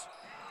Kiles.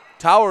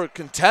 Tower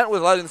content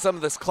with letting some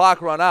of this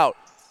clock run out.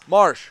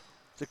 Marsh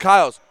to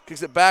Kiles.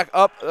 Kicks it back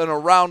up and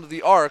around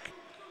the arc.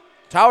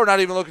 Tower not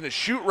even looking to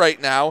shoot right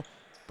now,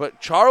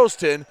 but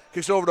Charleston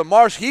kicks over to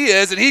Marsh. He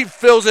is, and he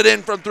fills it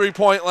in from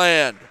three-point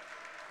land.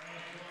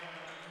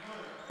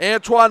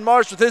 Antoine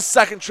Marsh with his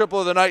second triple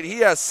of the night. He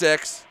has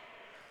 6.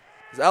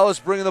 As Ellis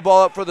bringing the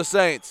ball up for the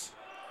Saints.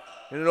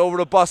 And it over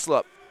to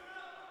Buslup.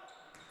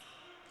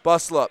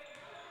 Buslup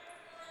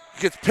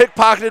gets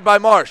pickpocketed by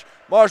Marsh.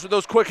 Marsh with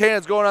those quick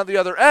hands going on the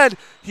other end.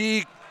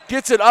 He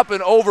gets it up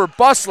and over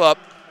Buslup.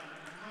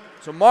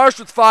 So Marsh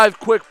with 5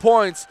 quick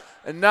points.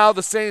 And now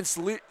the Saints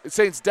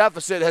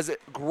deficit has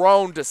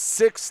grown to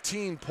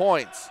 16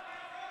 points.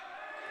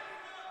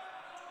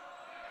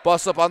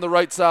 Buslup on the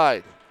right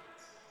side.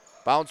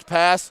 Bounce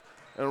pass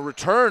and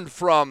returned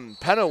from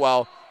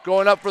Pennewell.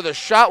 Going up for the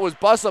shot was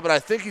Buslup, and I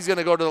think he's going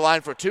to go to the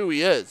line for 2.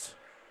 He is.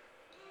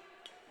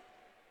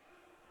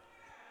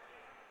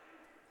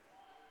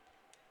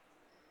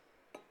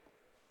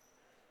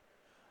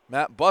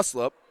 Matt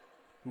Buslup,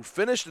 who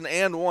finished an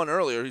and 1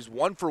 earlier. He's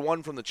 1 for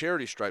 1 from the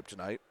charity stripe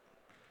tonight.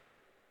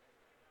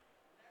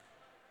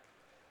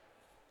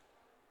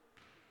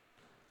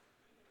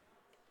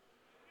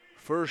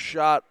 First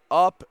shot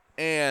up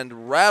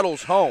and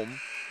rattles home.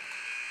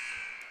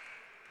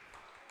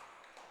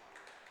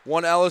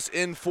 One Ellis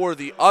in for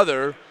the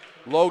other.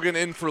 Logan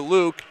in for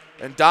Luke.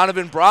 And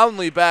Donovan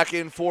Brownlee back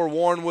in for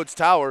Warren Woods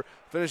Tower.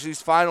 Finish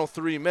these final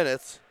 3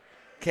 minutes.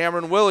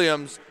 Cameron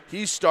Williams,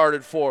 he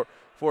started for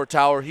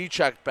Tower. He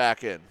checked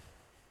back in.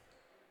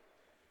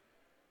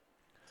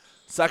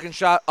 Second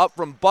shot up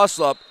from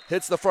Buslup.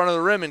 Hits the front of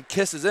the rim and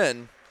kisses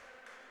in.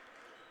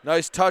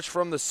 Nice touch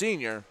from the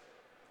senior.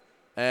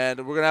 And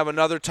we're going to have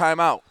another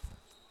timeout.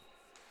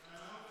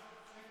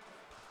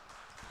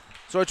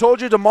 So I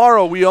told you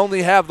tomorrow we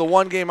only have the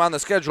 1 game on the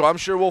schedule. I'm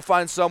sure we'll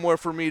find somewhere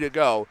for me to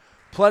go.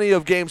 Plenty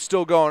of games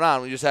still going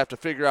on. We just have to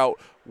figure out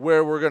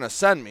where we're going to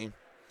send me.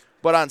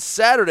 But on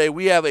Saturday,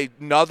 we have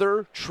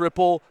another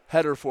triple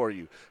header for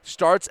you.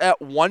 Starts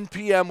at 1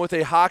 p.m. with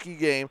a hockey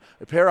game,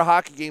 a pair of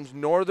hockey games.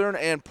 Northern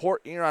and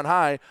Port Huron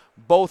High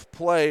both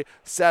play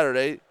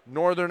Saturday.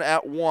 Northern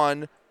at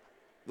 1,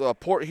 the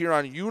Port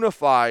Huron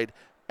Unified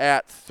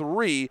at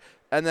 3.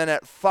 And then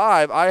at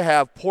 5, I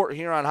have Port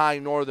Huron High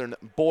Northern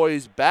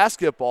boys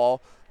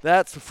basketball.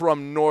 That's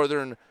from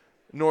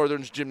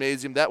Northern's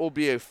gymnasium. That will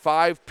be a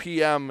 5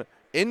 p.m.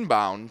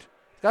 inbound.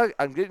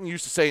 I'm getting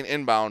used to saying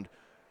inbound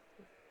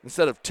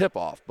instead of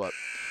tip-off. But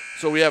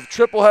so we have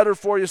triple header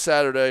for you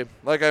Saturday,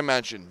 like I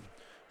mentioned.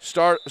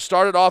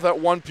 Started off at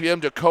 1 p.m.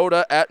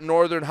 Dakota at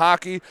Northern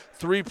Hockey.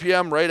 3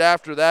 p.m. right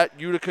after that,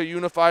 Utica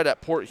Unified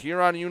at Port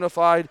Huron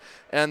Unified.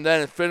 And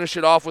then finish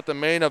it off with the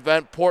main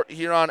event, Port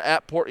Huron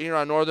at Port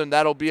Huron Northern.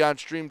 That'll be on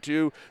Stream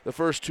 2, the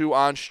first 2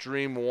 on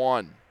Stream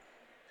 1.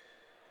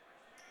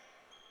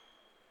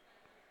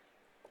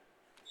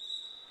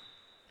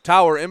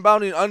 Tower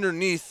inbounding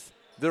underneath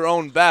their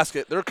own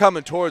basket. They're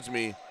coming towards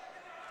me.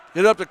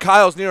 Get it up to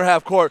Kyle's near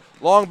half court.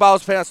 Long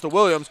bounce pass to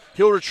Williams.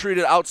 He'll retreat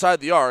it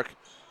outside the arc.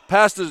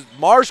 Pass to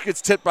Marsh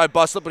gets tipped by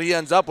Buslett, but he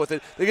ends up with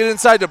it. They get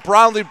inside to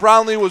Brownlee.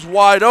 Brownlee was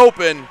wide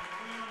open.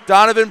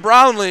 Donovan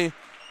Brownlee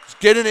is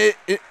getting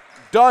it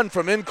done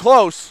from in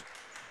close.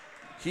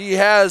 He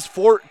has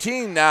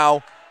 14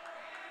 now.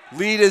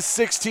 Lead is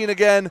 16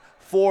 again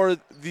for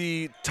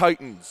the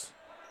Titans.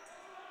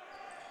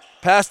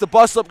 Pass to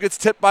Buslett gets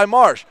tipped by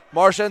Marsh.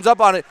 Marsh ends up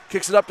on it,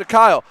 kicks it up to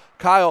Kyle.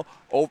 Kyle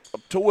up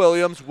to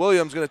Williams.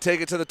 Williams going to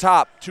take it to the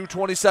top.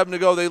 2:27 to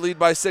go. They lead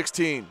by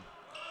 16.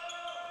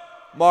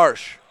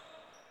 Marsh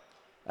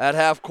at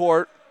half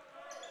court.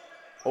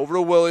 Over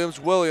to Williams.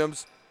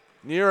 Williams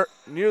near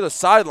the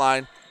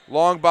sideline.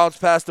 Long bounce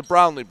pass to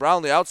Brownlee.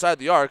 Brownlee outside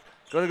the arc.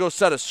 Going to go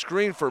set a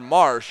screen for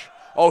Marsh.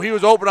 Oh, he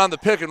was open on the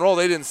pick and roll.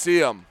 They didn't see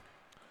him.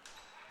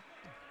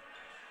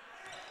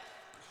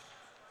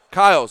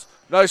 Kyle's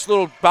nice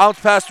little bounce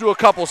pass through a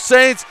couple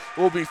Saints.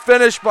 Will be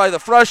finished by the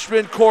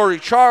freshman Corey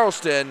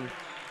Charleston.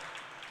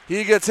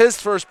 He gets his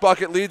first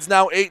bucket. Leads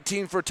now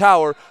 18 for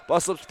Tower.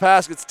 Buslep's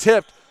pass gets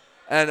tipped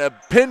and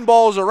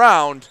pinballs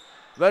around.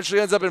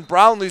 Eventually ends up in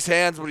Brownlee's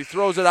hands, but he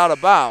throws it out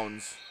of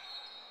bounds.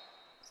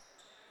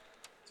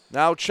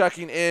 Now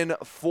checking in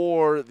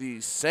for the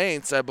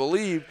Saints, I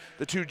believe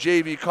the 2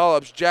 JV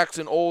call-ups,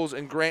 Jackson Oles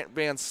and Grant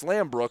Van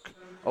Slambrook,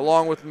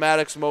 along with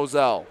Maddox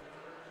Moselle.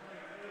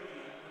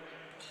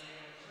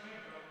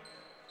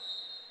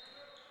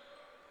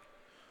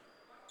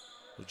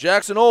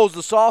 Jackson Oles,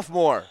 the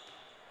sophomore,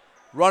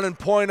 running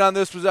point on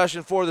this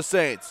possession for the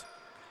Saints.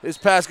 His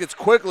pass gets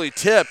quickly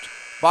tipped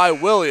by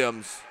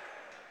Williams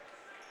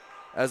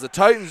as the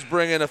Titans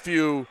bring in a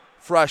few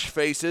fresh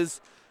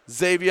faces.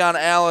 Xavion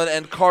Allen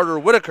and Carter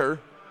Whitaker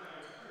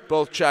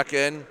both check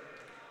in.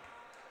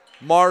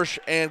 Marsh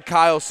and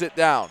Kyle sit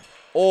down.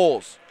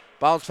 Oles,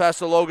 bounce pass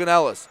to Logan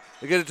Ellis.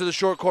 They get it to the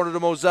short corner to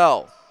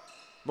Moselle.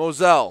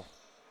 Moselle,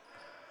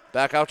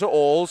 back out to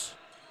Oles.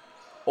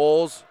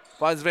 Oles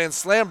finds Van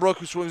Slambrook,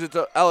 who swings it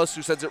to Ellis,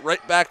 who sends it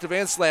right back to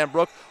Van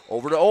Slambrook.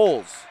 Over to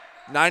Oles.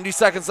 90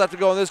 seconds left to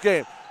go in this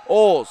game.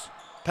 Oles,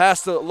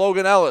 pass to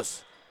Logan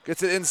Ellis.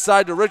 Gets it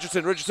inside to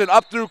Richardson. Richardson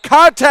up through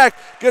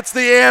contact. Gets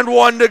the and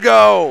one to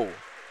go.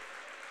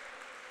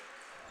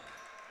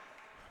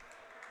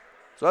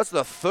 So that's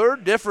the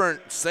third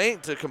different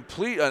Saint to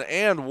complete an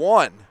and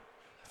one.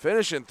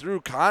 Finishing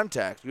through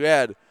contact. You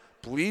had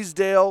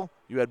Bleasdale,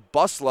 you had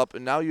Buslup,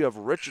 and now you have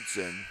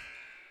Richardson.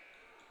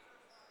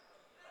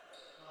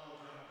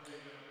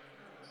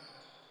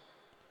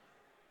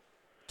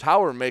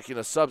 Tower making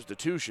a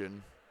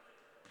substitution.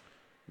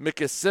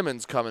 Micah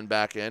Simmons coming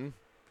back in.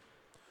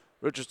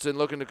 Richardson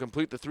looking to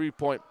complete the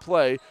three-point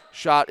play.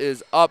 Shot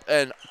is up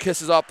and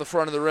kisses off the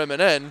front of the rim and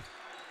in.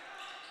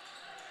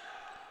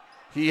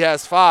 He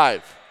has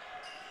 5.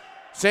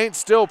 Saints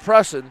still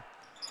pressing.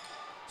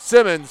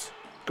 Simmons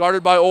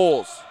guarded by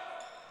Oles.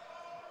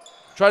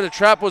 Trying to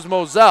trap was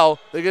Moselle.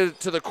 They get it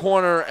to the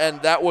corner,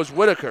 and that was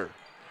Whitaker.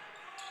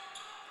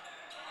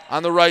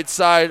 On the right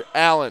side,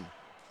 Allen.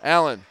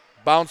 Allen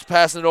bounce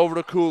passing it over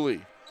to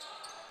Cooley.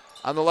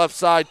 On the left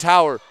side,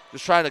 Tower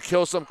just trying to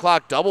kill some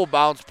clock. Double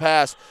bounce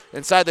pass.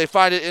 Inside, they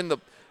find it in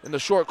the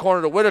short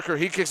corner to Whitaker.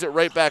 He kicks it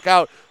right back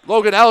out.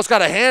 Logan Ellis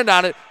got a hand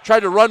on it. Tried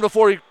to run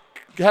before he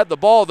had the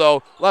ball,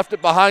 though. Left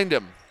it behind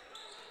him.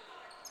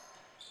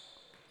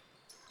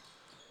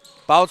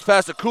 Bounce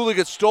pass to Cooley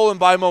gets stolen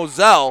by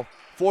Moselle.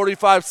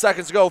 45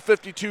 seconds to go.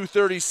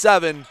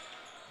 52-37.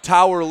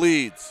 Tower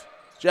leads.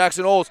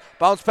 Jackson Oles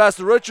bounce pass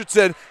to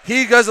Richardson.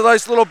 He does a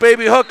nice little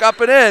baby hook up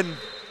and in.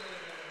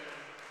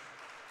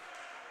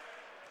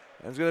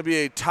 There's going to be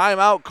a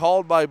timeout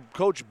called by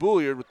Coach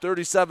Bouliard with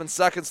 37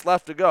 seconds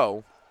left to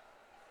go.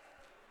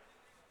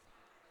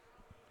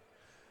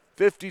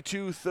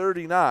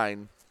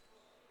 52-39.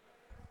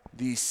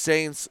 The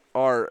Saints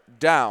are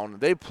down.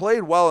 They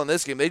played well in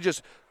this game. They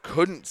just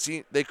couldn't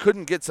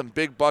get some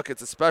big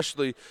buckets,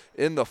 especially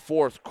in the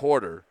fourth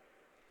quarter.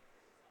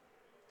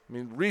 I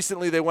mean,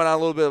 recently they went on a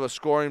little bit of a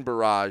scoring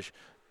barrage.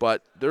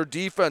 but their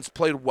defense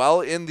played well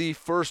in the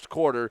first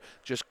quarter,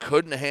 just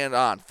couldn't hang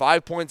on.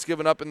 5 points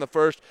given up in the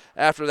first.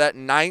 After that,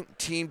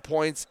 19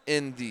 points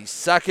in the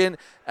second,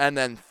 and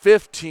then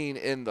 15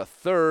 in the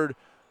third.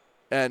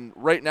 And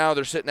right now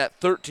they're sitting at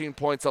 13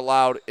 points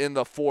allowed in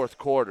the fourth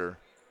quarter.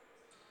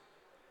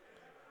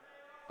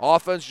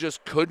 Offense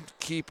just couldn't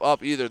keep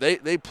up either.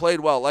 They played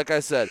well. Like I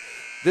said,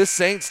 this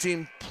Saints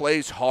team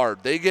plays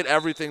hard. They get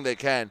everything they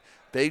can.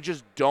 They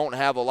just don't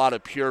have a lot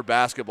of pure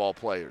basketball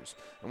players.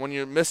 And when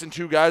you're missing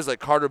two guys like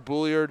Carter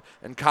Bouliard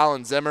and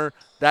Colin Zimmer,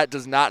 that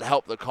does not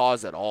help the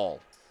cause at all.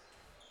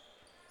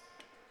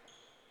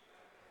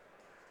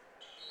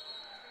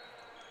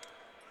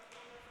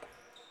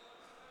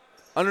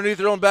 Underneath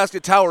their own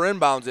basket, Tower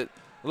inbounds it.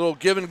 A little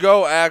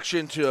give-and-go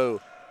action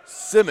to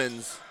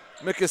Simmons.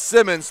 Micah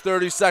Simmons,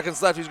 30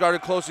 seconds left. He's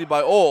guarded closely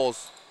by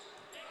Oles.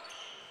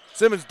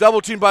 Simmons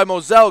double-teamed by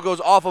Moselle, goes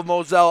off of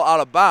Moselle out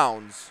of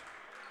bounds.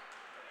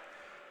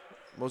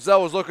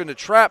 Moselle was looking to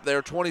trap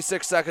there.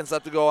 26 seconds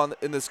left to go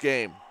in this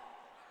game.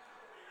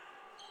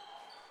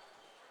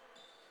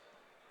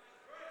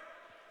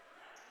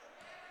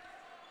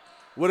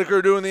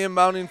 Whitaker doing the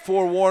inbounding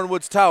for Warren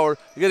Woods Tower.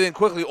 They get in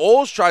quickly.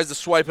 Oles tries to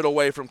swipe it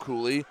away from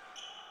Cooley.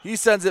 He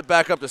sends it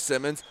back up to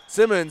Simmons.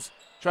 Simmons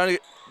trying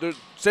to get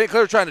St.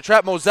 Clair trying to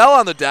trap Moselle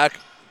on the deck.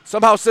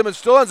 Somehow Simmons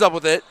still ends up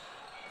with it.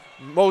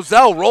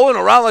 Moselle rolling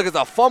around like it's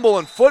a fumble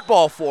in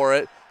football for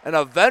it. And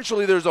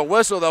eventually there's a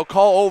whistle they'll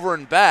call over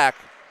and back.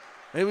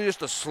 Maybe just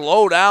to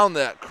slow down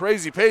that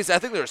crazy pace. I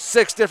think there's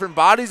 6 different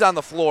bodies on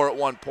the floor at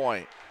one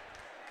point.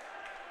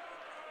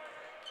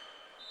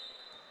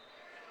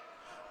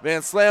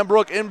 Van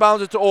Slambrook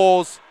inbounds it to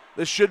Oles.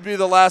 This should be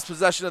the last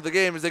possession of the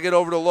game as they get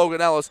over to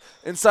Logan Ellis.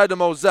 Inside to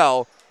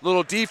Moselle.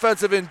 Little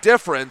defensive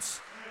indifference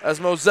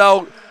as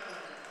Moselle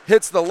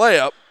hits the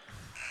layup.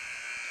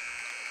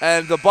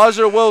 And the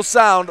buzzer will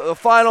sound. The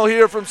final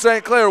here from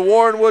St. Clair.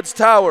 Warren Woods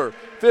Tower,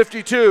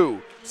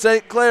 52.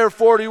 St. Clair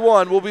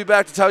 41. We'll be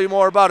back to tell you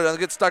more about it on the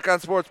Get Stuck on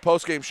Sports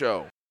postgame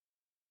show.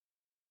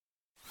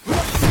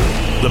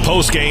 The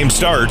postgame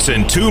starts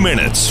in 2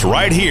 minutes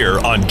right here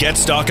on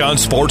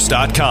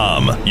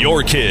GetStuckOnSports.com.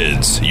 Your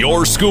kids,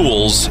 your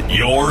schools,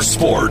 your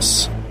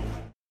sports.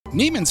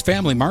 Neiman's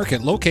Family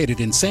Market, located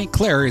in St.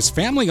 Clair, is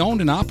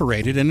family-owned and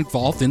operated and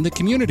involved in the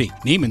community.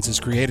 Neiman's has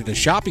created a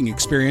shopping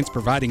experience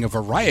providing a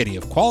variety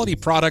of quality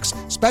products,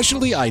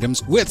 specialty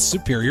items with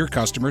superior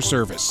customer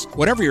service.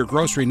 Whatever your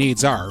grocery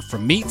needs are,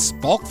 from meats,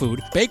 bulk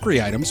food,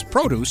 bakery items,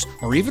 produce,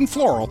 or even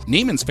floral,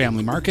 Neiman's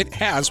Family Market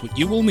has what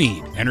you will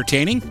need.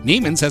 Entertaining?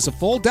 Neiman's has a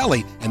full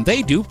deli, and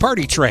they do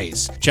party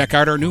trays. Check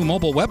out our new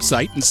mobile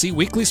website and see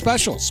weekly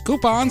specials,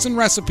 coupons, and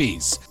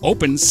recipes.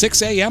 Open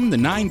 6 a.m. to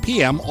 9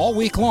 p.m. all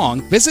week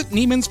long. Visit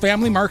Neiman's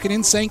Family Market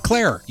in St.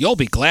 Clair. You'll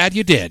be glad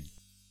you did.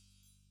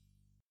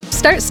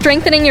 Start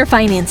strengthening your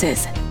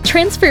finances.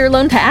 Transfer your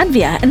loan to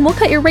Advia and we'll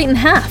cut your rate in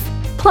half.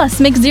 Plus,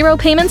 make 0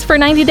 payments for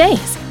 90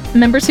 days.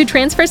 Members who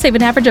transfer save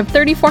an average of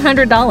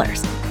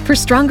 $3,400. For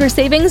stronger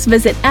savings,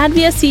 visit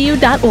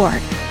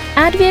adviacu.org.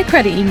 Advia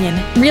Credit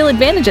Union. Real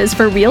advantages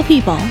for real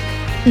people.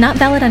 Not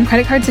valid on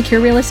credit card, secure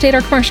real estate,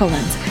 or commercial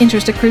loans.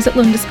 Interest accrues at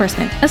loan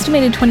disbursement.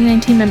 Estimated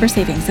 2019 member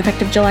savings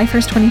effective July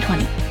 1st,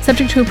 2020.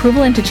 Subject to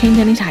approval and to change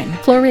anytime.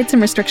 Floor rates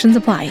and restrictions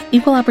apply.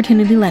 Equal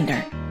opportunity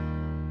lender.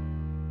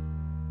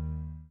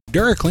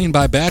 DuraClean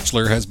by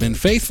Bachelor has been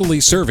faithfully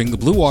serving the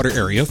Blue Water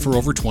area for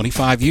over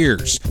 25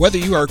 years. Whether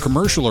you are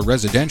commercial or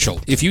residential,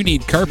 if you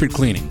need carpet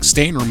cleaning,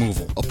 stain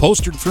removal,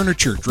 upholstered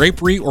furniture,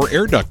 drapery, or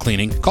air duct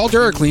cleaning, call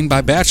DuraClean by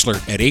Bachelor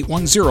at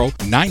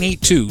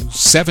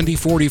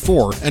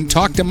 810-982-7044 and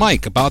talk to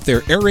Mike about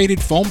their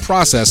aerated foam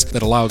process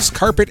that allows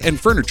carpet and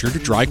furniture to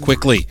dry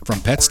quickly.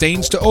 From pet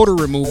stains to odor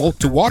removal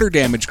to water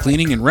damage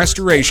cleaning and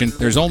restoration,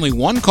 there's only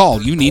one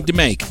call you need to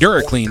make.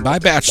 DuraClean by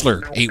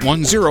Bachelor,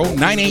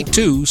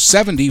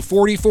 810-982-7044.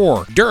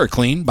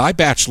 DuraClean by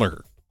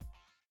Bachelor.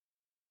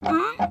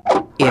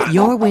 If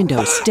your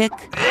windows stick,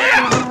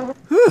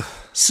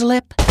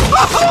 slip,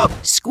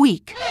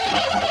 squeak,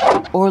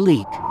 or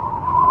leak,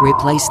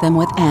 replace them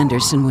with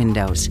Anderson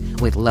windows.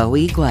 With low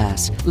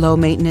E-glass, low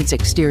maintenance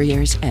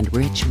exteriors, and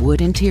rich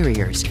wood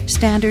interiors,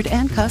 standard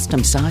and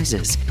custom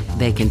sizes,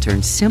 they can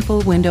turn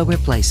simple window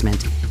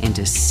replacement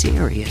into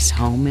serious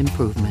home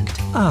improvement.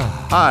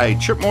 Hi,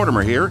 Chip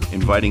Mortimer here,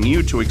 inviting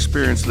you to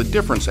experience the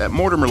difference at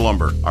Mortimer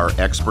Lumber. Our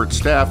expert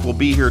staff will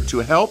be here to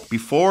help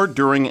before,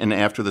 during, and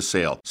after the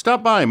sale.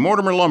 Stop by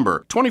Mortimer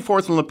Lumber,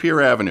 24th and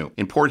Lapeer Avenue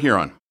in Port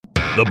Huron.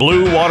 The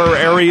Blue Water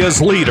Area's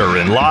leader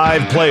in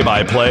live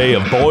play-by-play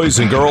of boys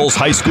and girls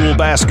high school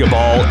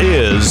basketball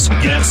is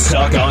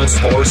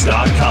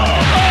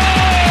GetStuckOnSports.com.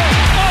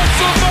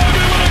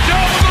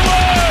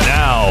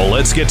 Now,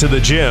 let's get to the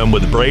gym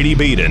with Brady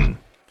Beaton.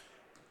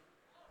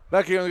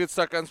 Back here on the Get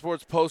Stuck on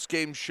Sports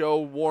post-game show,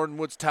 Warren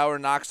Woods Tower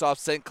knocks off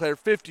St. Clair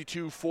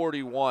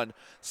 52-41.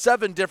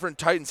 7 different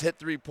Titans hit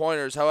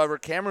three-pointers. However,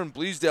 Cameron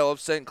Bleasdale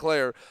of St.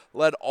 Clair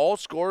led all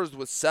scorers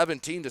with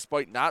 17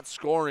 despite not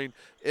scoring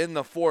in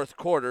the fourth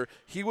quarter.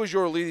 He was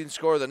your leading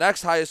scorer. The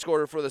next highest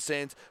scorer for the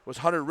Saints was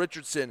Hunter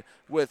Richardson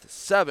with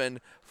 7.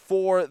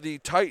 for the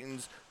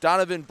Titans.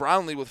 Donovan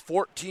Brownlee with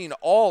 14,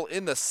 all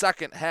in the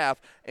second half.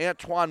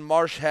 Antoine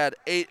Marsh had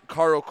 8,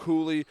 Carl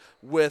Cooley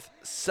with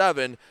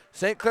 7.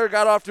 St. Clair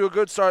got off to a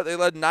good start. They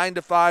led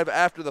 9-5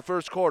 after the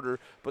first quarter,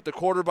 but the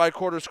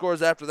quarter-by-quarter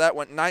scores after that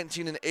went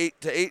 19-8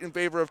 to 8 in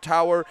favor of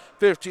Tower,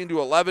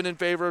 15-11 in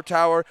favor of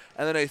Tower,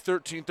 and then a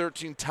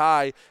 13-13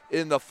 tie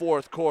in the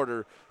fourth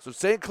quarter. So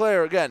St.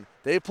 Clair, again,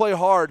 they play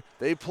hard.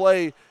 They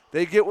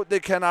get what they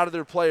can out of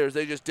their players.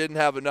 They just didn't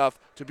have enough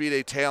to beat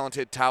a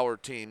talented Tower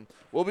team.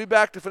 We'll be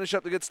back to finish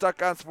up the Get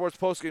Stuck on Sports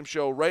postgame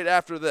show right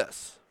after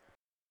this.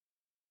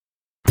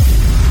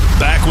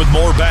 Back with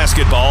more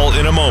basketball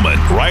in a moment,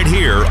 right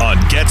here on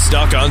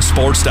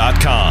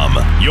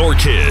GetStuckOnSports.com. Your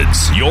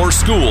kids, your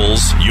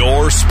schools,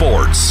 your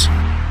sports.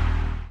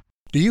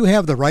 Do you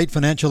have the right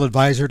financial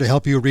advisor to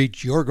help you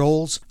reach your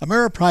goals?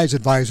 Ameriprise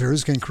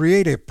Advisors can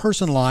create a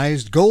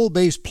personalized,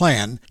 goal-based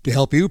plan to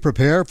help you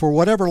prepare for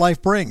whatever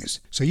life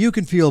brings, so you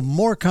can feel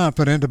more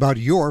confident about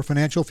your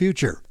financial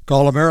future.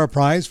 Call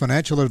Ameriprise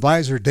Financial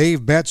Advisor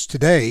Dave Betts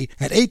today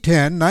at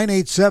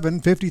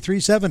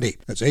 810-987-5370.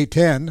 That's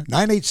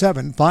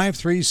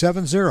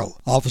 810-987-5370.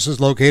 Office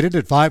is located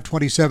at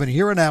 527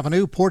 Huron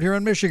Avenue, Port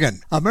Huron, Michigan.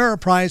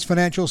 Ameriprise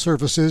Financial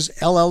Services,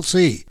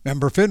 LLC.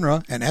 Member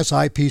FINRA and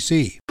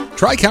SIPC.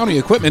 Tri-County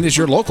Equipment is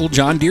your local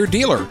John Deere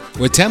dealer.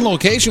 With 10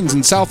 locations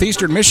in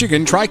southeastern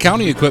Michigan,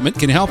 Tri-County Equipment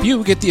can help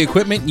you get the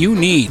equipment you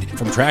need.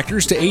 From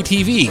tractors to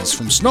ATVs,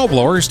 from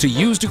snowblowers to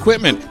used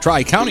equipment,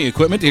 Tri-County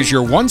Equipment is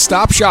your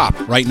one-stop shop.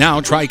 Right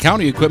now,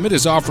 Tri-County Equipment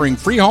is offering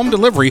free home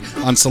delivery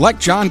on select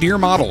John Deere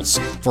models.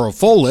 For a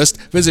full list,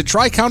 visit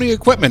Tri-County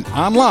Equipment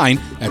online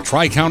at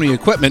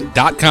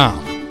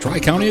tricountyequipment.com.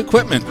 Tri-County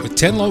Equipment with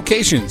 10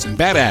 locations in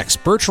Bad Axe,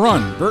 Birch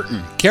Run,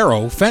 Burton,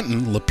 Caro,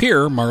 Fenton,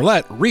 Lapeer,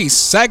 Marlette, Reese,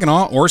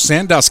 Saginaw, or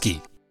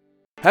Sandusky.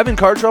 Having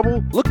car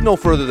trouble? Look no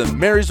further than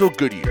Marysville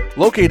Goodyear.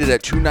 Located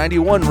at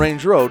 291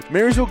 Range Road,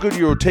 Marysville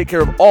Goodyear will take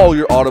care of all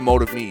your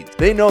automotive needs.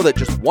 They know that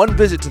just one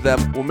visit to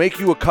them will make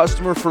you a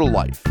customer for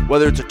life.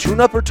 Whether it's a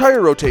tune-up or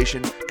tire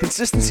rotation,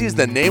 consistency is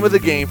the name of the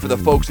game for the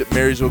folks at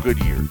Marysville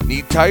Goodyear.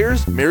 Need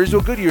tires?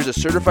 Marysville Goodyear is a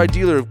certified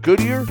dealer of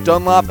Goodyear,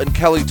 Dunlop, and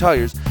Kelly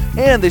tires,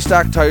 and they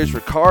stock tires for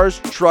cars,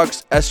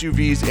 trucks,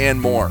 SUVs, and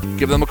more.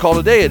 Give them a call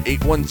today at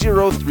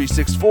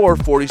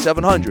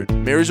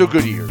 810-364-4700. Marysville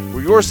Goodyear,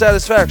 where your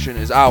satisfaction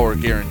is our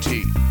guarantee.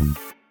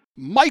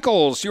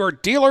 Michael's, your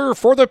dealer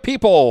for the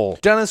people.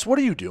 Dennis, what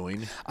are you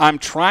doing? I'm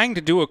trying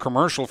to do a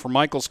commercial for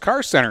Michael's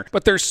Car Center,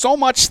 but there's so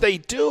much they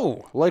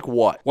do. Like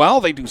what? Well,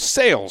 they do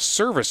sales,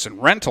 service,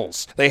 and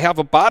rentals. They have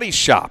a body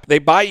shop. They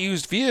buy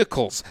used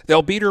vehicles.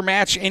 They'll beat or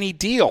match any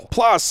deal.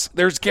 Plus,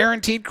 there's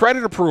guaranteed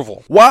credit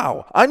approval.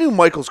 Wow, I knew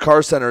Michael's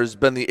Car Center has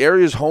been the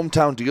area's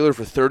hometown dealer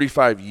for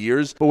 35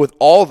 years, but with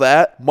all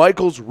that,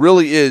 Michael's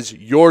really is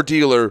your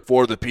dealer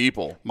for the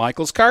people.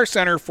 Michael's Car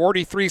Center,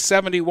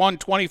 4371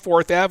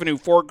 24th Avenue,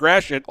 Fort Gratiot.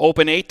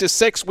 Open 8 to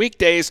 6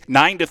 weekdays,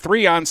 9 to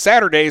 3 on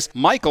Saturdays.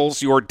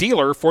 Michael's, your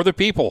dealer for the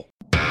people.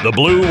 The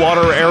Blue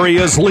Water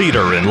area's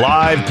leader in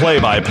live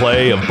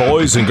play-by-play of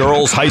boys and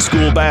girls high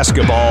school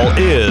basketball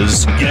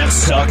is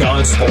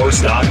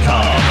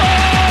GetStuckOnSports.com.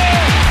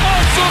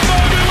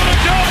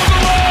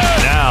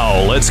 Now,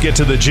 let's get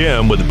to the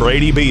gym with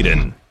Brady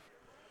Beaton.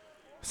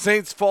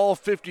 Saints fall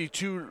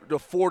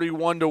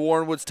 52-41 to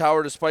Warrenwood's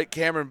Tower despite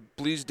Cameron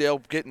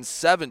Bleasdale getting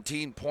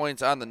 17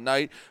 points on the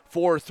night,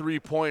 4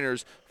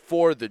 3-pointers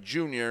for the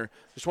junior.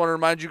 Just want to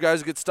remind you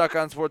guys, Get Stuck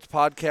on Sports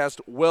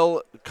podcast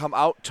will come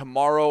out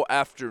tomorrow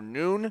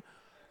afternoon.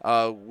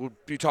 We'll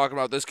be talking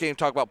about this game,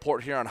 talk about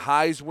Port Huron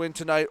High's win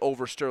tonight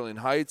over Sterling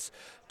Heights,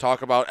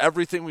 talk about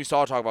everything we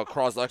saw, talk about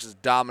Crosslex's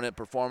dominant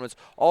performance.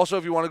 Also,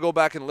 if you want to go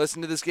back and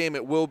listen to this game,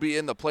 it will be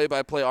in the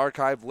play-by-play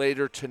archive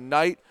later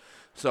tonight.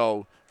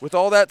 So, with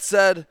all that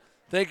said,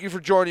 thank you for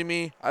joining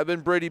me. I've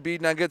been Brady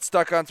Beaton on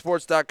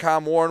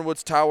GetStuckOnSports.com.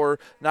 Warrenwood's Tower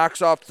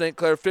knocks off St.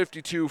 Clair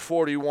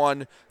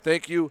 52-41.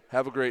 Thank you.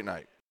 Have a great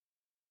night.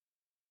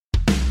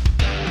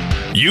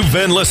 You've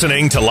been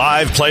listening to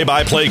live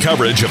play-by-play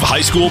coverage of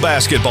high school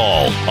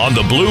basketball on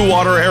the Blue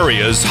Water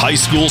area's high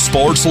school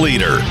sports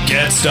leader.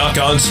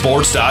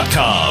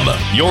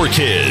 GetStuckOnSports.com. Your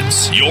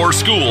kids, your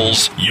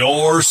schools,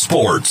 your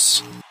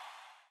sports.